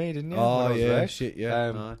package off for me, didn't you? Oh yeah, shit,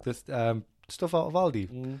 yeah. The stuff out of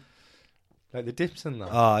Aldi, like the dips and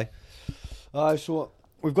that. Aye. So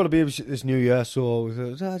we've got to be this New Year. So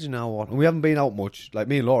we thought, you know what? And we haven't been out much. Like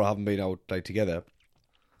me and Laura haven't been out like together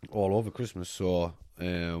all over Christmas. So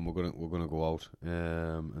we're gonna go out.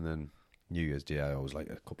 And then New Year's Day, I always like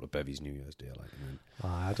a couple of bevies. New Year's Day, like.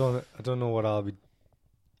 I don't know what I'll be.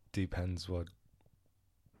 Depends what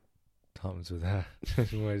happens with that.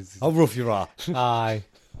 How rough you are. Aye,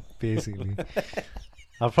 basically.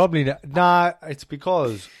 I'll probably it's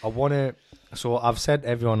because I want to. So I've said to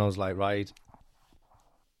everyone, I was like, right,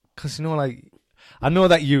 because like I know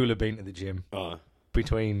that you'll have been to the gym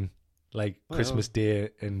between like Christmas Day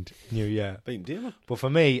and New Year. But for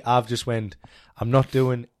me, I've just went. I'm not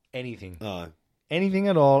doing anything. Anything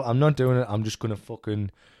at all. I'm not doing it. I'm just gonna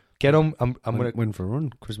fucking. Get on. I'm gonna went for a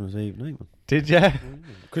run Christmas Eve night. Man. Did ya?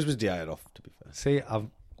 Christmas Day I had off. To be fair, see,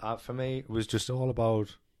 for me it was just all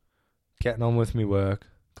about getting on with me work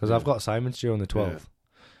because I've got assignments due on the 12th.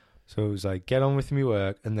 So it was like get on with me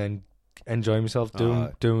work and then enjoy myself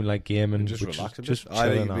doing like gaming, just relax a bit. Just I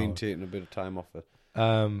think you've been taking a bit of time off it.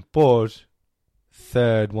 But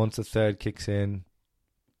third, once the third kicks in,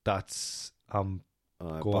 that's going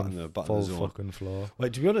full zone. fucking floor.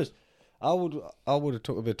 Like, to be honest, I would have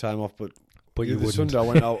took a bit of time off, but you the wouldn't. Sunday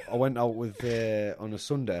I went out with on a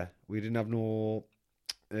Sunday. We didn't have no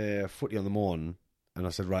footy on the morning, and I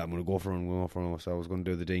said, right, I'm going to go for a run. So I was going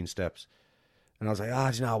to do the Dean steps, and I was like,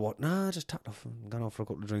 do you know what? Nah, I just tapped off and gone out for a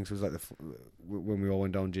couple of drinks. It was like when we all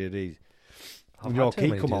went down JD's. And your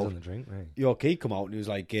key come out. Your key come out, and he was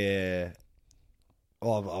like, I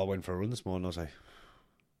went for a run this morning. I was like,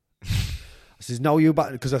 I says, no, you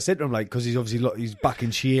back, because I said to him, like, because he's obviously he's back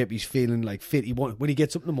in shape, he's feeling like fit. When he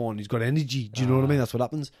gets up in the morning, he's got energy. Do you know what I mean? That's what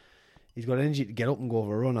happens. He's got energy to get up and go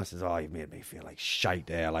for a run. I says, you made me feel like shite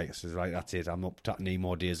there. Like, I says, right, that's it. I'm not taking any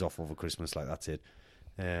more days off over Christmas. Like, that's it.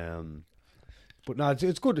 But no,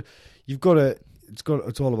 it's good.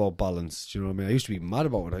 It's all about balance. Do you know what I mean? I used to be mad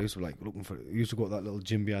about it. I used to I used to go to that little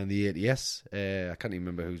gym behind the ATS. I can't even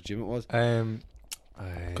remember whose gym it was.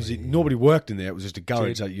 Because nobody worked in there. It was just a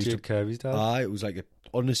garage that used to. Kirby's dad. It was like an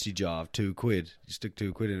honesty jar of £2. You stick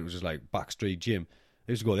 £2 in. It was just like backstreet gym.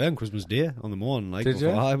 I used to go there on Christmas Day on the morning, like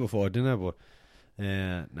before dinner. But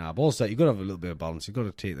but also you got to have a little bit of balance. You got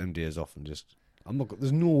to take them days off and just.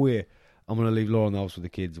 There's no way I'm going to leave Laura in the house with the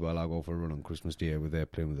kids while I go for a run on Christmas Day with their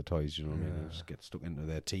playing with the toys. You know what I mean? I just get stuck into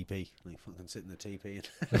their TP, like fucking sit in the TP.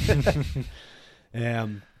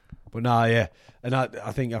 But and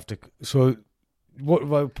I think after so.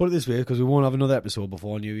 Well, put it this way, because we won't have another episode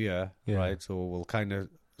before New Year, right? So we'll kind of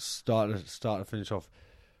start to finish off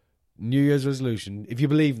New Year's resolution. If you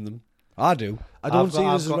believe in them, I do. I don't see it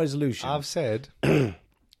as a resolution. I've said, I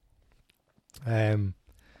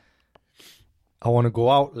want to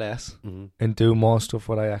go out less and do more stuff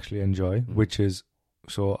what I actually enjoy, which is,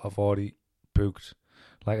 so I've already booked.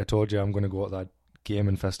 Like I told you, I'm going to go to that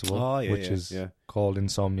gaming festival, which is called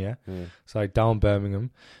Insomnia. It's like down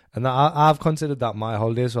Birmingham, and I've considered that my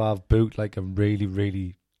holiday, so I've booked like a really,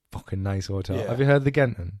 really fucking nice hotel. Have you heard the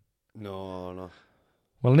Genton? No.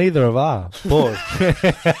 Well, neither have I, but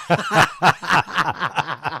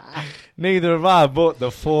but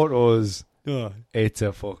the photos. It's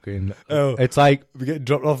a fucking. It's like we're getting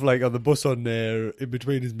dropped off like on the bus on there in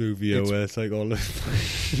between his movie, where it's like all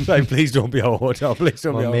like, please don't be our hotel, please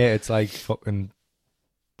don't be our. Mate, it's like fucking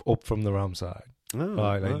up from the Ramside.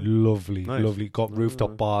 Lovely. Got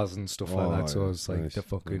rooftop bars and stuff like that. So it's like the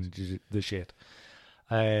fucking the shit.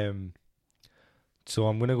 So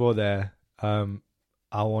I'm gonna go there.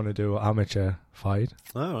 I want to do an amateur fight.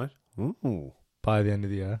 All right. Ooh. By the end of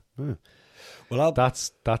the year. Well,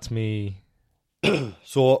 that's me.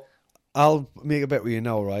 So I'll make a bet with you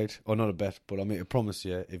now, right? Or not a bet, but I'll make a promise to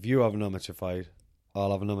you. If you have an amateur fight,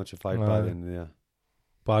 I'll have an amateur fight by the end of the year.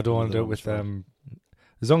 But I don't want to do it with them.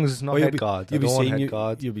 As long as it's not head guards. I don't want head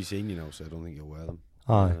guards. You'll be senior, so I don't think you'll wear them.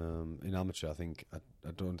 In amateur, I think I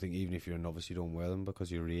don't think even if you're a novice, you don't wear them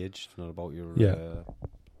because your age. It's not about your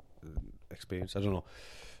experience. I don't know.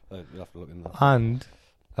 You'll have to look into that.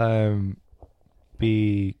 And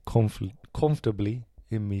be comfortably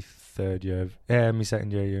in my third year, my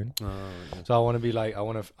second year uni. So I want to be like I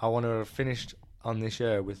want to have finished on this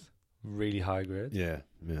year with really high grades. Yeah.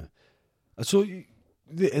 So.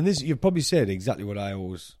 And this, you've probably said exactly what I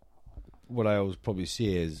always probably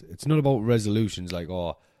say is it's not about resolutions like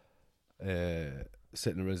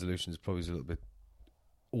setting a resolution is probably a little bit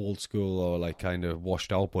old school or like kind of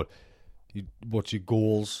washed out, but what's your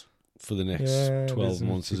goals for the next 12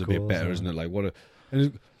 months is a bit better, isn't it? Like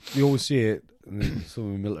and you always say it, and some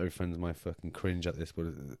of my military friends might fucking cringe at this, but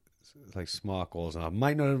it's like SMART goals, and I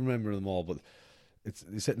might not remember them all, but it's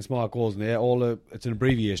setting SMART goals, and it's an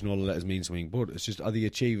abbreviation. All the letters mean something, but it's just, are they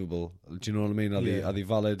achievable? Do you know what I mean? Are they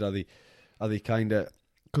valid? Are they kind of?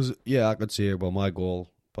 Because I could say, well, my goal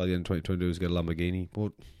by the end of 2022 is to get a Lamborghini,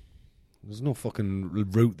 but there's no fucking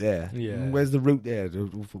route there. Yeah, where's the route there?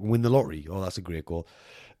 To win the lottery? Oh, that's a great goal.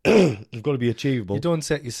 It's got to be achievable. You don't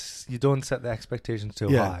set the expectations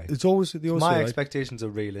too high. It's always my expectations are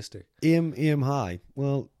realistic. Aim high.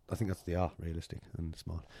 Well, I think they are realistic and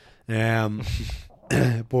smart.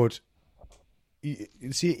 But you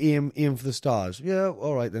see, aim for the stars. Yeah,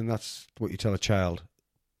 all right, then that's what you tell a child.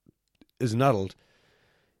 As an adult,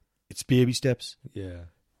 it's baby steps. Yeah.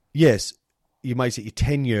 Yes, you might set your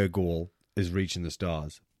 10-year goal as reaching the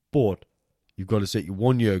stars, but you've got to set your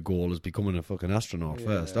 1-year goal as becoming a fucking astronaut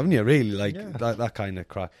first, haven't you? Really, that kind of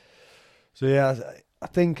crack. So I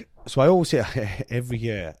think so. I always say every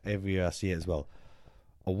year I say it as well.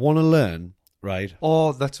 I want to learn. Right.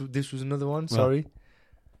 Oh, this was another one. Sorry.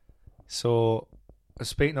 So, I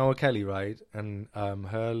speak now with Kelly, right, and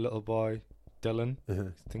her little boy Dylan.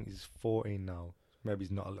 I think he's 14 now. Maybe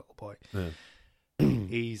he's not a little boy.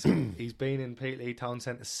 he's been in Peterlee Town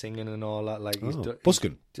Centre singing and all that. Like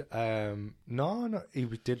busking. No, he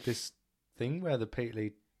did this thing where the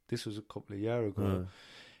Peterlee. This was a couple of years ago,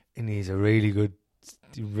 and he's a really good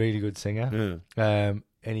singer. Yeah.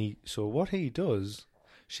 And so what he does,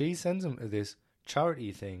 she sends him to this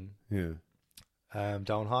charity thing. Yeah.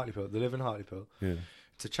 Down Hartlepool. They live in Hartlepool. Yeah.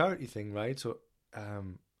 It's a charity thing, right? So,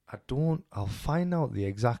 I'll find out the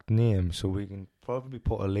exact name so we can probably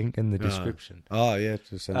put a link in the description. Oh, yeah.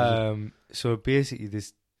 Just send it. So basically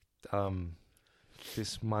this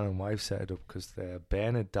man and wife set it up because their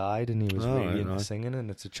Ben had died and he was really into singing,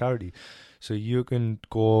 and it's a charity. So you can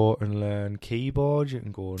go and learn keyboard, you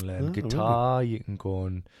can go and learn guitar, you can go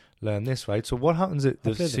and learn this, right? So what happens at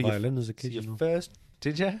I played the violin as a kid. Your first,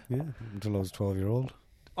 did you? Yeah, until I was 12-year-old.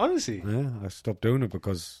 Honestly? Yeah, I stopped doing it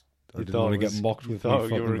because I didn't want to get mocked with my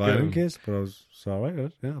fucking violin case, but I was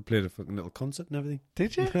alright. Yeah, I played a fucking little concert and everything.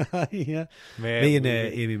 Did you? Yeah. Mate, me and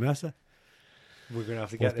Amy Messer. We're going to have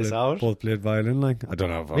to get this out. Both played violin, like. I don't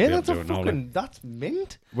know if I'll be able to do it now. Like. That's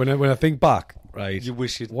mint. When I think back, right, you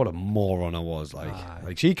wish what a moron I was.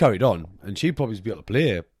 Like she carried on, and she'd probably be able to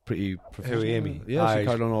play pretty professional. Who, Amy? Yeah, she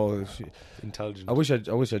carried on all. Intelligent. I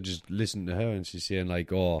wish I just listened to her, and she's saying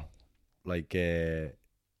like, you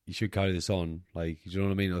should carry this on, like, you know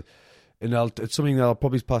what I mean? And it's something that I'll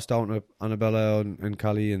probably pass down to Annabella and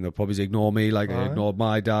Callie, and they'll probably ignore me, like I ignored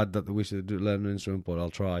my dad that they wish they'd learn an instrument, but I'll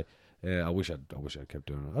try. I wish I'd kept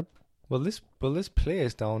doing it. Well, this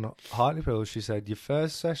place down at Hartlepool, she said, your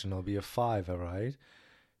first session will be a $5, right?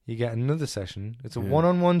 You get another session. It's a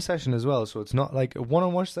one-on-one session as well, so it's not like a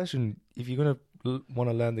one-on-one session. If you're gonna want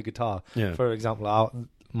to learn the guitar, for example,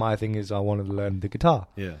 my thing is I wanted to learn the guitar.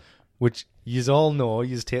 Yeah. Which you all know,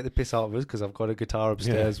 you just take the piss out of us because I've got a guitar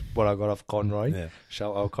upstairs, what I got off Conroy. Yeah.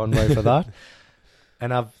 Shout out Conroy for that.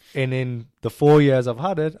 And in the 4 years I've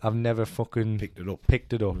had it, I've never fucking picked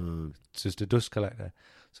it up. It's just a dust collector.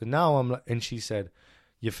 So now I'm like, and she said,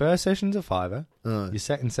 your first session's a $5, your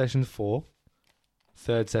second session's $4,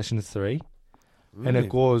 third session's $3, and it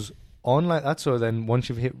goes on like that. So then once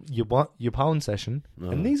you've hit your pound session,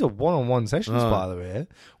 and these are one-on-one sessions, by the way,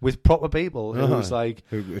 with proper people who's like,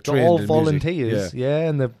 they're all volunteers,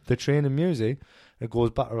 and they're trained in music. It goes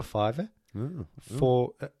back to a $5.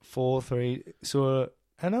 4, 3. So,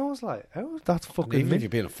 and I was like, oh, that's fucking. Even if you're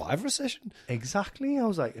paying a $5 a session, exactly. I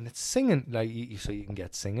was like, and it's singing, like, so you can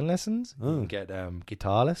get singing lessons, you can get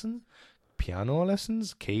guitar lessons, piano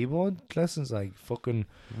lessons, keyboard lessons, like fucking,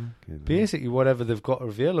 basically whatever they've got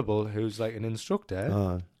available. Who's like an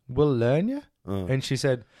instructor will learn you. And she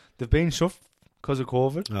said they've been shut because of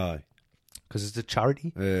COVID, because it's a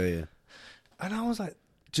charity. Yeah. And I was like,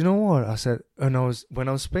 do you know what I said? And when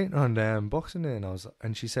I was speaking on Boxing Day,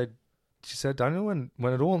 and she said, Daniel,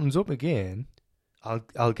 when it opens up again,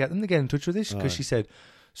 I'll get them to get in touch with this, because she said,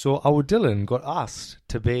 so our Dylan got asked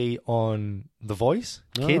to be on The Voice,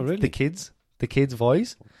 really? the kids'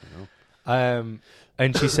 voice, and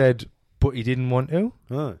she said, but he didn't want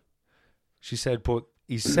to. She said, but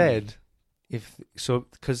he said,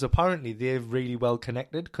 because apparently they're really well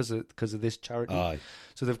connected because of this charity.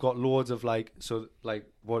 So they've got loads of like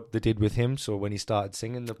what they did with him. So when he started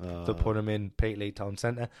singing, they put him in Peterlee Town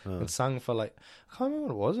Centre and sang for like, I can't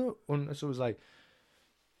remember what it was. So it was like,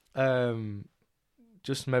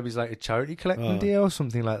 just maybe it's like a charity collecting day or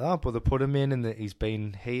something like that. But they put him in, and he's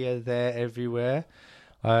been here, there, everywhere.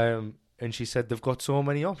 And she said they've got so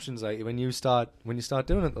many options. Like when you start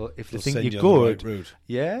doing it, if they think you're good, the right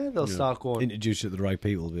route. They'll start going, introduce you to the right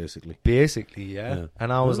people, basically. Yeah.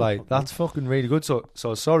 And I was like, that's fucking really good. So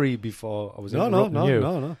sorry before I was interrupting you.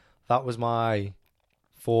 No. That was my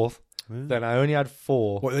 4th. Yeah. Then I only had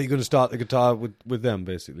 4. What, are you going to start the guitar with them,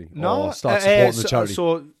 basically? No, or start supporting the charity.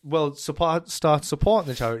 Start supporting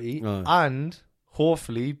the charity, and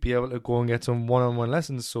hopefully be able to go and get some one-on-one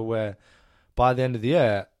lessons. So where by the end of the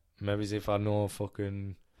year, maybe if I know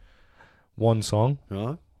fucking one song.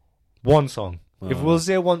 One song. If we'll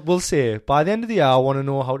say by the end of the year I want to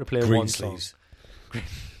know how to play green one sleeves. Song.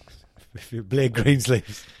 If you play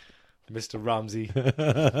Greensleeves, Mr. Ramsey,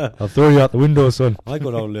 I'll throw you out the window, son. I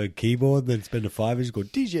go down and learn keyboard, then spend a $5 and go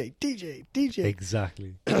DJ.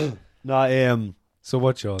 Exactly. So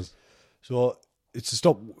what's yours? So it's to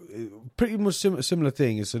stop. Pretty much similar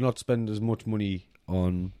thing is to not spend as much money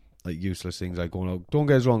on like useless things like going out. Don't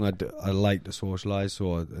get us wrong, I like to socialise,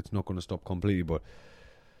 so it's not going to stop completely, but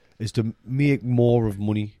it's to make more of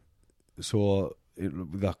money. So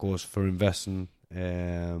that goes for investing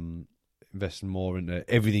more into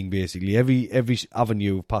everything, basically. Every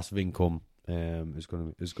avenue of passive income is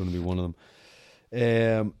going to be one of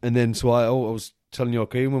them. And then so I was telling you,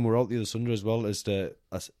 okay, when we were out the other Sunday as well, is that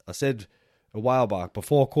I said a while back,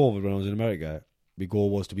 before COVID, when I was in America, my goal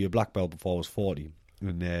was to be a black belt before I was 40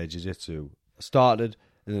 in jiu-jitsu. I started,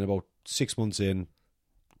 and then about 6 months in,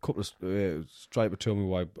 a couple of striper told me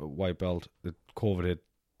white belt, the COVID hit.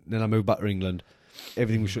 Then I moved back to England.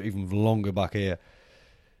 Everything was shut even longer back here.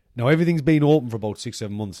 Now everything's been open for about 6-7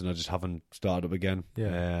 months, and I just haven't started up again.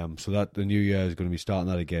 Yeah. So that the new year is going to be starting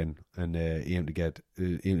that again, and aim to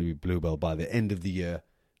be blue belt by the end of the year.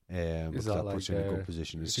 Is that like puts you in a good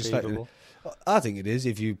position? It's just achievable? I think it is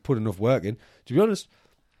if you put enough work in. To be honest,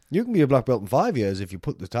 you can be a black belt in 5 years if you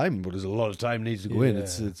put the time in, but there's a lot of time needs to go in.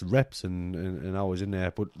 It's reps and hours in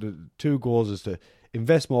there. But the two goals is to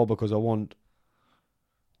invest more because I want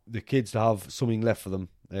the kids to have something left for them,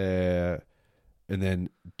 and then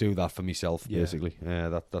do that for myself, basically.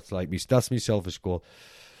 That's my selfish goal.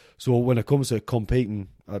 So when it comes to competing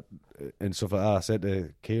and stuff like that, I said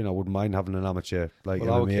to Kieran, I wouldn't mind having an amateur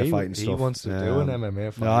MMA fight and stuff. He wants to do an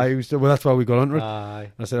MMA fight. That's why we got onto it.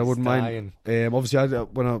 I said I wouldn't mind. Obviously,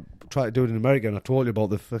 when I tried to do it in America, and I told you about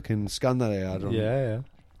the fucking scan that I had on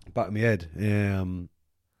back of my head.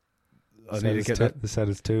 I need to get that. They said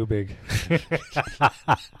it's too big.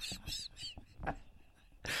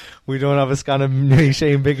 We don't have a scan of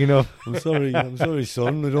Shane big enough. I'm sorry,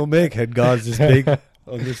 son. We don't make head guards this big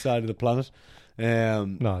on this side of the planet.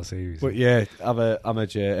 No, seriously. But yeah, have a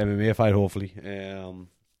amateur MMA fight hopefully, and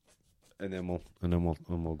then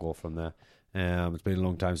we'll go from there. It's been a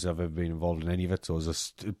long time since I've ever been involved in any of it, so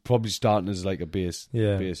it's probably starting as like a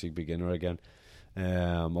basic beginner again.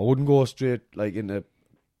 I wouldn't go straight like into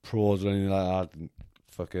pros or anything like that.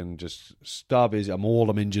 Fucking just start busy. I'm old.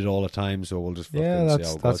 I'm injured all the time, so we'll just fucking see how it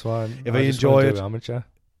goes. That's why. If I enjoy it, amateur.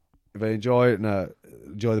 If I enjoy it and I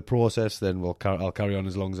enjoy the process, then I'll carry on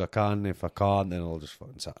as long as I can. If I can't, then I'll just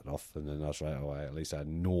fucking set it off, and then that's right away. At least I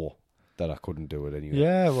know that I couldn't do it anyway.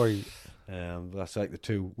 Yeah, right. That's like the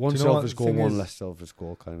two. One selfish goal, one less selfish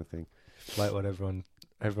goal kind of thing. Like what everyone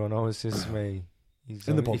always says to me.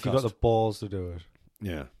 In the podcast. If you've got the balls to do it.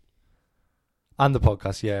 Yeah. And the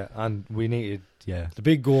podcast, and we needed, the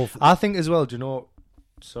big goal. I think as well. Do you know?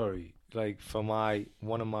 Sorry, like for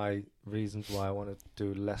one of my reasons why I want to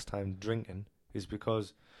do less time drinking is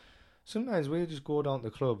because sometimes we just go down to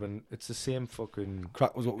the club and it's the same fucking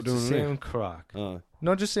crack was what we're doing. The same crack,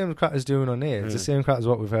 not just same crack as doing on here. It's the same crack as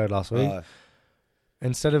what we've heard last week.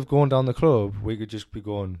 Instead of going down the club, we could just be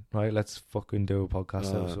going right. Let's fucking do a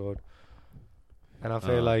podcast episode. And I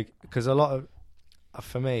feel like because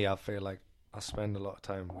for me, I feel like I spend a lot of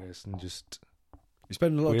time wasting just. You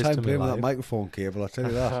spend a lot of time playing with that microphone cable, I tell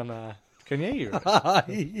you that. Can you hear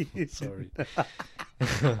it? Sorry.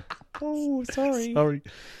 Sorry. Sorry.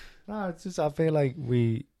 No, it's just I feel like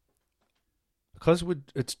because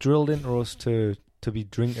it's drilled into us to be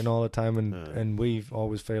drinking all the time, and we've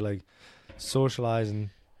always feel like socialising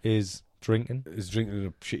is drinking. Is drinking in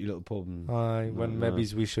a shitty little pub. When maybe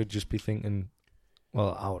we should just be thinking,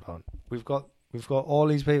 well, hold on. We've got all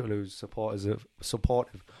these people who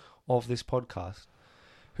supportive of this podcast,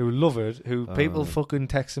 who love it, who people fucking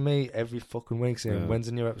texting me every fucking week saying, when's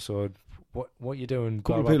the new episode? What you doing? A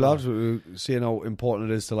couple of people absolutely seeing how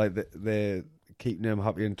important it is to like they're keeping them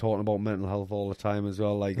happy and talking about mental health all the time as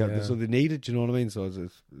well. Like so they need it. Do you know what I mean? So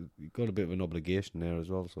you've got a bit of an obligation there as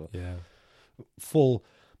well. So full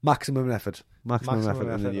maximum effort in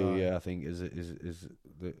the new year, I think is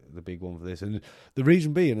the big one for this, and the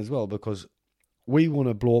reason being as well because we want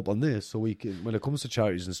to blow up on this, so we can, when it comes to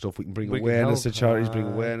charities and stuff, we can bring awareness to charities, bring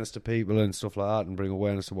awareness to people and stuff like that, and bring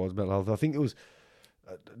awareness towards mental health. I think it was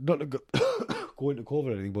not to go into COVID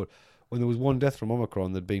or anything, but when there was one death from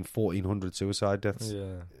Omicron, there'd been 1,400 suicide deaths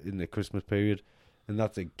in the Christmas period, and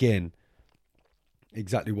that's again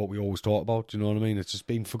exactly what we always talk about. Do you know what I mean? It's just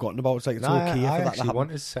been forgotten about. It's like it's okay for that to happen. Want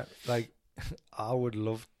to set, like, I would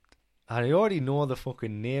love. I already know the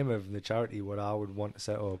fucking name of the charity. What I would want to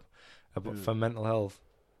set up for mental health.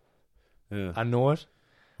 Yeah, I know it.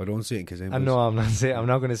 I don't say it because I know I'm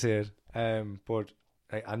not going to say it. But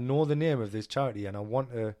I know the name of this charity, and I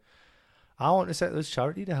want to set this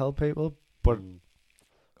charity to help people. But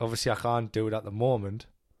obviously, I can't do it at the moment.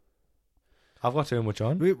 I've got too much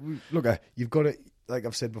on. Look, you've got to. Like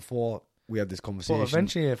I've said before, we had this conversation. But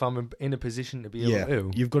eventually, if I'm in a position to be able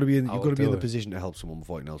to, you've got to be in the position to help someone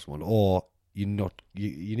before you can help someone, or you're not.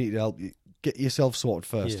 You need to help. Get yourself sorted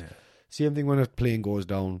first. Yeah. Same thing when a plane goes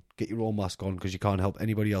down. Get your own mask on because you can't help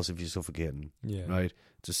anybody else if you're suffocating. Yeah. Right.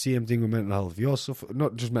 It's the same thing with mental health. If you're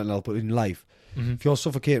not just mental health, but in life, if you're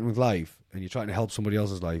suffocating with life and you're trying to help somebody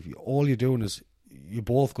else's life, all you're doing is you're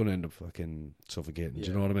both going to end up fucking suffocating. Yeah.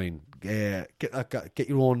 Do you know what I mean? Yeah. Get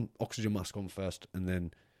your own oxygen mask on first, and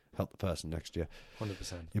then help the person next to you.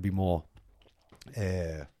 100%. You'll be more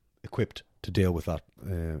equipped to deal with that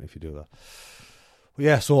if you do that. But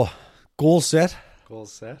yeah, so goal set. Goal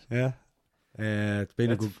set. Yeah. It's been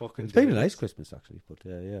Let's a good. fucking It's been do a nice this. Christmas actually, but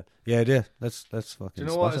yeah. Let's fucking. Do you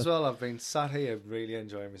know what? smash As it. well, I've been sat here really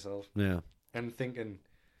enjoying myself Yeah. and thinking,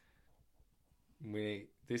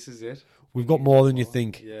 this is it. We've got more than you More.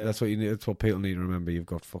 think. Yeah. That's what you need. That's what people need to remember. You've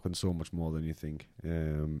got fucking so much more than you think.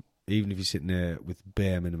 Even if you're sitting there with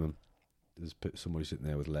bare minimum, there's somebody sitting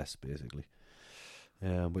there with less, basically.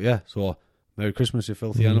 But yeah, so Merry Christmas, you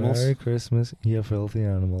filthy animals. Merry Christmas, you filthy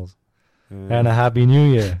animals, and a Happy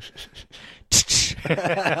New Year.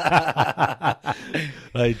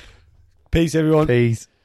 Right. Peace, everyone. Peace.